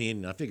 but I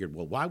mean, I figured,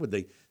 well, why would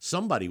they?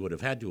 Somebody would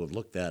have had to have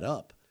looked that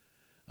up.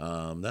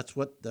 That's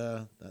what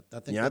I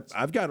think. Yeah,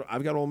 I've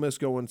got Ole Miss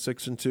going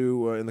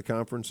 6-2 in the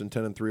conference and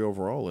 10-3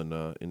 overall in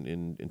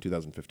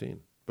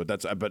 2015. But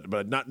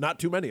but not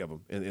too many of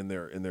them in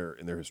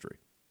their history.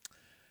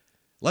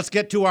 Let's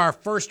get to our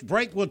first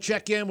break. We'll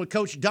check in with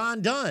Coach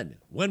Don Dunn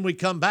when we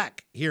come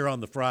back here on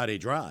the Friday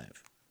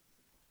Drive.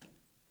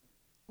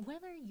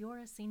 Whether you're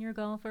a senior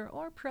golfer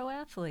or pro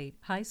athlete,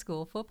 high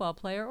school football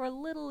player or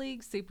little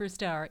league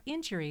superstar,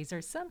 injuries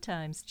are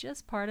sometimes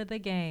just part of the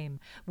game.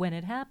 When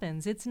it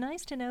happens, it's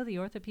nice to know the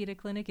Orthopedic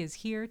Clinic is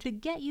here to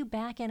get you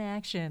back in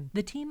action.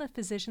 The team of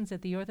physicians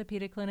at the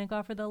Orthopedic Clinic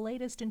offer the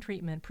latest in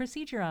treatment,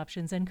 procedure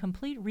options, and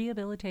complete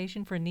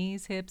rehabilitation for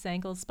knees, hips,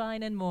 ankles,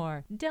 spine, and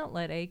more. Don't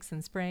let aches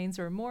and sprains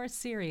or more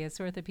serious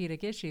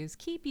orthopedic issues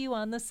keep you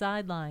on the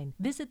sideline.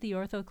 Visit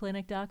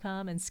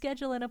theorthoclinic.com and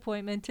schedule an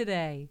appointment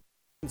today.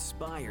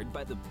 Inspired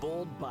by the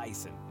bold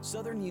bison,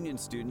 Southern Union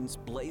students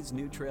blaze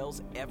new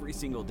trails every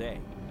single day.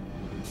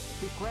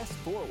 They press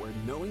forward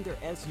knowing their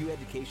SU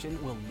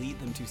education will lead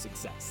them to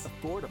success.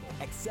 Affordable,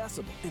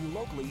 accessible, and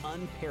locally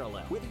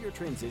unparalleled. Whether you're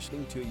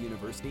transitioning to a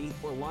university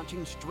or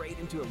launching straight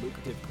into a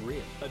lucrative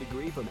career, a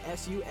degree from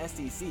SU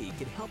SDC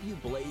can help you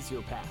blaze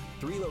your path.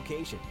 3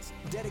 locations,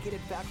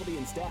 dedicated faculty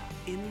and staff,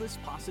 endless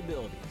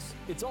possibilities.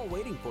 It's all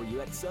waiting for you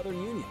at Southern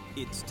Union.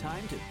 It's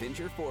time to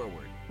venture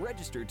forward.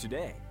 Register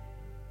today.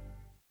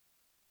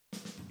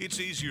 It's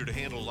easier to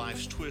handle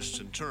life's twists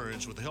and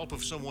turns with the help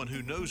of someone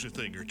who knows a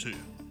thing or two.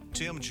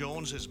 Tim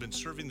Jones has been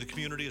serving the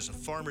community as a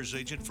farmer's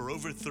agent for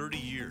over 30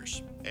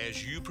 years.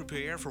 As you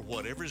prepare for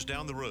whatever's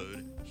down the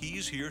road,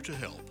 he's here to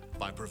help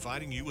by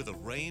providing you with a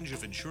range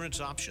of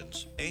insurance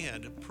options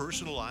and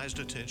personalized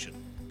attention.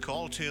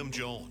 Call Tim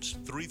Jones,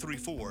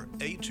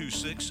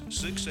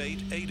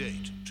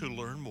 334-826-6888 to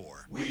learn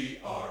more. We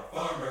are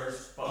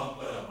farmers. Bum,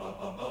 ba, bum,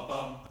 bum, bum,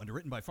 bum.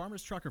 Underwritten by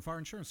Farmers Truck or Fire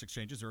Insurance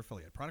Exchanges or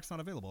affiliate. Products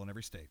not available in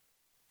every state.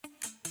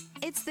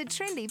 It's the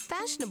trendy,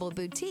 fashionable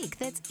boutique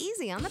that's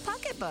easy on the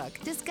pocketbook.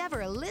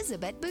 Discover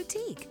Elizabeth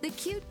Boutique, the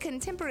cute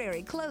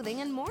contemporary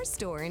clothing and more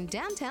store in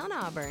downtown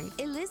Auburn.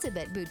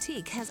 Elizabeth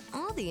Boutique has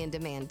all the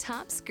in-demand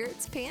tops,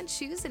 skirts, pants,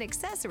 shoes, and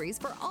accessories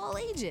for all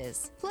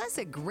ages. Plus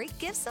a great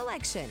gift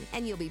selection,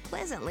 and you'll be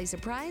pleasantly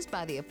surprised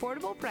by the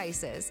affordable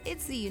prices.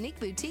 It's the unique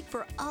boutique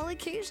for all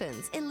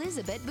occasions.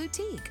 Elizabeth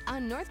Boutique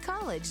on North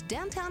College,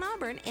 downtown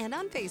Auburn, and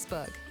on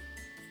Facebook.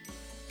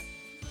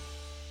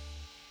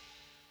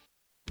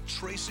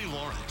 Tracy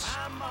Lawrence.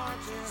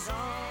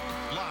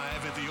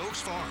 Live at the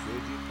Oaks Farm.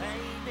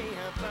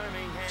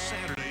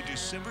 Saturday,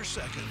 December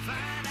 2nd.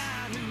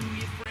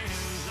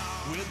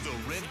 With the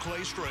Red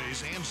Clay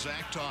Strays and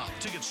Zach Top.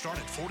 Tickets start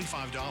at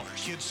 $45.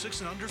 Kids 6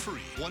 and under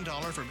free.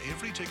 $1 from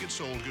every ticket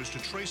sold goes to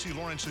Tracy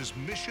Lawrence's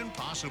Mission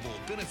Possible,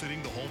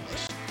 benefiting the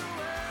homeless.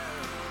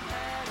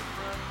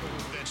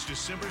 That's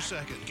December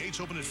 2nd.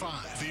 Gates open at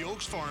 5. The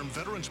Oaks Farm,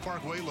 Veterans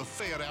Parkway,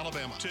 Lafayette,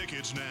 Alabama.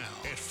 Tickets now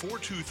at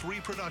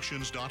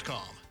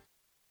 423productions.com.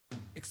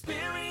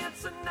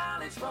 Experience and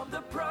knowledge from the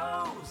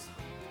pros.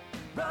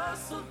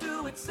 Russell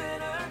Do-It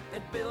Center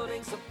and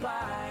Building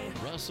Supply.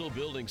 Russell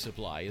Building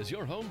Supply is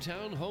your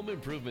hometown home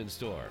improvement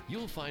store.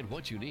 You'll find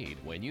what you need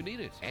when you need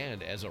it.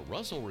 And as a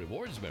Russell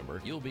Rewards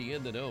member, you'll be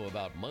in the know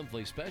about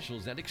monthly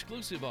specials and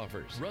exclusive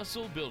offers.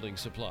 Russell Building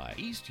Supply,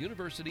 East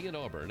University in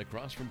Auburn,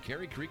 across from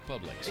Cary Creek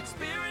Publix.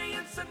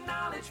 Experience and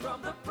knowledge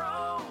from the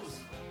pros.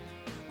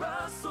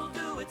 Russell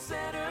Do-It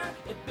Center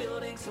and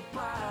Building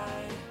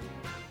Supply.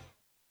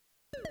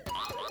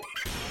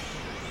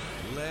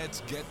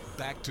 Let's get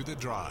back to The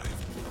Drive.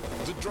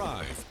 The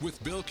Drive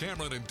with Bill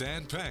Cameron and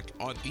Dan Peck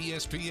on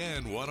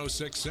ESPN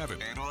 106.7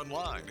 and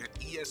online at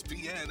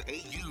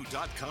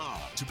ESPNAU.com.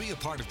 To be a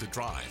part of The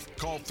Drive,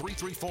 call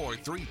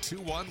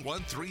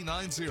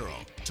 334-321-1390.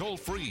 Toll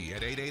free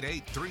at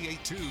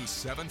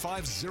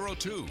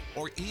 888-382-7502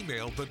 or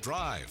email The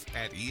Drive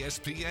at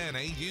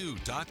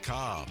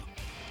ESPNAU.com.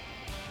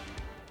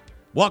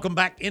 Welcome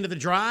back into The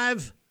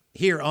Drive.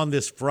 Here on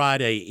this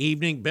Friday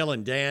evening, Bill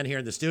and Dan here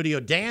in the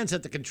studio. Dan's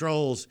at the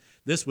controls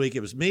this week.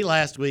 It was me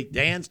last week.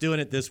 Dan's doing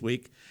it this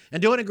week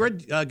and doing a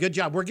good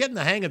job. We're getting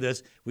the hang of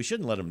this. We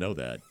shouldn't let him know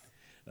that.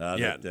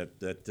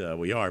 That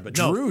we are, but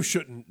Drew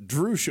shouldn't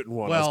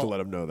want us to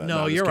let him know that.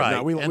 No, you're right.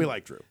 No, we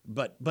like Drew,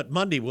 but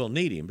Monday we'll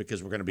need him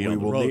because we're going to be on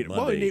the road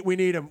Monday. We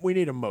need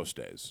him most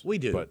days. We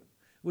do. But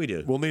we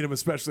do. We'll need him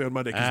especially on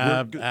Monday.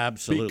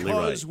 Absolutely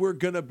because right. we're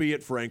going to be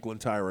at Franklin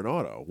Tire and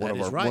Auto, one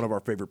of our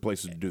favorite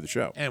places to do the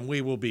show. And we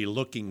will be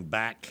looking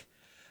back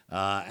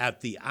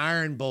at the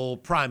Iron Bowl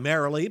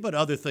primarily, but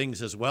other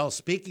things as well.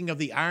 Speaking of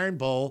the Iron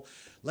Bowl,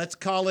 let's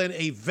call in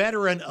a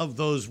veteran of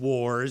those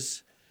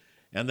wars,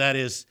 and that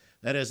is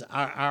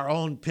our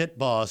own pit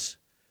boss,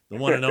 the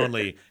one and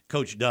only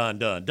Coach Don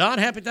Dunn. Don,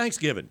 happy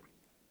Thanksgiving.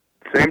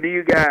 Same to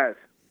you guys.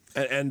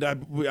 And I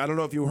don't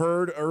know if you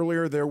heard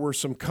earlier, there were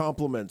some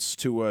compliments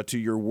to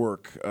your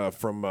work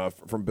from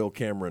Bill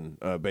Cameron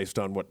based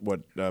on what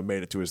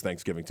made it to his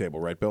Thanksgiving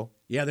table, right, Bill?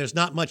 Yeah, there's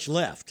not much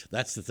left.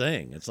 That's the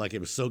thing. It's like it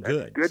was so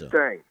good. Good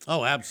thing.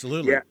 Oh,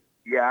 absolutely.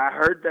 Yeah, I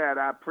heard that.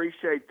 I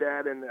appreciate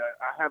that, and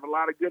I have a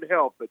lot of good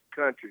help at the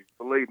country.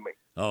 Believe me.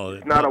 Oh,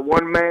 it's not a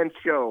one-man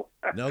show.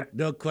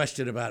 No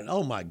question about it.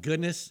 Oh my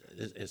goodness,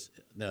 it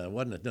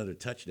wasn't another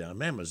touchdown.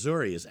 Man,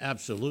 Missouri is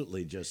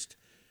absolutely just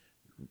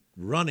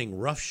running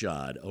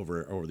roughshod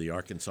over the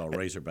Arkansas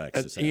Razorbacks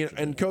this afternoon.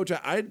 And Coach,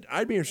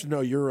 I'd be interested to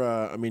know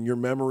your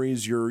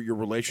memories, your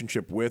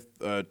relationship with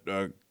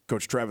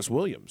Coach Travis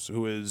Williams,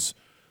 who is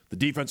the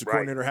defensive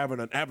coordinator, having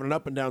an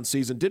up and down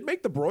season. Did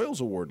make the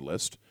Broyles Award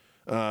list,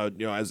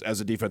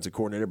 as a defensive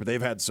coordinator, but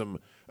they've had some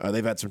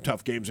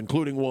tough games,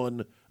 including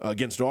one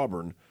against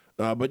Auburn.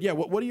 But yeah,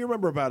 what do you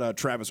remember about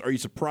Travis? Are you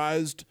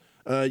surprised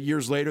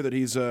years later that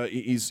he's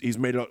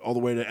made it all the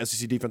way to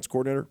SEC defense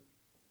coordinator?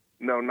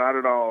 No, not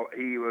at all.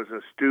 He was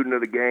a student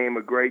of the game,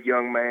 a great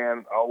young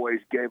man, always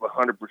gave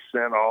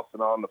 100% off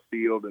and on the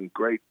field, and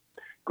great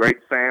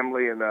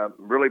family, and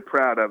really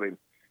proud of him.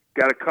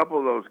 got a couple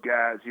of those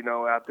guys,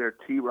 out there,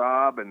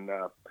 T-Rob, and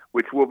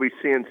which we'll be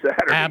seeing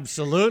Saturday.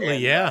 Absolutely,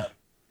 and, yeah.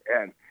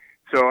 And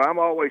so I'm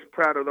always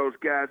proud of those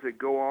guys that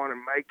go on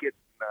and make it,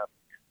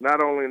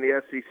 not only in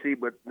the SEC,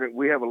 but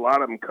we have a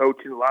lot of them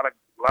coaching, a lot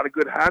of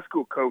good high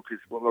school coaches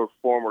from those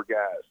former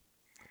guys.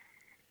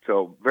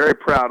 So very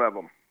proud of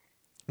them.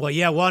 Well,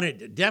 yeah,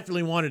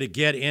 definitely wanted to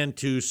get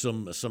into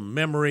some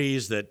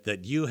memories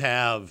that you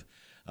have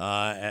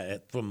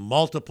from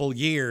multiple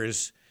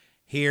years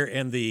here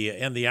in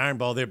the Iron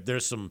Bowl.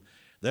 There's some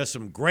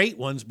great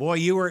ones. Boy,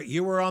 you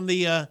were on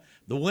the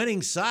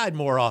winning side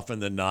more often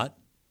than not.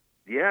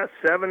 Yeah,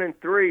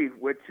 7-3,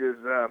 which is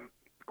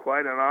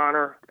quite an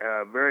honor.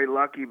 Very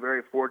lucky,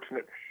 very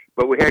fortunate.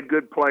 But we had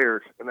good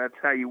players, and that's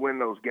how you win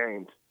those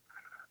games.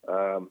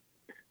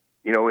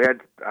 We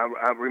had.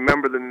 I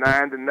remember the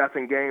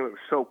 9-0 game. It was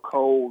so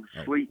cold,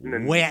 sleeting,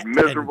 and wet,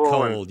 miserable,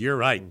 and cold. You're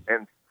right.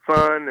 And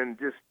fun, and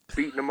just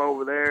beating them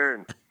over there,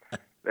 and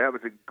that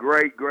was a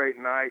great, great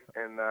night.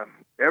 And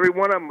every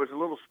one of them was a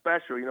little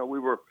special. We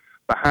were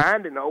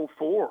behind in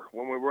 2004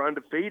 when we were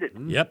undefeated.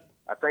 Yep.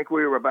 I think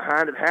we were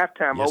behind at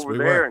halftime over we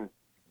there, were. and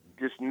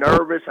just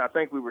nervous. I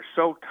think we were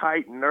so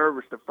tight and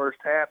nervous the first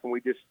half, and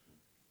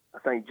I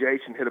think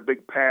Jason hit a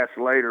big pass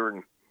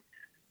later,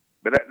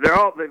 but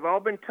they've all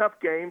been tough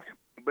games.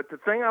 But the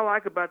thing I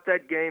like about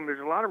that game, there's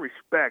a lot of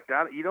respect.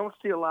 You don't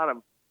see a lot of,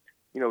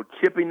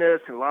 chippiness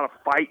and a lot of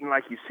fighting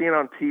like you see it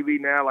on TV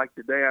now. Like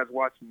today, I was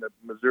watching the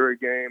Missouri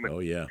game. And oh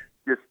yeah,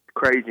 just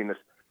craziness.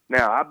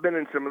 Now I've been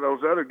in some of those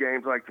other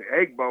games, like the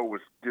Egg Bowl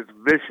was just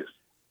vicious.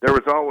 There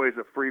was always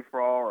a free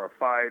for all or a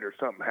fight or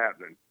something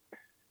happening.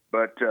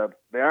 But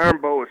the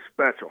Iron Bowl is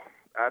special.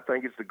 I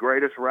think it's the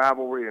greatest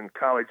rivalry in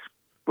college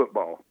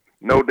football,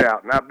 no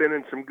doubt. And I've been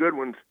in some good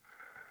ones.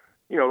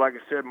 Like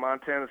I said,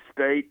 Montana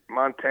State,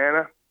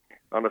 Montana,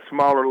 on a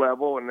smaller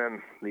level, and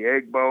then the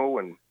Egg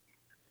Bowl.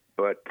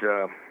 But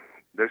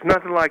there's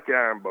nothing like the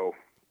Iron Bowl.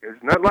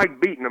 It's not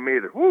like beating them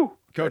either. Woo,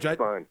 Coach,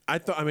 fun. I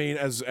thought. I mean,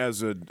 as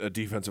a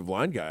defensive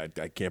line guy,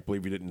 I can't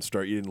believe you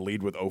didn't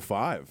lead with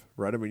 05,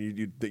 right? I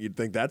mean, you'd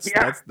think that's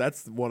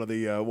one of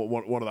the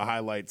one of the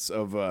highlights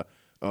of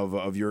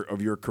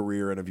your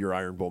career and of your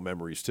Iron Bowl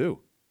memories too.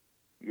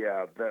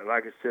 Yeah,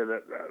 like I said,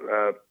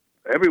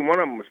 every one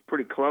of them was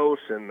pretty close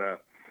and a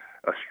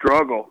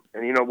struggle.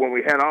 And when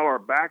we had all our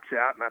backs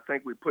out, and I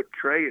think we put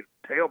Trey at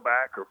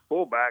tailback or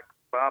fullback,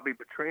 Bobby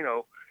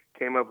Petrino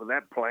came up with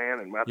that plan,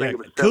 and I think it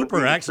was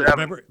Cooper. Actually,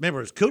 remember it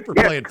was Cooper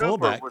playing Cooper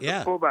fullback. Was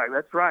the fullback.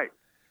 That's right,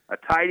 a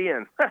tight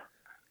end.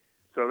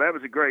 So that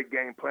was a great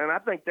game plan. I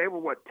think they were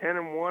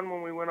 10-1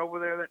 when we went over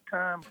there that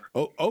time.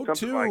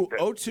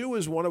 02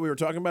 is one we were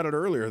talking about it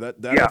earlier.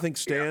 That I think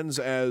stands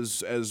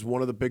as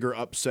one of the bigger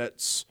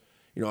upsets.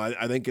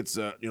 I think it's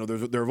there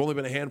have only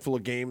been a handful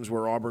of games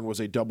where Auburn was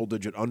a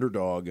double-digit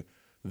underdog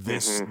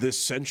this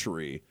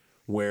century,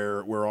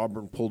 where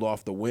Auburn pulled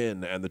off the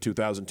win, and the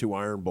 2002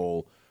 Iron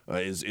Bowl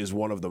is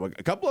one of them.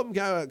 A couple of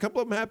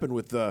them happened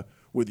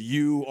with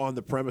you on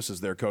the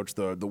premises there, Coach.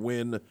 The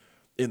win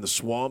in the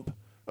Swamp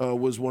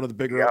was one of the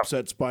bigger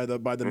upsets by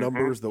the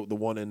numbers. The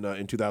one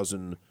in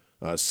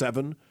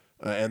 2007,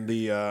 and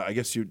the I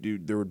guess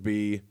there would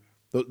be.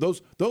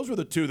 Those were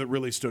the two that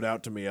really stood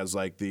out to me as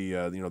like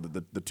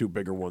the two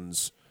bigger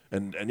ones,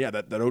 and yeah,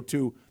 that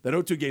 02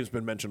 game's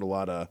been mentioned a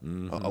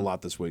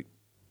lot this week.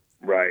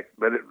 Right,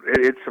 but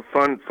it's a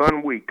fun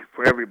week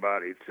for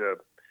everybody.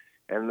 It's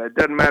and it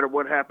doesn't matter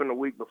what happened the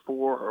week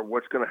before or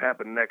what's going to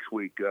happen next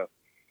week.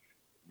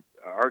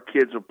 Our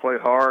kids will play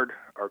hard.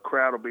 Our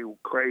crowd will be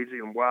crazy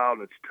and wild,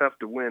 and it's tough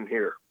to win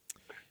here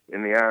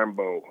in the Iron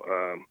Bowl.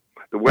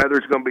 The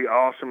weather's going to be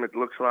awesome. It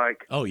looks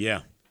like. Oh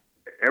yeah.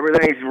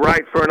 Everything's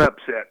right for an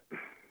upset.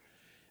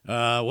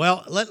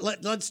 Well,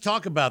 let's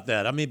talk about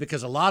that. I mean,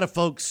 because a lot of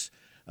folks,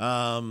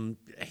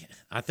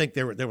 I think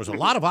there was a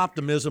lot of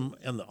optimism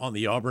on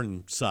the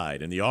Auburn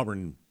side and the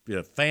Auburn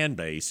fan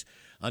base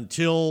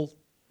until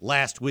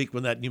last week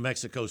when that New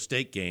Mexico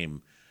State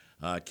game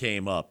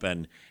came up,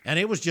 and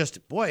it was just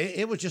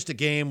a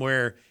game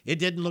where it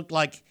didn't look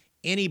like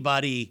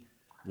anybody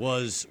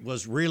was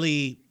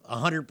really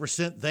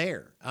 100%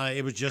 there.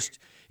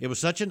 It was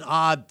such an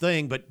odd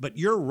thing, but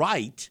you're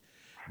right.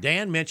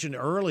 Dan mentioned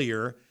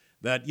earlier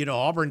that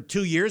Auburn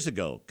 2 years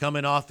ago,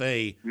 coming off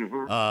a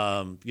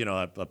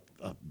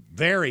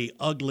very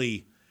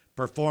ugly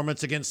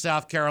performance against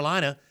South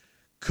Carolina,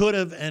 could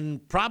have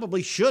and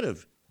probably should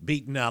have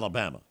beaten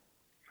Alabama.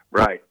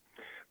 Right.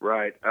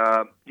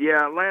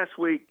 Last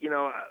week,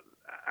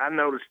 I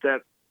noticed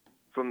that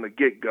from the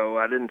get-go.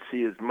 I didn't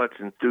see as much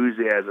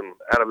enthusiasm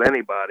out of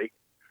anybody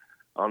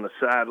on the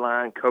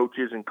sideline,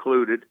 coaches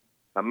included.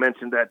 I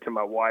mentioned that to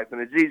my wife,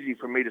 and it's easy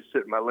for me to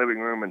sit in my living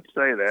room and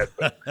say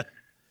that.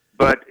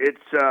 But it's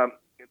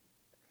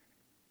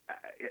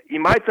you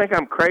might think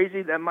I'm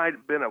crazy. That might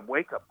have been a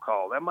wake-up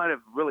call. That might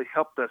have really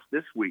helped us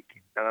this week.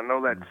 And I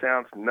know that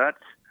sounds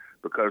nuts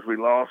because we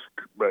lost,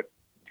 but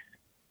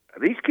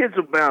these kids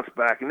will bounce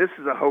back, and this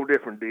is a whole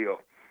different deal.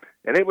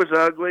 And it was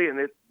ugly,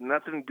 and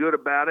nothing good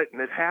about it,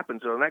 and it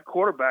happens. So that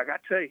quarterback, I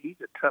tell you,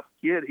 he's a tough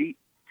kid.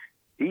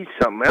 He's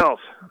something else.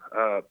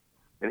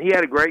 And he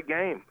had a great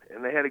game,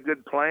 and they had a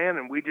good plan,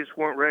 and we just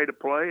weren't ready to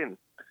play, and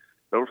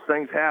those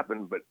things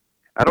happen. But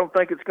I don't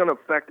think it's going to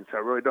affect us. I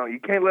really don't. You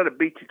can't let it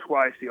beat you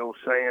twice, the old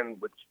saying,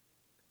 which,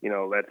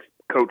 that's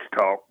coach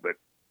talk. But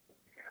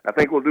I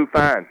think we'll do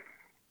fine.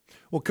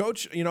 Well,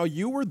 Coach,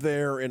 you were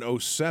there in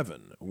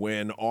 2007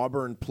 when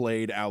Auburn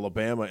played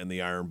Alabama in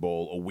the Iron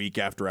Bowl a week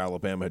after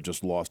Alabama had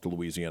just lost to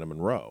Louisiana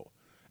Monroe.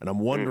 And I'm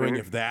wondering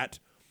if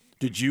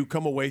did you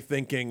come away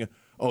thinking,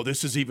 oh,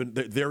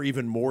 they're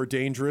even more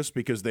dangerous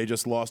because they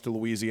just lost to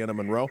Louisiana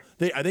Monroe?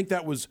 I think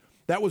that was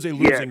a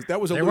losing. That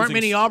was a there losing, weren't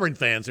many Auburn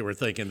fans that were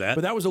thinking that.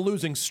 But that was a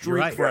losing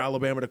streak for right.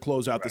 Alabama to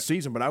close out the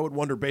season. But I would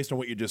wonder, based on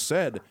what you just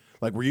said,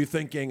 were you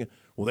thinking,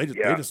 well, they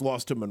just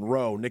lost to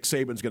Monroe. Nick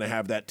Saban's going to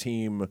have that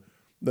team.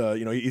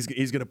 He's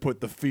going to put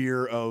the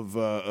fear of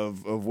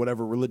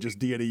whatever religious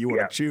deity you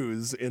want to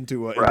choose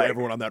into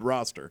everyone on that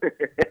roster.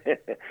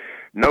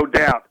 No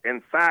doubt.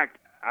 In fact,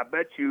 I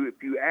bet you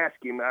if you ask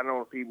him, I don't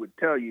know if he would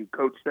tell you,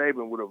 Coach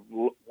Saban would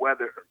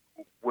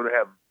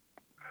have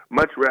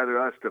much rather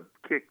us to have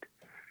kicked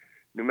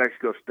New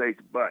Mexico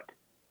State's butt.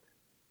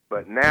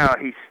 But now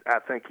I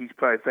think he's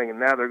probably thinking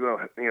now they're going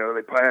to,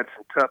 they probably had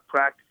some tough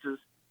practices,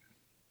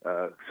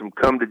 some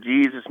come to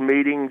Jesus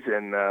meetings,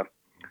 and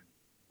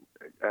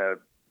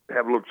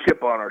have a little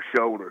chip on our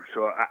shoulder.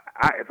 So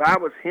if I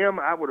was him,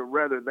 I would have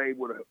rather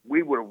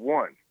we would have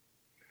won.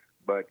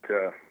 But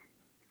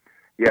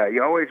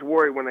you always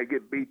worry when they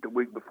get beat the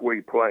week before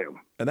you play them.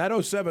 And that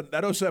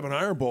 07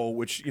 Iron Bowl,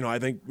 which I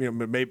think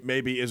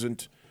maybe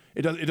isn't.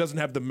 It doesn't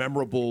have the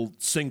memorable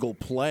single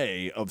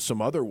play of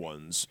some other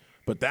ones,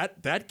 but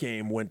that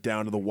game went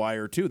down to the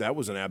wire too. That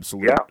was an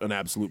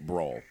absolute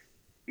brawl.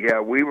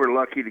 Yeah, we were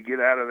lucky to get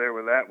out of there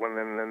with that one.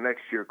 And the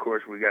next year, of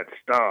course, we got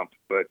stomped.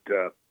 But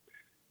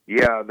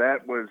that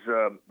was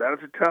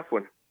a tough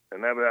one,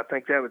 and I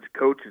think that was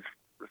Coach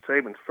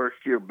Saban's first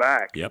year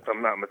back, if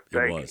I'm not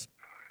mistaken. It was.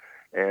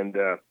 And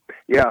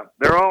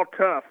they're all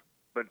tough.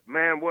 But,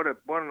 man, what an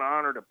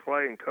honor to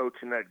play and coach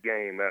in that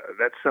game.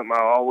 That's something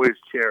I'll always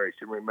cherish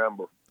and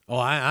remember. Oh,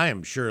 I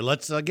am sure.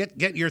 Let's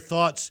get your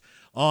thoughts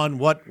on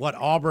what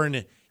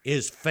Auburn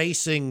is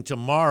facing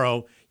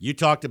tomorrow. You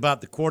talked about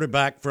the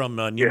quarterback from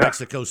New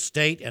Mexico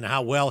State and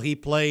how well he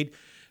played.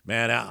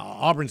 Man,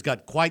 Auburn's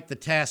got quite the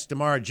task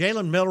tomorrow.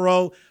 Jalen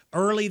Milroe,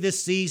 early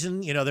this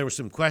season, there were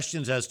some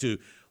questions as to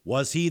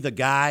was he the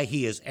guy?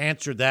 He has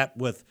answered that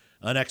with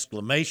an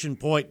exclamation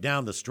point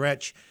down the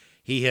stretch.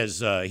 He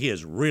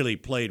has really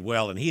played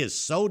well, and he is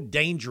so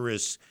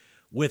dangerous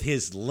with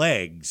his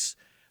legs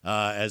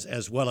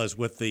as well as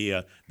with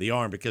the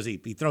arm because he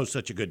throws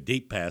such a good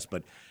deep pass.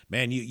 But,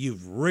 man,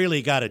 you've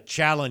really got a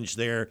challenge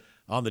there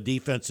on the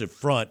defensive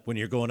front when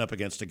you're going up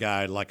against a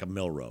guy like a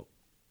Milroe.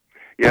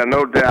 Yeah,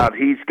 no doubt.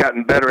 He's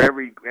gotten better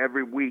every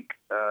week.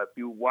 If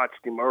you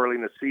watched him early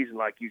in the season,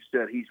 like you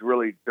said, he's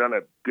really done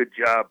a good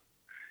job.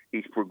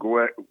 He's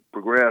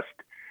progressed.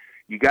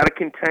 You got to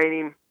contain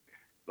him.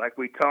 Like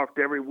we talked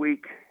every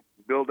week,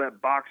 build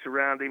that box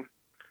around him.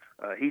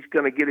 He's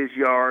going to get his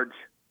yards,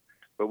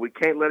 but we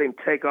can't let him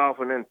take off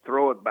and then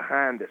throw it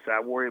behind us.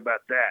 I worry about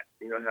that.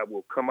 How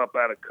we'll come up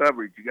out of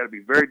coverage. You got to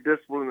be very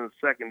disciplined in the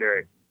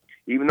secondary.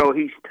 Even though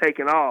he's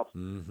taken off,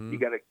 you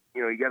got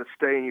to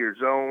stay in your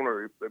zone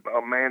or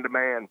man to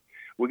man.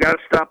 We got to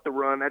stop the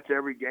run. That's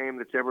every game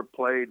that's ever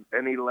played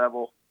any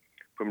level,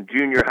 from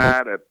junior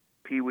high to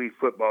Pee Wee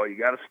football. You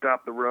got to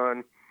stop the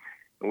run,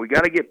 and we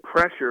got to get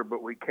pressure,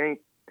 but we can't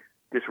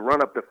just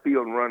run up the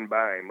field and run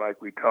by him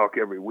like we talk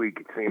every week.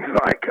 It seems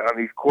like on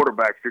these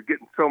quarterbacks, they're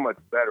getting so much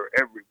better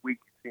every week.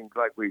 It seems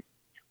like we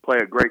play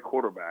a great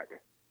quarterback.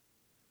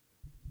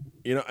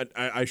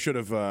 I should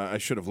have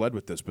led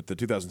with this, but the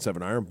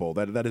 2007 Iron Bowl,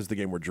 that is the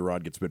game where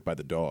Gerard gets bit by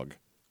the dog,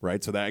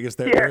 right? So that I guess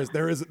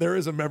there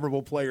is a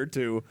memorable play or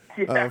two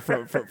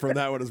from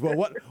that one as well.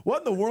 What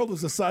in the world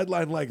was a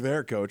sideline like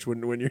there, Coach?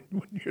 When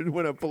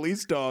a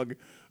police dog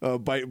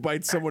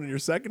bites someone in your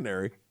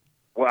secondary?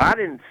 Well, I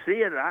didn't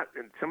see it.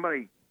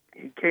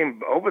 He came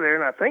over there,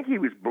 and I think he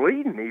was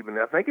bleeding. Even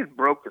I think it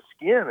broke the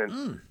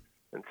skin,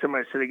 and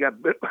somebody said he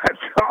got bit by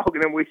a dog,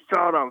 and then we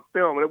saw it on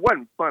film, and it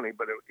wasn't funny,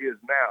 but it is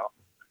now.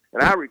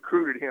 And I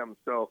recruited him,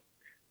 so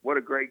what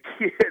a great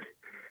kid,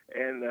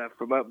 and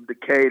from up in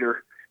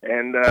Decatur,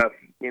 and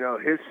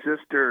his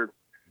sister,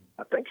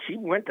 I think she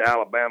went to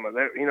Alabama.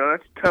 There,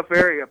 that's a tough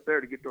area up there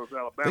to get those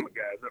Alabama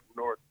guys up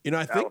north.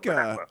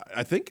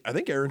 I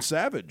think Aaron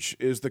Savage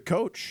is the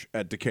coach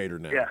at Decatur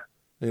now. Yeah.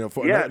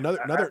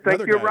 Another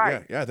you're guy.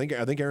 Right. Yeah, I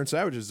think Aaron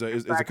Savage is a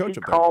coach up there.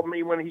 He called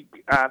me when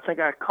I think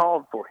I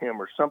called for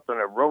him or something.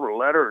 I wrote a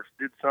letter or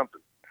did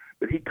something,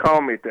 but he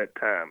called me at that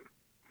time.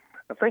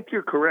 I think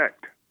you're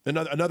correct.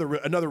 Another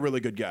really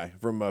good guy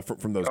from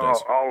those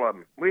days. All of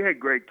them. We had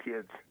great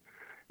kids,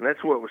 and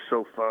that's what was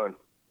so fun.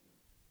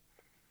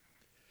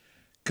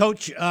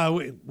 Coach,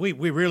 we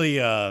really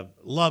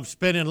love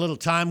spending a little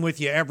time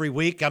with you every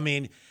week. I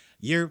mean,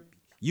 you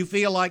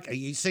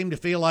seem to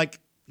feel like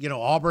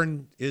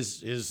Auburn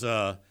is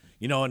not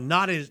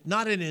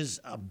in as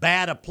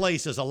bad a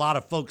place as a lot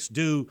of folks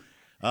do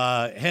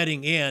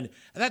heading in.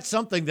 And that's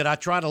something that I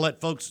try to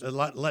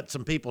let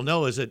some people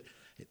know is that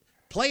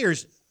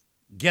players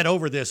get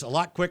over this a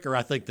lot quicker,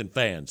 I think, than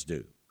fans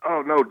do.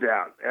 Oh, no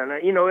doubt. And,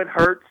 it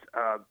hurts.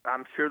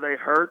 I'm sure they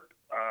hurt.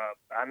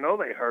 I know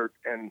they hurt.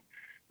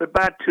 But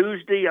by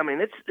Tuesday,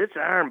 it's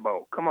Iron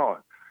Bowl. Come on.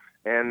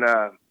 And,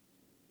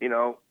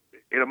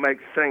 it'll make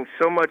things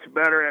so much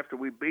better after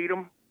we beat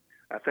them.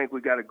 I think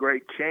we got a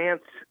great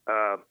chance.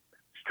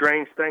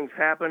 Strange things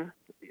happen.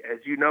 As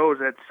you know, as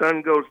that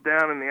sun goes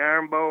down in the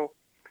Iron Bowl,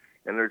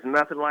 and there's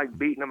nothing like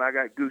beating them. I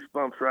got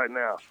goosebumps right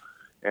now.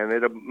 And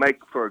it'll make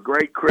for a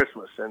great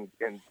Christmas and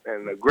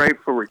great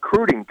for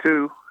recruiting,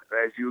 too,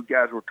 as you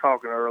guys were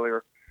talking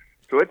earlier.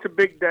 So it's a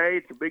big day.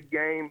 It's a big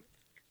game.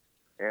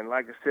 And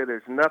like I said,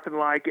 there's nothing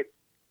like it.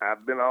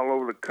 I've been all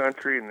over the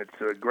country, and it's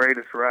the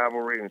greatest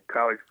rivalry in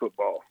college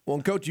football. Well,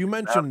 and Coach, you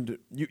mentioned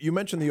you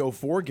mentioned the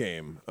 04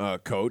 game,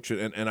 Coach,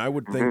 and I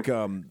would think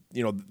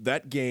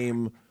that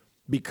game,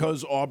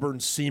 because Auburn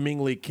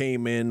seemingly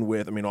came in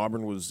with,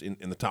 Auburn was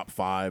in the top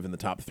 5, in the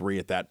top 3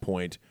 at that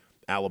point.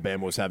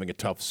 Alabama was having a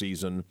tough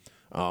season.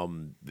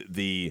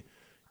 The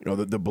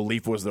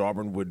belief was that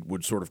Auburn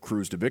would sort of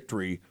cruise to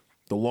victory.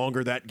 The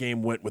longer that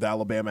game went with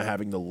Alabama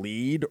having the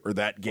lead, or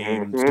that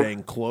game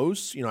staying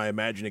close, I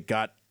imagine it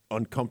got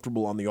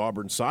uncomfortable on the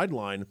Auburn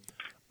sideline.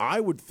 I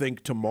would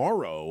think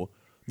tomorrow,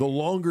 the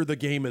longer the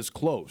game is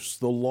close,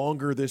 the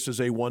longer this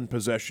is a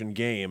one-possession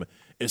game,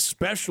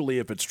 especially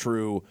if it's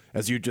true,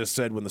 as you just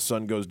said, when the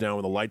sun goes down,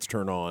 when the lights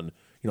turn on,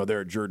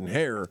 there at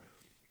Jordan-Hare,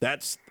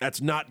 that's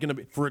not going to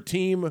be, for a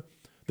team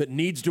that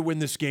needs to win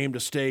this game to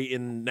stay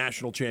in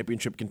national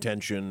championship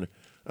contention,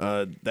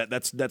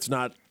 that's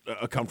not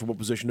a comfortable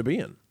position to be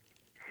in.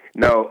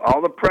 No,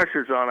 all the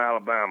pressure's on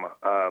Alabama.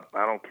 I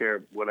don't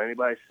care what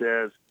anybody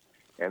says.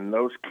 And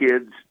those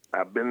kids,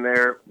 I've been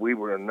there. We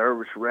were a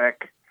nervous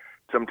wreck.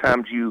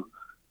 Sometimes you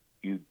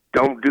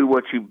don't do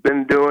what you've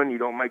been doing. You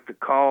don't make the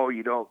call.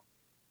 You don't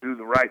do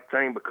the right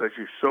thing because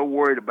you're so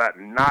worried about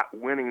not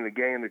winning the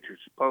game that you're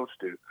supposed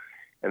to.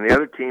 And the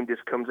other team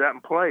just comes out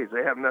and plays.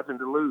 They have nothing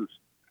to lose.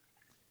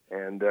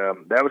 And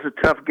that was a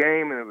tough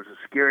game, and it was a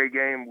scary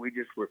game. We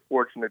just were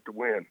fortunate to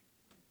win.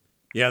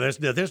 Yeah,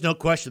 there's no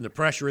question the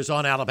pressure is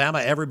on Alabama.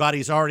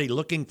 Everybody's already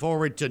looking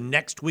forward to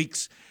next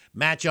week's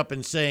matchup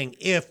and saying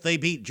if they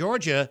beat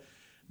Georgia,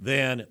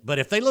 then – but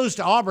if they lose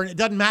to Auburn, it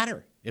doesn't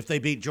matter. If they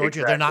beat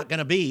Georgia, They're not going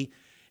to be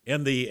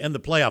in the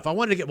playoff. I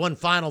wanted to get one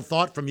final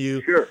thought from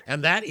you,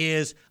 and that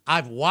is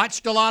I've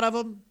watched a lot of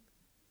them,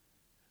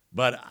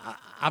 but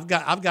I've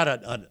got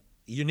a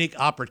unique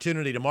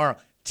opportunity tomorrow.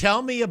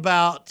 Tell me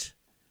about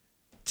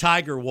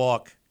Tiger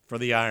Walk for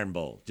the Iron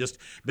Bowl, just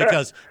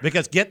because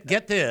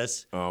get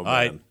this. Oh,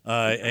 man.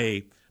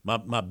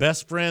 My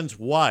best friend's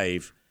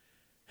wife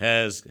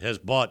has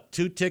bought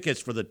 2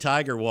 tickets for the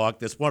Tiger Walk.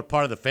 That's one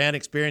part of the fan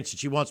experience, and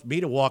she wants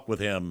me to walk with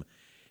him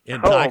in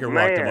Tiger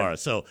Walk tomorrow.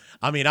 So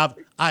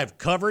I've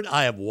covered,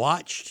 I have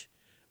watched,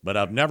 but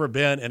I've never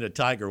been in a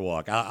Tiger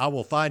Walk. I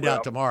will find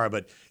out tomorrow,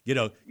 but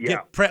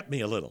prep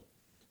me a little.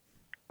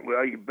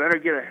 Well, you better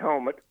get a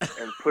helmet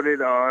and put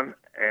it on,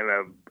 and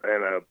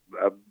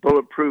a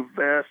bulletproof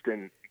vest,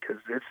 and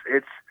because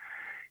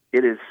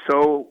it is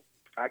so,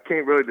 I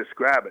can't really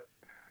describe it.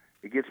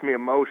 It gets me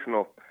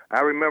emotional.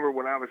 I remember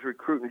when I was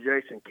recruiting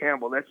Jason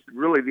Campbell, that's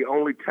really the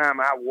only time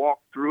I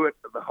walked through it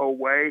the whole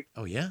way.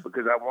 Oh, yeah?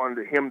 Because I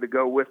wanted him to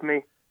go with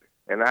me.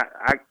 And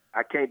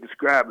I can't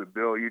describe it,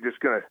 Bill. You're just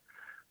going to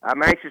 –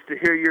 I'm anxious to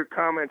hear your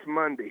comments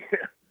Monday.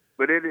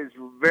 But it is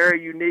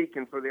very unique.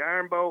 And for the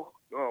Iron Bowl,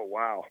 oh,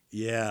 wow.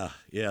 Yeah,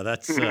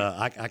 that's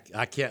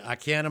I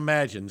can't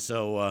imagine.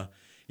 So,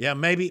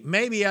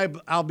 maybe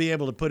I'll be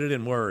able to put it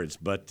in words.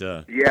 But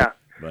yeah.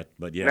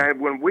 But yeah. Now,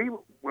 when we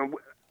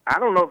I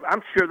don't know.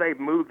 I'm sure they've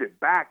moved it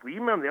back. But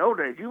you remember the old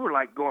days? You were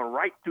like going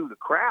right through the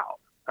crowd.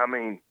 I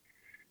mean,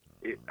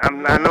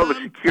 I know the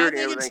security.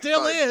 I think it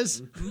still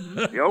is.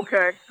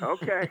 Okay.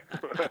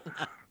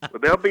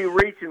 But they'll be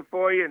reaching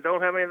for you and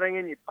don't have anything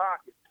in your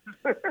pocket.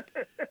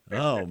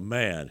 Oh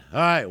man! All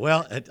right.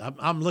 Well,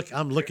 I'm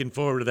looking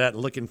forward to that.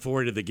 Looking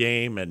forward to the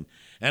game and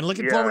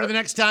looking forward to the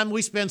next time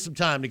we spend some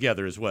time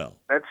together as well.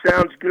 That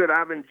sounds good.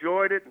 I've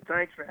enjoyed it, and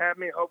thanks for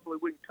having me. Hopefully,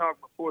 we can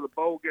talk before the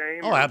bowl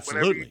game. Oh,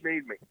 absolutely. Whenever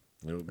you need me.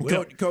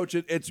 Coach,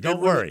 it's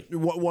don't worry.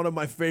 One of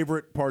my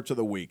favorite parts of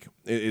the week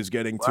is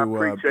getting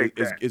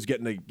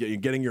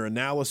getting your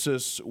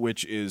analysis,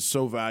 which is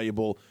so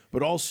valuable.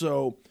 But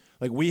also,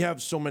 like, we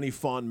have so many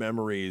fond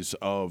memories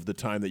of the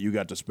time that you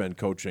got to spend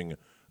coaching,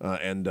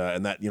 and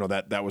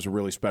that was a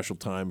really special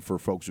time for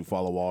folks who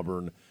follow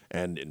Auburn.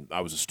 And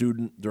I was a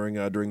student during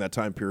that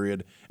time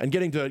period, and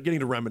getting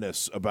to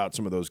reminisce about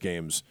some of those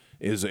games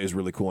is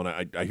really cool.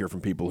 And I hear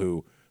from people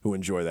who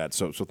enjoy that.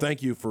 So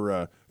thank you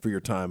for your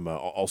time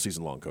all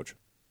season long, Coach.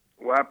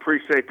 Well, I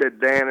appreciate that,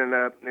 Dan. And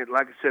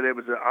like I said, it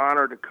was an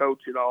honor to coach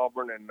at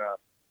Auburn. And,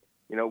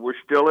 we're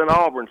still in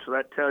Auburn, so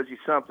that tells you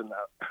something.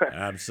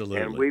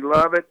 Absolutely. And we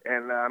love it.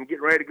 And I'm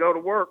getting ready to go to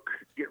work,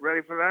 get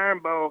ready for the Iron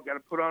Bowl. Got to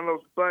put on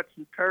those butts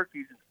and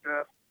turkeys and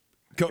stuff.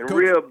 And Coach,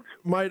 ribs.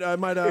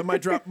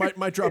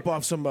 might drop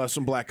off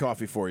some black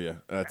coffee for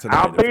you tonight.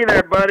 I'll be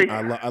there, buddy.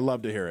 I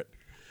love to hear it.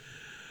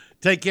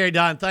 Take care,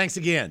 Don. Thanks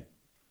again.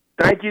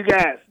 Thank you,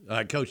 guys.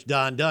 Coach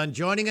Don Dunn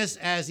joining us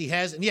as he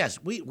has. And yes,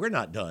 we're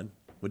not done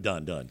with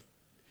Don Dunn.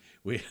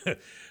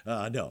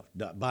 No,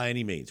 not by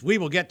any means. We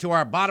will get to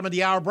our bottom of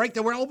the hour break.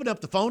 Then we'll open up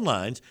the phone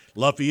lines.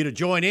 Love for you to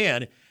join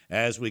in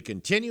as we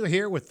continue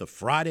here with the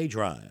Friday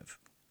Drive.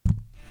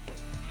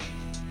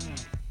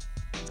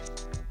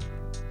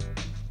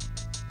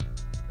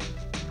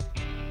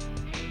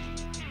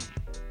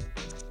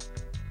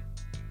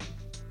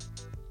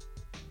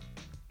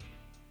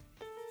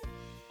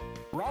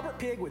 Robert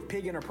Pigg with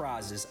Pigg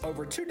Enterprises.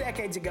 Over 2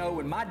 decades ago,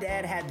 when my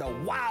dad had the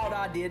wild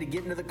idea to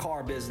get into the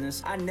car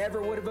business, I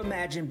never would have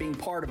imagined being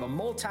part of a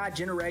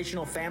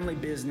multi-generational family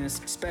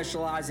business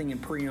specializing in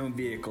pre-owned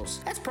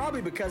vehicles. That's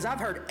probably because I've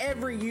heard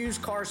every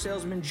used car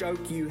salesman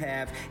joke you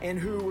have, and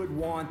who would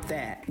want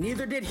that?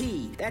 Neither did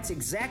he. That's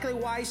exactly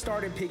why he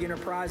started Pigg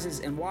Enterprises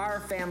and why our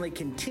family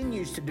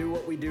continues to do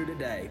what we do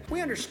today. We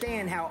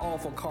understand how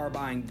awful car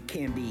buying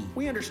can be.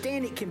 We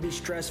understand it can be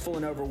stressful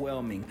and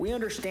overwhelming. We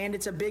understand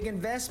it's a big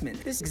investment.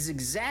 This is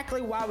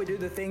exactly why we do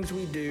the things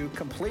we do,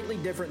 completely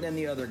different than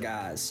the other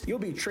guys. You'll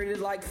be treated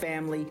like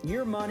family.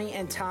 Your money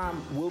and time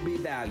will be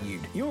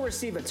valued. You'll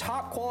receive a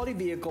top quality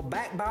vehicle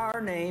backed by our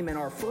name and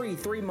our free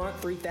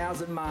 3-month,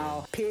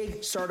 3,000-mile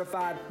Pigg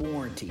certified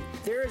warranty.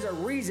 There is a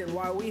reason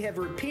why we have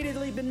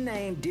repeatedly been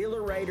named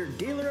Dealer Rater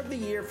Dealer of the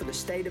Year for the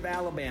state of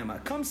Alabama.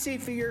 Come see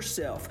for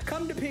yourself.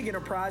 Come to Pigg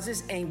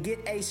Enterprises and get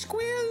a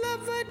squeal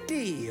of a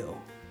deal.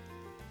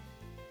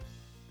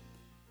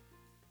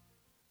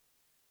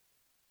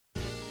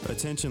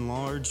 Attention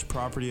large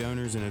property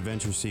owners and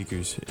adventure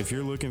seekers. If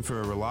you're looking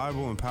for a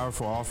reliable and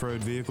powerful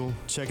off-road vehicle,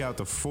 check out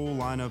the full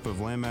lineup of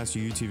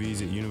Landmaster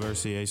UTVs at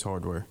University Ace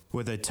Hardware.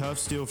 With a tough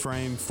steel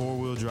frame,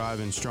 4-wheel drive,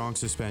 and strong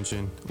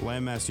suspension,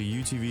 Landmaster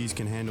UTVs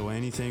can handle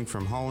anything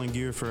from hauling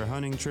gear for a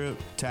hunting trip,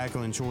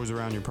 tackling chores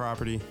around your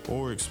property,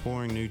 or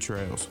exploring new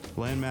trails.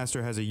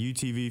 Landmaster has a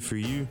UTV for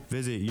you.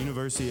 Visit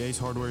University Ace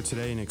Hardware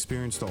today and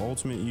experience the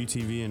ultimate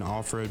UTV and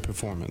off-road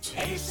performance.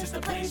 Ace is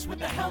the place with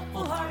the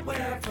helpful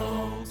hardware,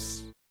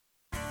 folks.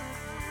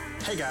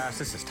 Hey guys,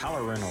 this is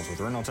Tyler Reynolds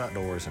with Reynolds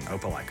Outdoors in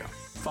Opelika.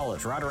 Fall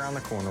is right around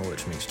the corner,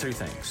 which means 2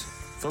 things.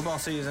 Football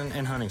season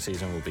and hunting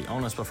season will be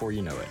on us before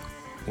you know it.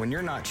 When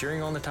you're not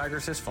cheering on the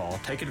Tigers this fall,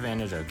 take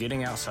advantage of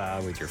getting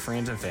outside with your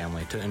friends and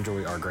family to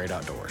enjoy our great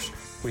outdoors.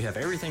 We have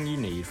everything you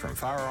need from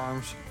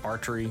firearms,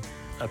 archery,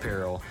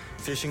 apparel,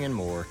 fishing, and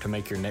more to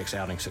make your next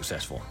outing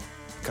successful.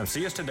 Come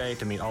see us today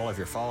to meet all of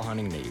your fall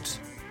hunting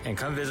needs. And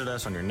come visit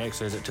us on your next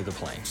visit to the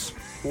Plains.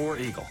 War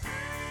Eagle.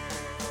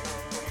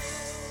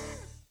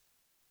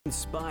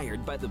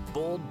 Inspired by the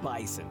bold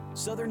bison,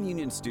 Southern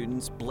Union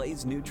students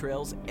blaze new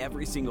trails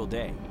every single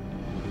day.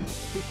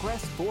 Who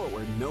press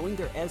forward knowing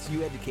their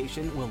SU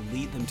education will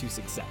lead them to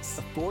success.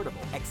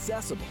 Affordable,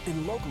 accessible,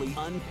 and locally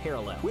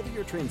unparalleled. Whether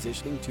you're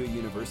transitioning to a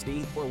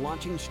university or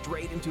launching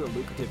straight into a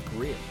lucrative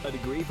career, a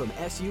degree from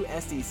SU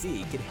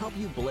SDC can help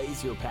you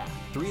blaze your path.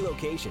 3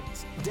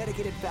 locations,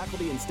 dedicated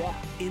faculty and staff,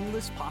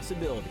 endless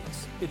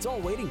possibilities. It's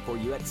all waiting for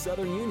you at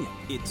Southern Union.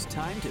 It's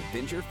time to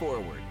venture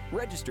forward.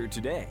 Register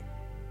today.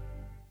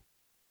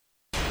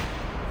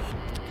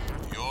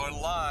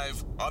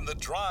 Live on The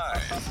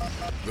Drive.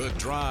 The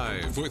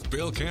Drive with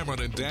Bill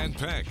Cameron and Dan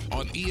Peck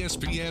on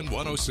ESPN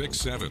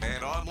 106.7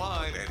 and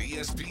online at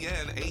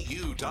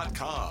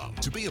ESPNAU.com.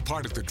 To be a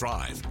part of The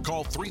Drive,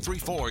 call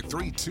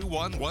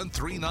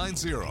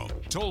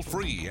 334-321-1390. Toll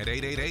free at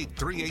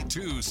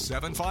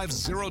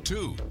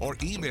 888-382-7502 or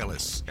email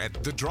us at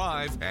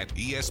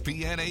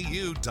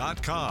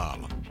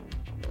thedrive@ESPNAU.com.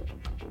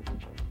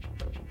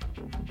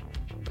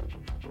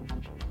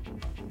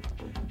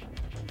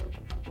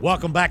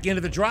 Welcome back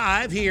into The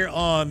Drive here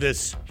on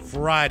this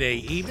Friday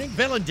evening.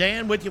 Bill and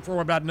Dan with you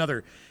for about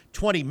another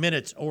 20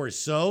 minutes or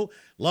so.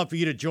 Love for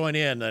you to join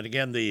in. And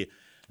again, the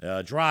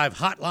Drive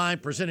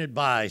hotline presented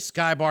by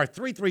Skybar,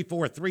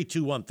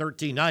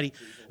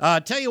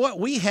 334-321-1390. Tell you what,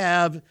 we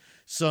have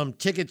some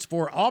tickets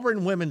for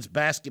Auburn women's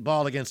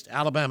basketball against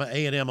Alabama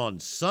A&M on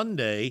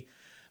Sunday.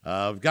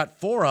 We've got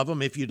 4 of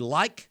them. If you'd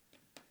like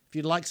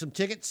some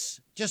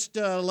tickets, just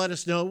let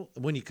us know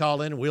when you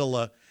call in.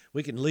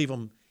 We can leave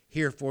them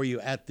here for you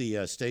at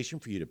the station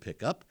for you to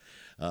pick up.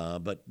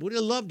 But we'd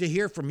love to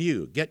hear from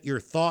you. Get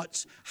your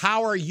thoughts.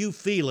 How are you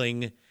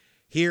feeling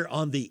here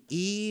on the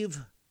eve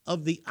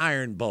of the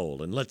Iron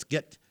Bowl? And let's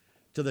get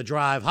to the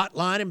Drive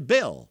hotline, and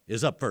Bill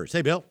is up first.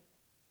 Hey, Bill.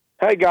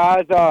 Hey,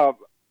 guys. I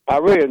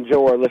really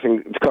enjoy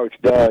listening to Coach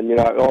Dunn. You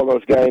know, all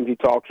those games he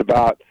talks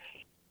about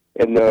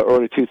in the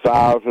early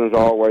 2000s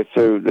all the way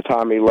through the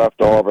time he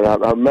left Auburn. I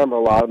remember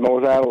a lot of them. I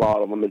was at a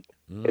lot of them. And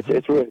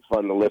it's really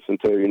fun to listen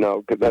to, you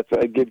know, because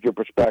it gives you a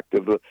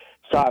perspective, the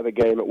side of the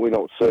game that we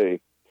don't see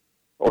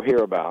or hear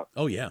about.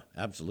 Oh, yeah,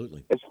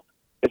 absolutely. As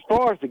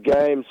far as the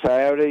game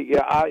Saturday,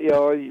 I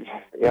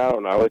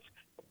don't know.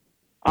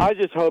 I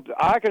just hope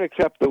I can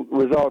accept the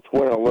results,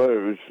 win or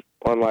lose,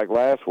 unlike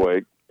last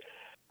week.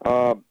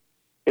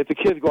 If the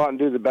kids go out and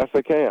do the best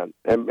they can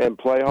and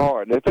play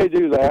hard. And if they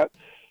do that,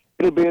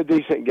 it'll be a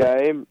decent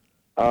game.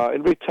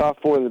 It'll be tough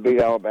for them to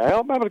beat Alabama.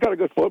 Alabama's got a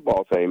good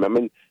football team. I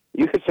mean,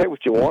 you can say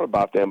what you want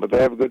about them, but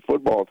they have a good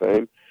football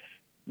team.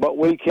 but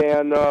we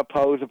can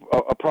pose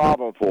a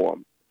problem for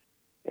them.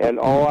 And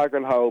all I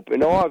can hope,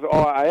 and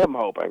all I am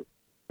hoping,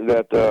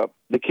 that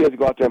the kids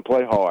go out there and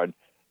play hard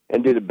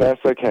and do the best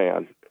they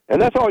can. And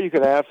that's all you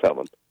can ask of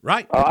them.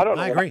 Right.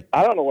 I agree.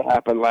 I don't know what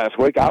happened last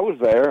week. I was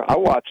there. I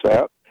watched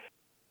that.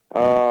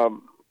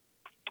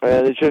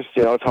 And it's just,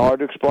 it's hard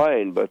to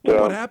explain. But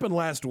what happened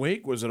last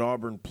week was that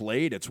Auburn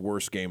played its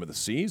worst game of the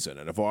season.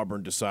 And if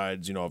Auburn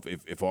decides,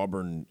 if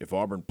Auburn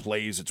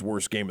plays its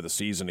worst game of the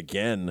season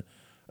again,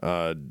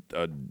 against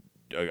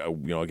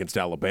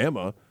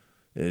Alabama,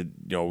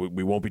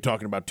 we won't be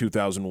talking about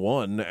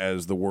 2001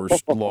 as the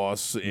worst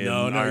loss in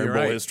Iron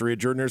Bowl history at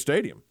Jordan-Hare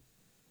Stadium.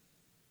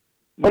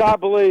 But I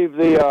believe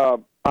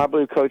what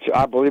Coach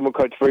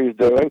Free is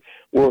doing.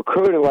 We're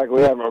recruiting like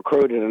we haven't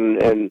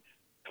recruited in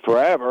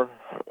forever.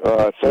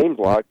 It seems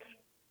like,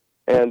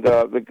 and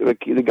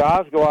the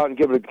guys go out and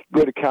give a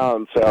good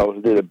account of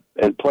themselves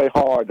and play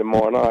hard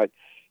tomorrow night.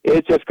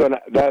 It's just going to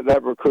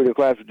that recruiting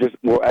class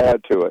will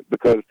add to it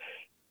because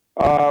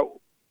the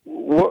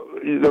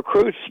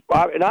recruits.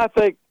 And I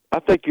think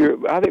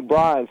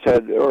Brian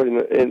said early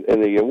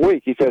in the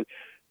week. He said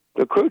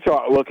the recruits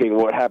aren't looking at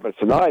what happens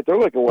tonight. They're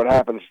looking at what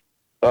happens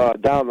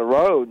down the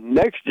road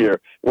next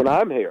year when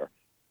I'm here.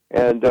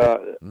 And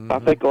I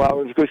think a lot of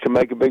those recruits can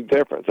make a big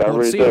difference.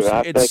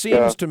 It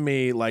seems to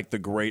me like the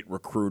great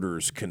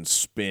recruiters can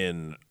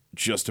spin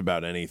just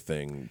about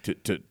anything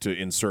to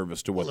in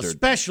service to what they're.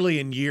 Especially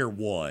in year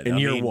one.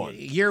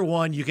 Year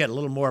one, you get a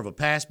little more of a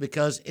pass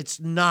because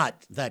it's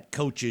not that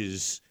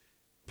coach's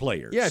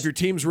players. Yeah, if your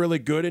team's really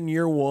good in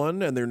year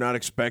one and they're not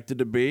expected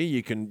to be,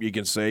 you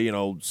can say,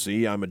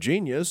 see, I'm a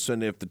genius.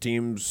 And if the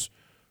team's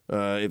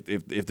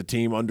if the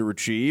team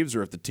underachieves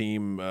or if the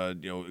team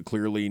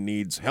clearly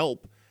needs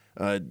help.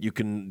 You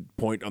can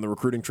point on the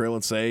recruiting trail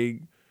and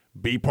say,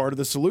 be part of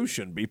the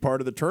solution, be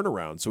part of the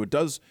turnaround. So it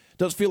does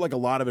feel like a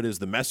lot of it is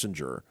the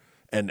messenger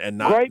and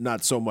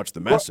not so much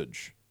the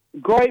message.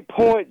 Great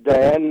point,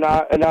 Dan.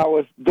 And I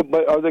was, do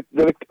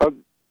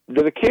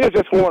the kids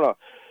just want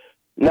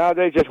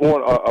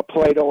a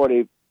plate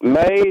already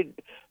made,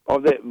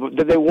 or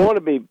do they want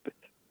to be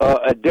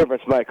a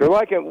difference maker?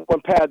 Like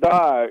when Pat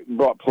Dye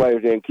brought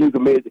players in, you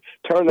can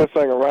turn this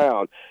thing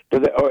around.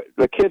 Are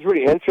the kids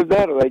really interested in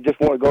that, or they just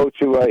want to go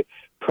to a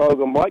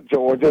program like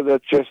Georgia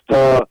that's just,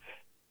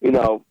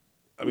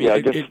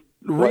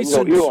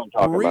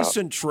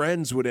 recent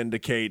trends would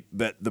indicate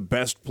that the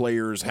best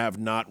players have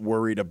not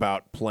worried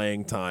about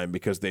playing time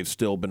because they've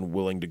still been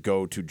willing to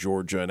go to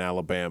Georgia and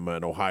Alabama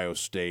and Ohio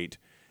State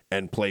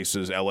and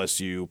places,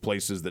 LSU,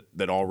 places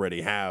that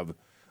already have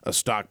a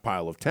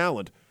stockpile of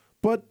talent.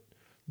 But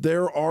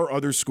there are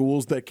other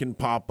schools that can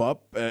pop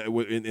up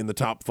in the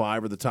top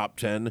 5 or the top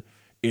 10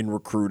 in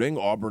recruiting.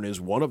 Auburn is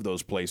one of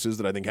those places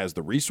that I think has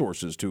the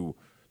resources to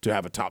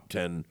have a top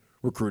 10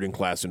 recruiting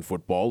class in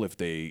football if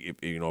they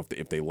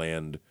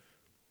land,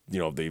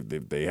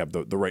 they have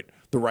the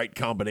right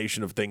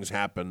combination of things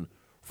happen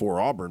for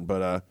Auburn.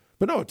 But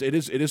no, it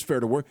is fair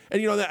to work.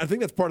 And I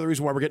think that's part of the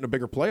reason why we're getting a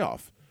bigger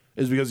playoff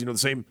is because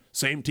the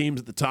same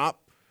teams at the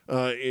top,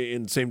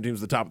 same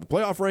teams at the top of the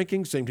playoff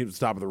rankings, same teams at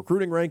the top of the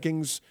recruiting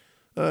rankings.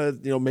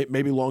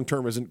 Maybe long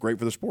term isn't great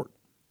for the sport.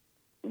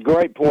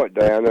 Great point,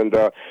 Dan. And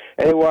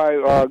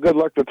anyway, good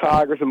luck to the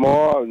Tigers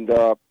tomorrow, and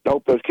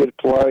hope those kids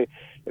play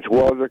as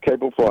well as they're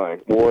capable of playing.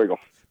 War Eagle.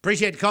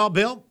 Appreciate the call,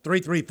 Bill.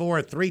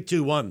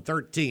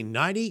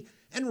 334-321-1390.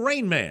 And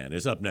Rain Man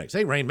is up next.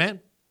 Hey, Rain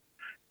Man.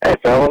 Hey,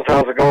 fellas.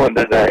 How's it going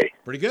today?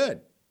 Pretty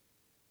good.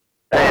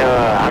 Hey,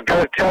 I've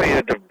got to tell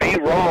you, to be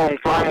wrong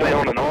finally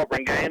on an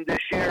Auburn game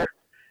this year,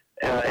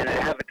 and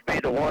have it to be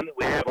the one that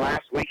we had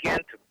last weekend,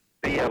 to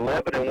be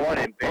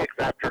 11-1 in picks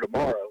after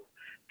tomorrow.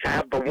 To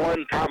have the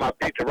one time I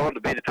picked it wrong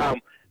to be the time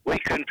we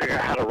couldn't figure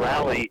out how to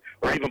rally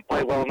or even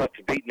play well enough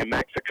to beat New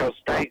Mexico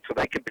State, so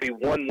they could be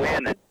one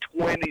win and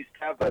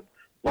 27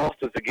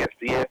 losses against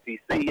the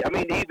SEC. I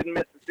mean, even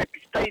Mississippi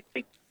State.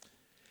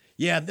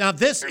 Yeah, now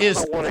this is.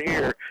 I don't want to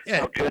hear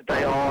how good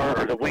they are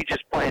or that we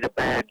just played a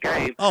bad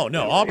game. Oh,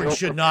 no, Auburn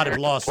should not have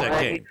lost that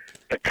game.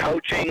 The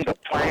coaching, the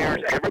players,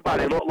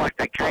 everybody looked like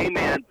they came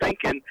in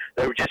thinking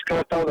they were just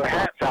going to throw their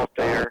hats out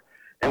there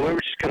and we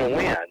were just going to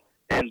win.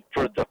 And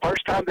for the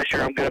first time this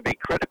year, I'm going to be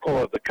critical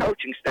of the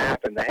coaching staff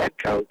and the head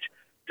coach,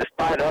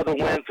 despite other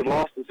wins and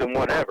losses and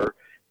whatever.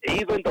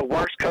 Even the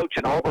worst coach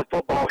in Auburn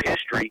football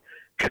history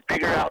could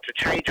figure out to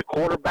change a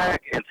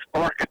quarterback and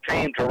spark a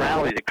team to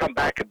rally to come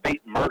back and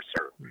beat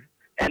Mercer.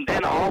 And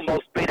then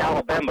almost beat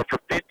Alabama for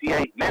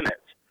 58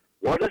 minutes.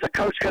 What is a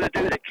coach going to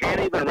do that can't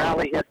even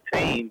rally his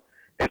team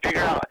and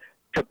figure out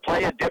to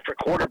play a different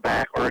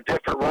quarterback or a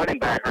different running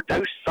back or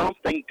do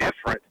something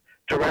different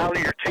to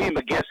rally your team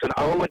against an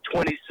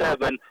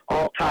 0-27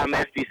 all-time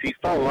SEC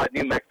foe like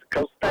New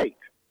Mexico State?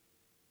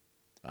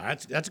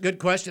 That's a good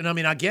question. I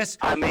mean, I guess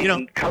Coach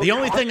the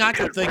only thing I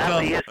could think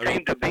of. His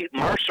team to beat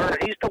Mercer.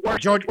 He's the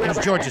worst. It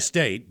was Georgia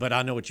State, but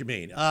I know what you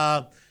mean.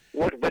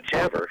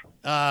 Whichever.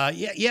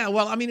 Yeah.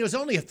 Well, I mean, it was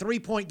only a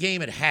 3-point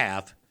game at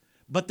half,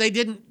 But they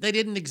didn't they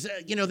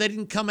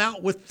didn't come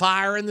out with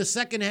fire in the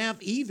second half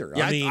either.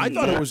 Yeah, I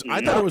thought it was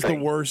the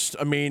worst.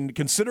 I mean,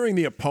 considering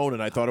the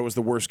opponent, I thought it was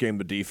the worst game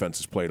the defense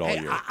has played all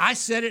year. I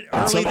said it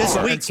early this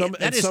week.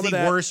 That is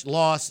the worst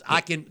loss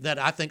that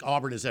I think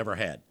Auburn has ever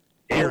had.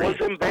 It was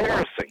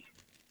embarrassing.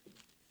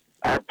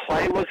 Our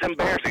play was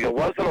embarrassing. It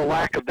wasn't a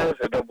lack of this.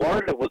 The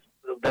word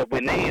that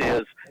we need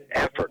is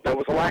effort. There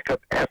was a lack of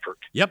effort.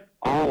 Yep.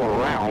 All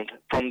around,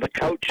 from the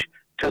coach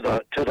to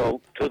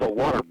the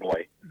water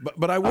boy.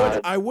 But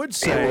I would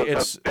say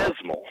it's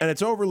abysmal. And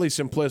it's overly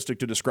simplistic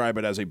to describe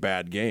it as a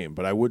bad game.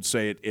 But I would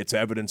say it's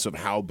evidence of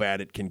how bad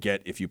it can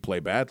get if you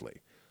play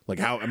badly. Like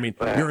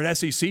you're an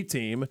SEC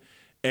team,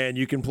 and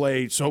you can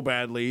play so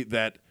badly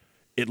that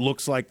it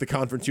looks like the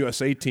Conference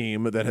USA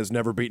team that has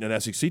never beaten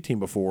an SEC team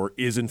before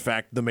is in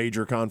fact the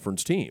major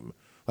conference team.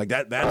 Like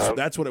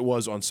that's what it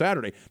was on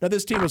Saturday. Now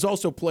this team has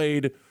also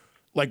played,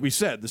 like we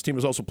said,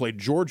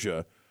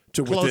 Georgia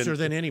to closer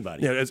than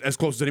anybody. Yeah, as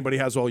close as anybody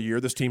has all year.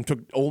 This team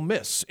took Ole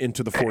Miss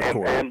into the fourth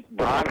quarter. And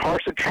Brian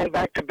Harsin came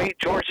back to beat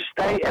Georgia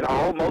State and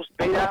almost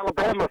beat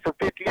Alabama for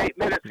 58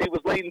 minutes. He was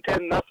leading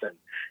 10-0.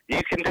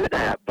 You can do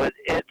that, but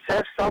it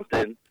says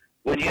something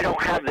when you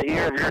don't have the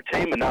ear of your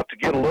team enough to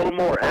get a little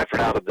more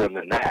effort out of them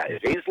than that.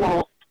 If he's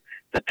lost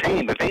the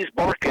team, if he's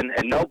barking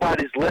and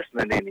nobody's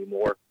listening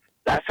anymore,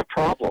 that's a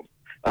problem.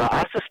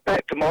 I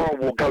suspect tomorrow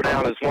will go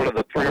down as one of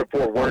the 3 or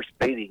 4 worst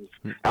beatings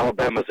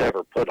Alabama's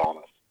ever put on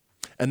us.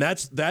 And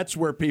that's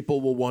where people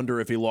will wonder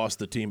if he lost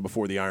the team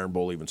before the Iron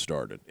Bowl even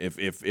started.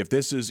 If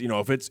this is,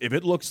 if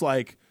it looks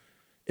like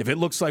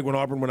when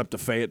Auburn went up to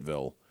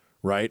Fayetteville,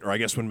 right? Or I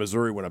guess when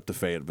Missouri went up to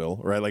Fayetteville,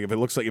 right? Like if it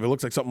looks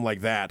like something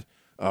like that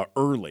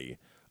early,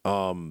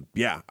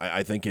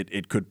 I think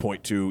it could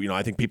point to,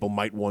 I think people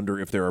might wonder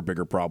if there are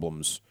bigger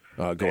problems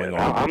going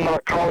on. I'm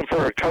not calling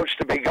for a coach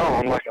to be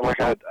gone like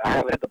I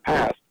have in the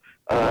past.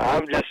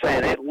 I'm just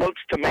saying it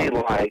looks to me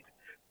like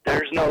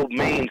there's no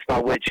means by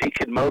which he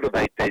can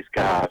motivate these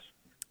guys.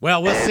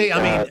 Well, we'll see. I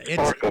mean,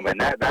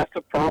 that's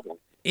a problem.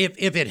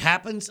 If it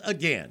happens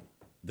again,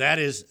 that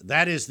is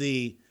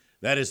the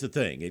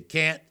thing. It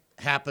can't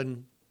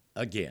happen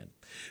again.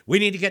 We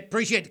need to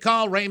appreciate the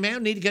call,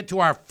 Rayman. Need to get to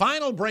our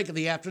final break of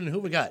the afternoon. Who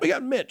we got? We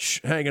got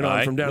Mitch hanging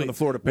on from down in the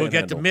Florida Panhandle.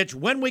 We'll get to Mitch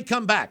when we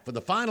come back for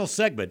the final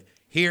segment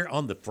here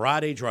on the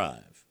Friday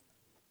Drive.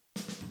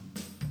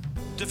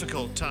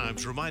 Difficult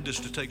times remind us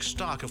to take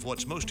stock of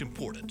what's most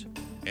important.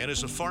 And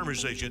as a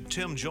farmer's agent,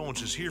 Tim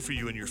Jones is here for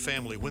you and your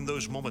family when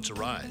those moments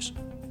arise.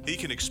 He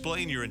can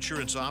explain your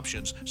insurance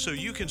options so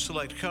you can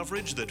select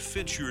coverage that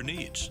fits your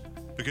needs.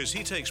 Because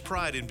he takes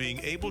pride in being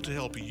able to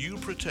help you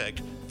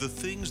protect the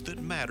things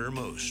that matter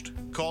most.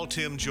 Call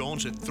Tim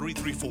Jones at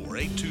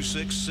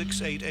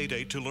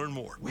 334-826-6888 to learn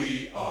more.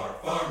 We are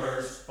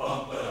farmers.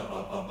 Bum, ba,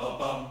 bum, bum, bum,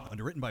 bum.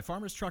 Underwritten by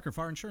Farmers Truck or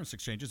Fire Insurance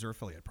Exchanges or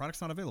affiliate.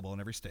 Products not available in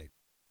every state.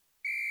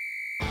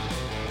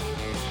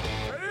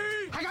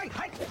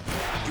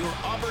 Your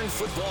Auburn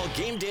football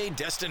game day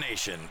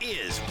destination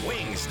is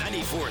Wings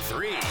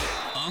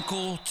 94.3.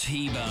 Uncle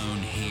T-Bone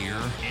here.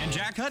 And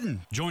Jack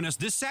Hutton. Join us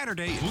this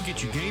Saturday. We'll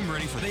get you game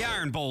ready for the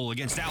Iron Bowl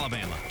against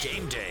Alabama.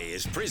 Game day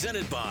is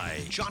presented by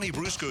Johnny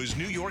Brusco's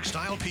New York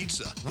Style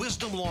Pizza,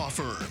 Wisdom Law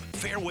Firm,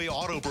 Fairway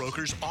Auto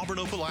Brokers, Auburn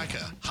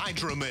Opelika,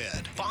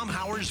 Hydromed,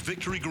 Baumhauer's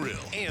Victory Grill,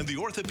 and the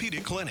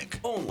Orthopedic Clinic.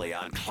 Only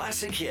on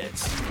Classic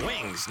Hits.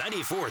 Wings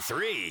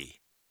 94.3.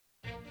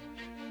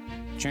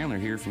 Chandler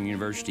here from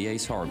University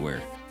Ace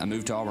Hardware. I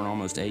moved to Auburn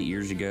almost 8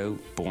 years ago,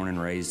 born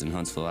and raised in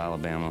Huntsville,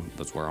 Alabama.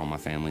 That's where all my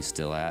family's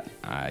still at.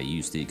 I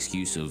used the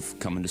excuse of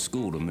coming to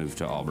school to move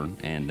to Auburn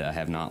and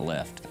have not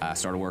left. I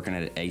started working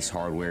at Ace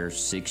Hardware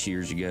 6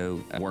 years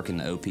ago. I work in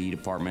the OP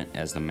department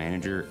as the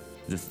manager.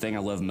 The thing I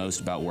love most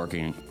about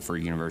working for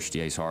University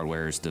Ace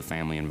Hardware is the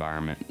family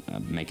environment,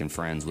 making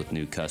friends with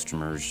new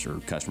customers or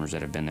customers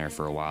that have been there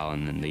for a while,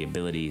 and then the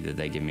ability that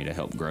they give me to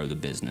help grow the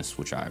business,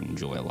 which I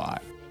enjoy a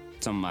lot.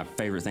 Some of my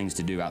favorite things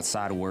to do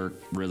outside of work,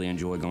 really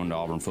enjoy going to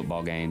Auburn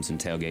football games and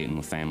tailgating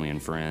with family and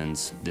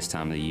friends. This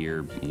time of the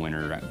year,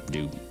 winter, I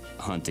do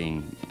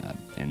hunting,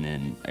 and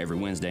then every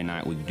Wednesday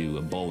night we do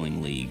a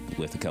bowling league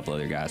with a couple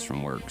other guys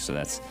from work, so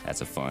that's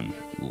a fun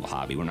little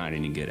hobby. We're not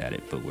any good at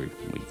it, but we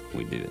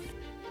do it.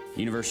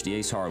 University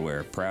Ace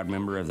Hardware, proud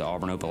member of the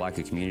Auburn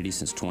Opelika community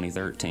since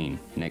 2013,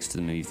 next to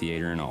the movie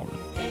theater in Auburn.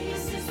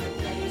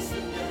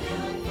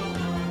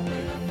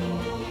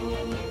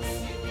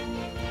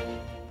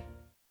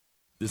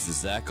 This is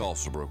Zach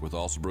Alsterbrook with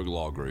Alsterbrook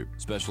Law Group,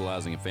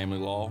 specializing in family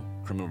law,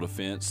 criminal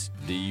defense,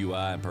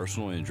 DUI, and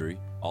personal injury.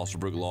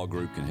 Alsterbrook Law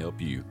Group can help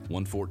you.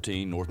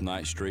 114 North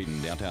 9th Street in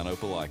downtown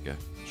Opelika,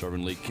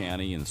 serving Lee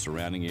County and the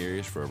surrounding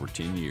areas for over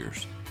 10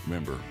 years.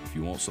 Remember, if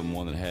you want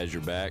someone that has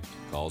your back,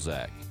 call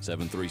Zach,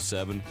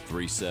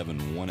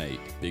 737-3718.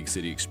 Big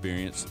city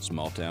experience,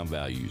 small town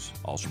values.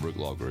 Alsterbrook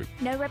Law Group.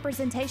 No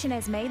representation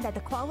is made that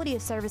the quality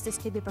of services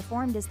to be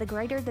performed is the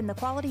greater than the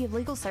quality of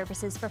legal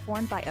services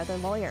performed by other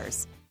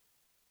lawyers.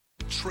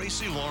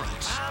 Tracy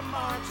Lawrence.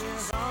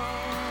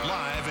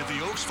 Live at the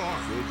Oaks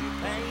Farm.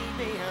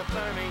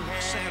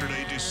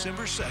 Saturday,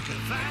 December 2nd.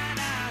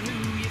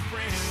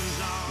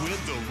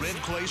 With the Red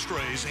Clay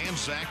Strays and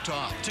Zach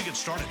Top. Tickets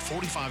start at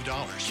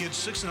 $45. Kids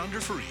 6 and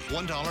under free.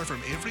 $1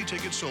 from every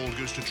ticket sold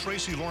goes to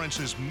Tracy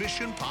Lawrence's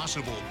Mission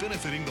Possible,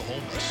 benefiting the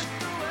homeless.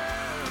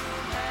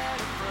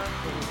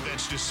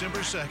 That's December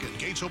 2nd.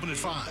 Gates open at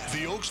 5.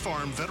 The Oaks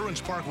Farm,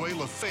 Veterans Parkway,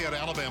 Lafayette,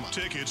 Alabama.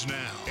 Tickets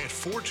now at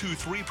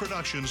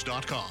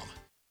 423productions.com.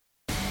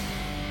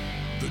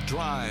 The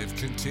Drive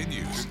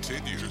continues.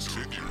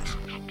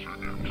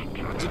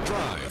 The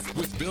Drive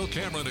with Bill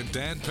Cameron and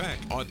Dan Peck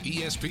on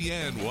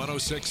ESPN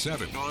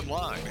 106.7.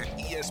 Online at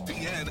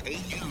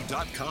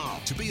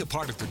ESPNAU.com. To be a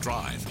part of The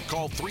Drive,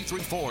 call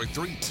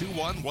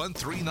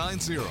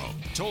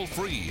 334-321-1390. Toll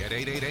free at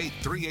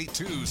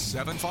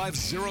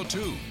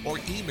 888-382-7502 or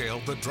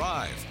email The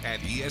Drive at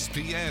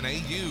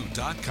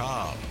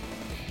ESPNAU.com.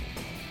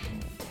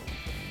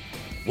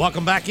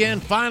 Welcome back in.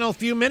 Final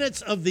few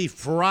minutes of the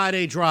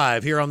Friday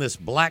Drive here on this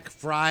Black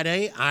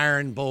Friday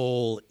Iron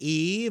Bowl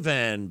Eve.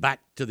 And back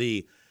to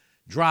the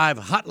Drive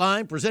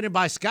Hotline presented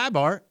by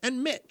Skybar.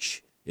 And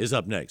Mitch is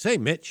up next. Hey,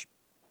 Mitch.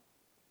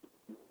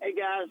 Hey,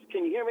 guys.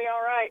 Can you hear me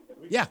all right?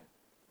 Yeah.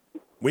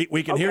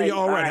 We can hear you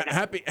all right.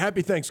 right.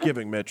 Happy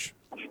Thanksgiving, Mitch.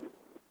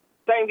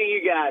 Same to you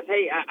guys.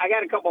 Hey, I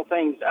got a couple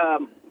things. I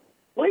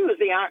believe it was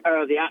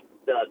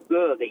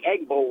the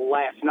Egg Bowl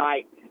last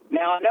night.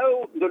 Now, I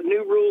know the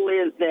new rule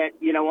is that,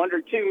 under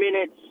 2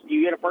 minutes,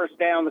 you get a first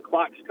down, the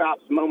clock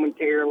stops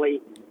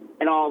momentarily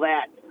and all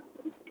that.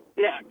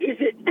 Now, is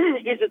it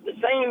the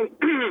same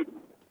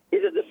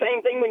is it the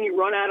same thing when you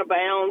run out of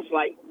bounds?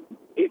 Like,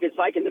 if it's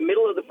like in the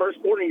middle of the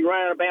first quarter and you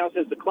run out of bounds,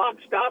 does the clock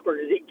stop or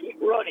does it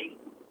keep running?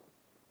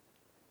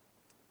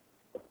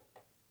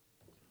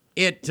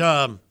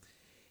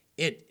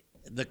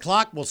 The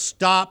clock will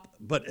stop,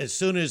 but as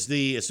soon as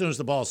the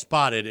ball is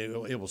spotted,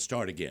 it will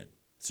start again.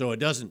 So it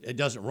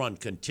doesn't run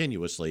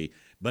continuously,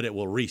 but it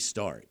will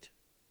restart.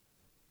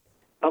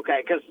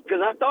 Okay, because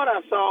I thought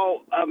I saw,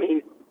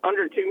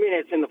 under 2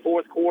 minutes in the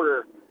fourth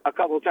quarter a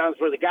couple of times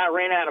where the guy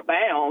ran out of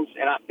bounds,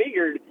 and I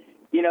figured,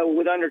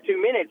 with under 2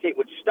 minutes it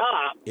would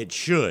stop. It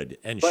should,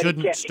 and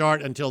shouldn't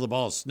start until the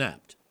ball is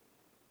snapped.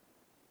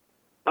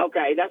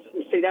 Okay, that's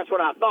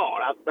what I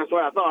thought. I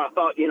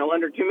thought,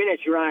 under 2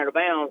 minutes you run out of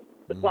bounds,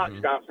 the clock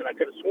stops, and I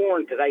could have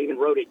sworn because I even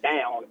wrote it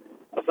down.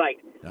 I was like,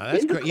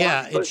 that's great.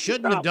 Yeah, it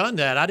shouldn't have done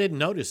that. I didn't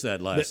notice that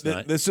last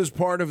night. This is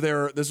part of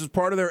their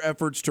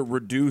efforts to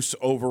reduce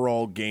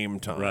overall game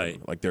time.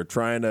 Right. Like they're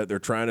trying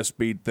to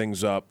speed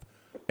things up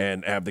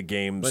and have the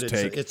games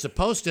take. It's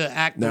supposed to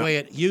act the way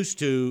it used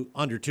to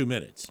under 2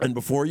 minutes. And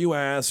before you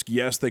ask,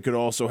 yes, they could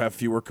also have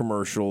fewer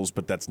commercials,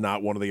 but that's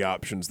not one of the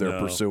options they're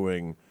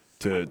pursuing.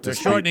 They're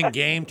shortening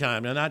game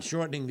time. They're not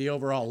shortening the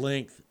overall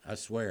length. I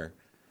swear.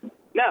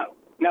 No,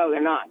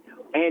 they're not.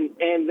 And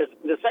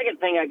the second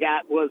thing I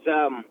got was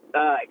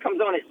it comes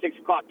on at 6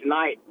 o'clock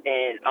tonight,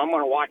 and I'm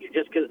going to watch it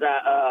just because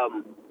that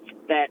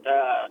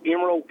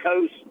Emerald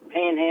Coast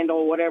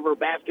Panhandle whatever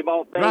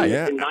basketball thing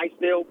in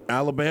Niceville.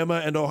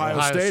 Alabama and Ohio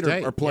State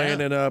are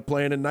playing in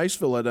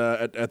Niceville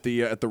at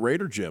the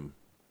Raider gym.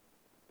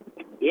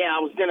 Yeah, I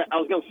was gonna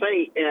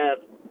say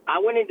I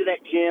went into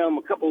that gym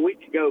a couple of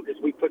weeks ago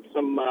because we put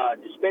some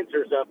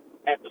dispensers up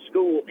at the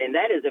school, and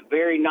that is a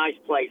very nice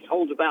place.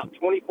 Holds about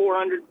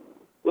 2,400.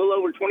 A little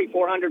over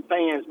 2,400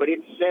 fans, but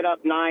it's set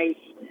up nice,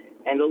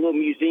 and a little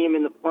museum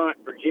in the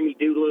front for Jimmy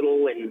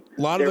Doolittle and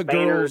a lot of the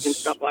girls and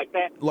stuff like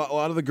that. A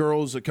lot of the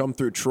girls that come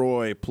through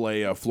Troy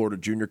play Florida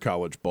Junior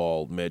College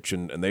ball, Mitch,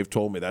 and they've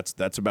told me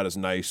that's about as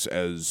nice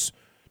as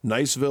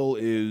Niceville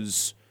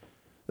is.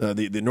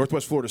 The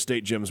Northwest Florida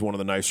State gym is one of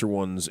the nicer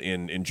ones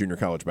in junior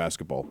college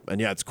basketball, and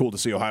it's cool to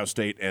see Ohio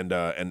State and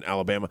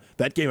Alabama.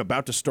 That game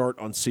about to start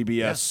on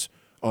CBS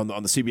on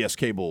the CBS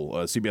cable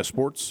CBS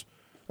Sports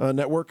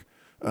network.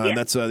 And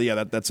that's a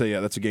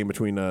game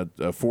between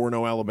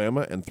 4-0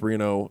 Alabama and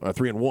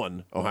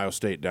 3-1 Ohio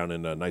State down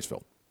in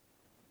Niceville.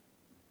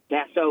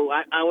 Yeah, so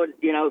I would,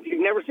 if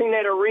you've never seen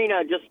that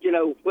arena, just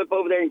flip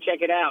over there and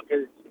check it out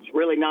because it's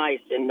really nice.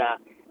 And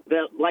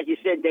like you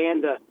said,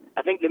 Dan,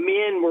 I think the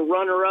men were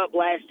runner-up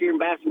last year in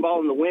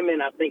basketball, and the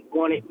women I think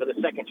won it for the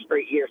second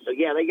straight year. So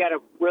yeah, they got a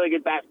really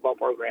good basketball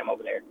program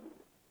over there.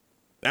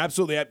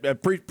 Absolutely, I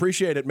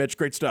appreciate it, Mitch.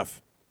 Great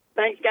stuff.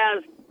 Thanks,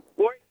 guys.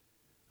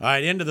 All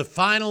right, into the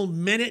final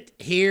minute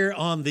here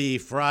on the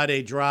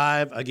Friday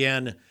Drive.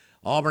 Again,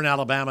 Auburn,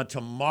 Alabama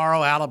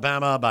tomorrow.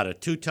 Alabama about a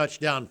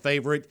 2-touchdown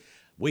favorite.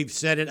 We've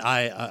said it.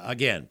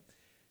 Again,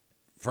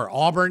 for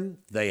Auburn,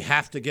 they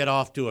have to get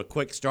off to a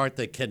quick start.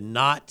 They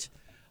cannot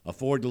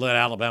afford to let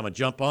Alabama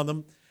jump on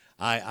them.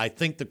 I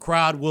think the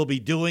crowd will be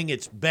doing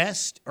its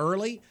best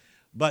early,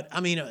 but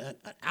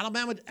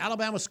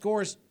Alabama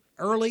scores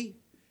early.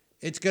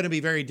 It's going to be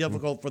very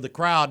difficult for the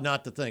crowd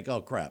not to think, oh,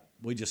 crap,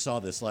 we just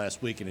saw this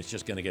last week and it's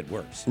just going to get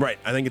worse. Right.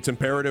 I think it's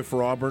imperative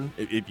for Auburn,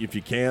 if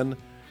you can,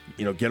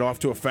 get off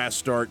to a fast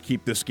start,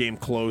 keep this game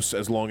close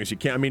as long as you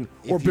can.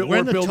 If you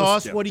win the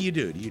toss, what do you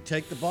do? Do you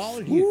take the ball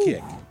or do you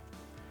kick?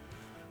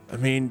 I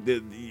mean,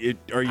 you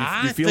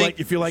feel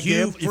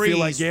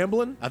like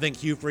gambling? I think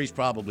Hugh Freeze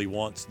probably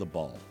wants the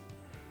ball.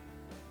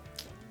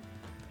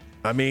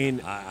 I mean,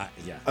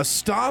 yeah. A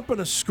stop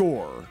and a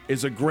score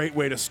is a great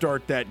way to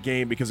start that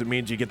game because it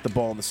means you get the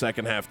ball in the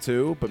second half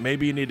too. But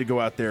maybe you need to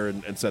go out there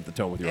and set the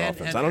tone with your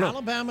offense. I don't know.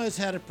 Alabama has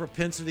had a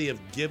propensity of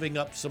giving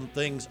up some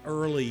things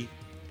early,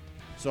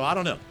 so I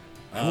don't know.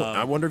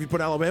 I wonder if you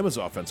put Alabama's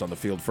offense on the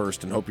field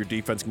first and hope your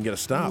defense can get a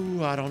stop.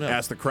 Ooh, I don't know.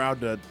 Ask the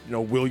crowd to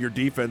will your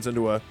defense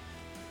into a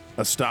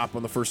stop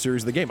on the first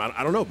series of the game.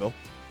 I don't know, Bill.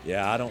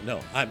 Yeah, I don't know.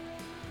 I'm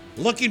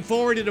looking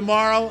forward to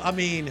tomorrow. I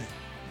mean,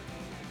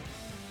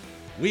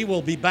 we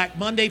will be back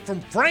Monday from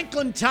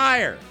Franklin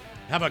Tire.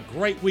 Have a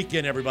great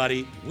weekend,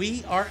 everybody.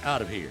 We are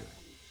out of here.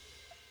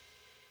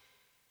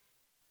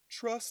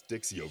 Trust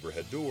Dixie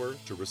Overhead Door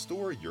to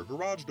restore your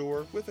garage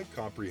door with a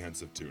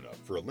comprehensive tune-up.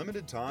 For a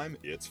limited time,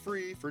 it's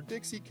free for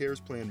Dixie Cares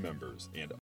Plan members, and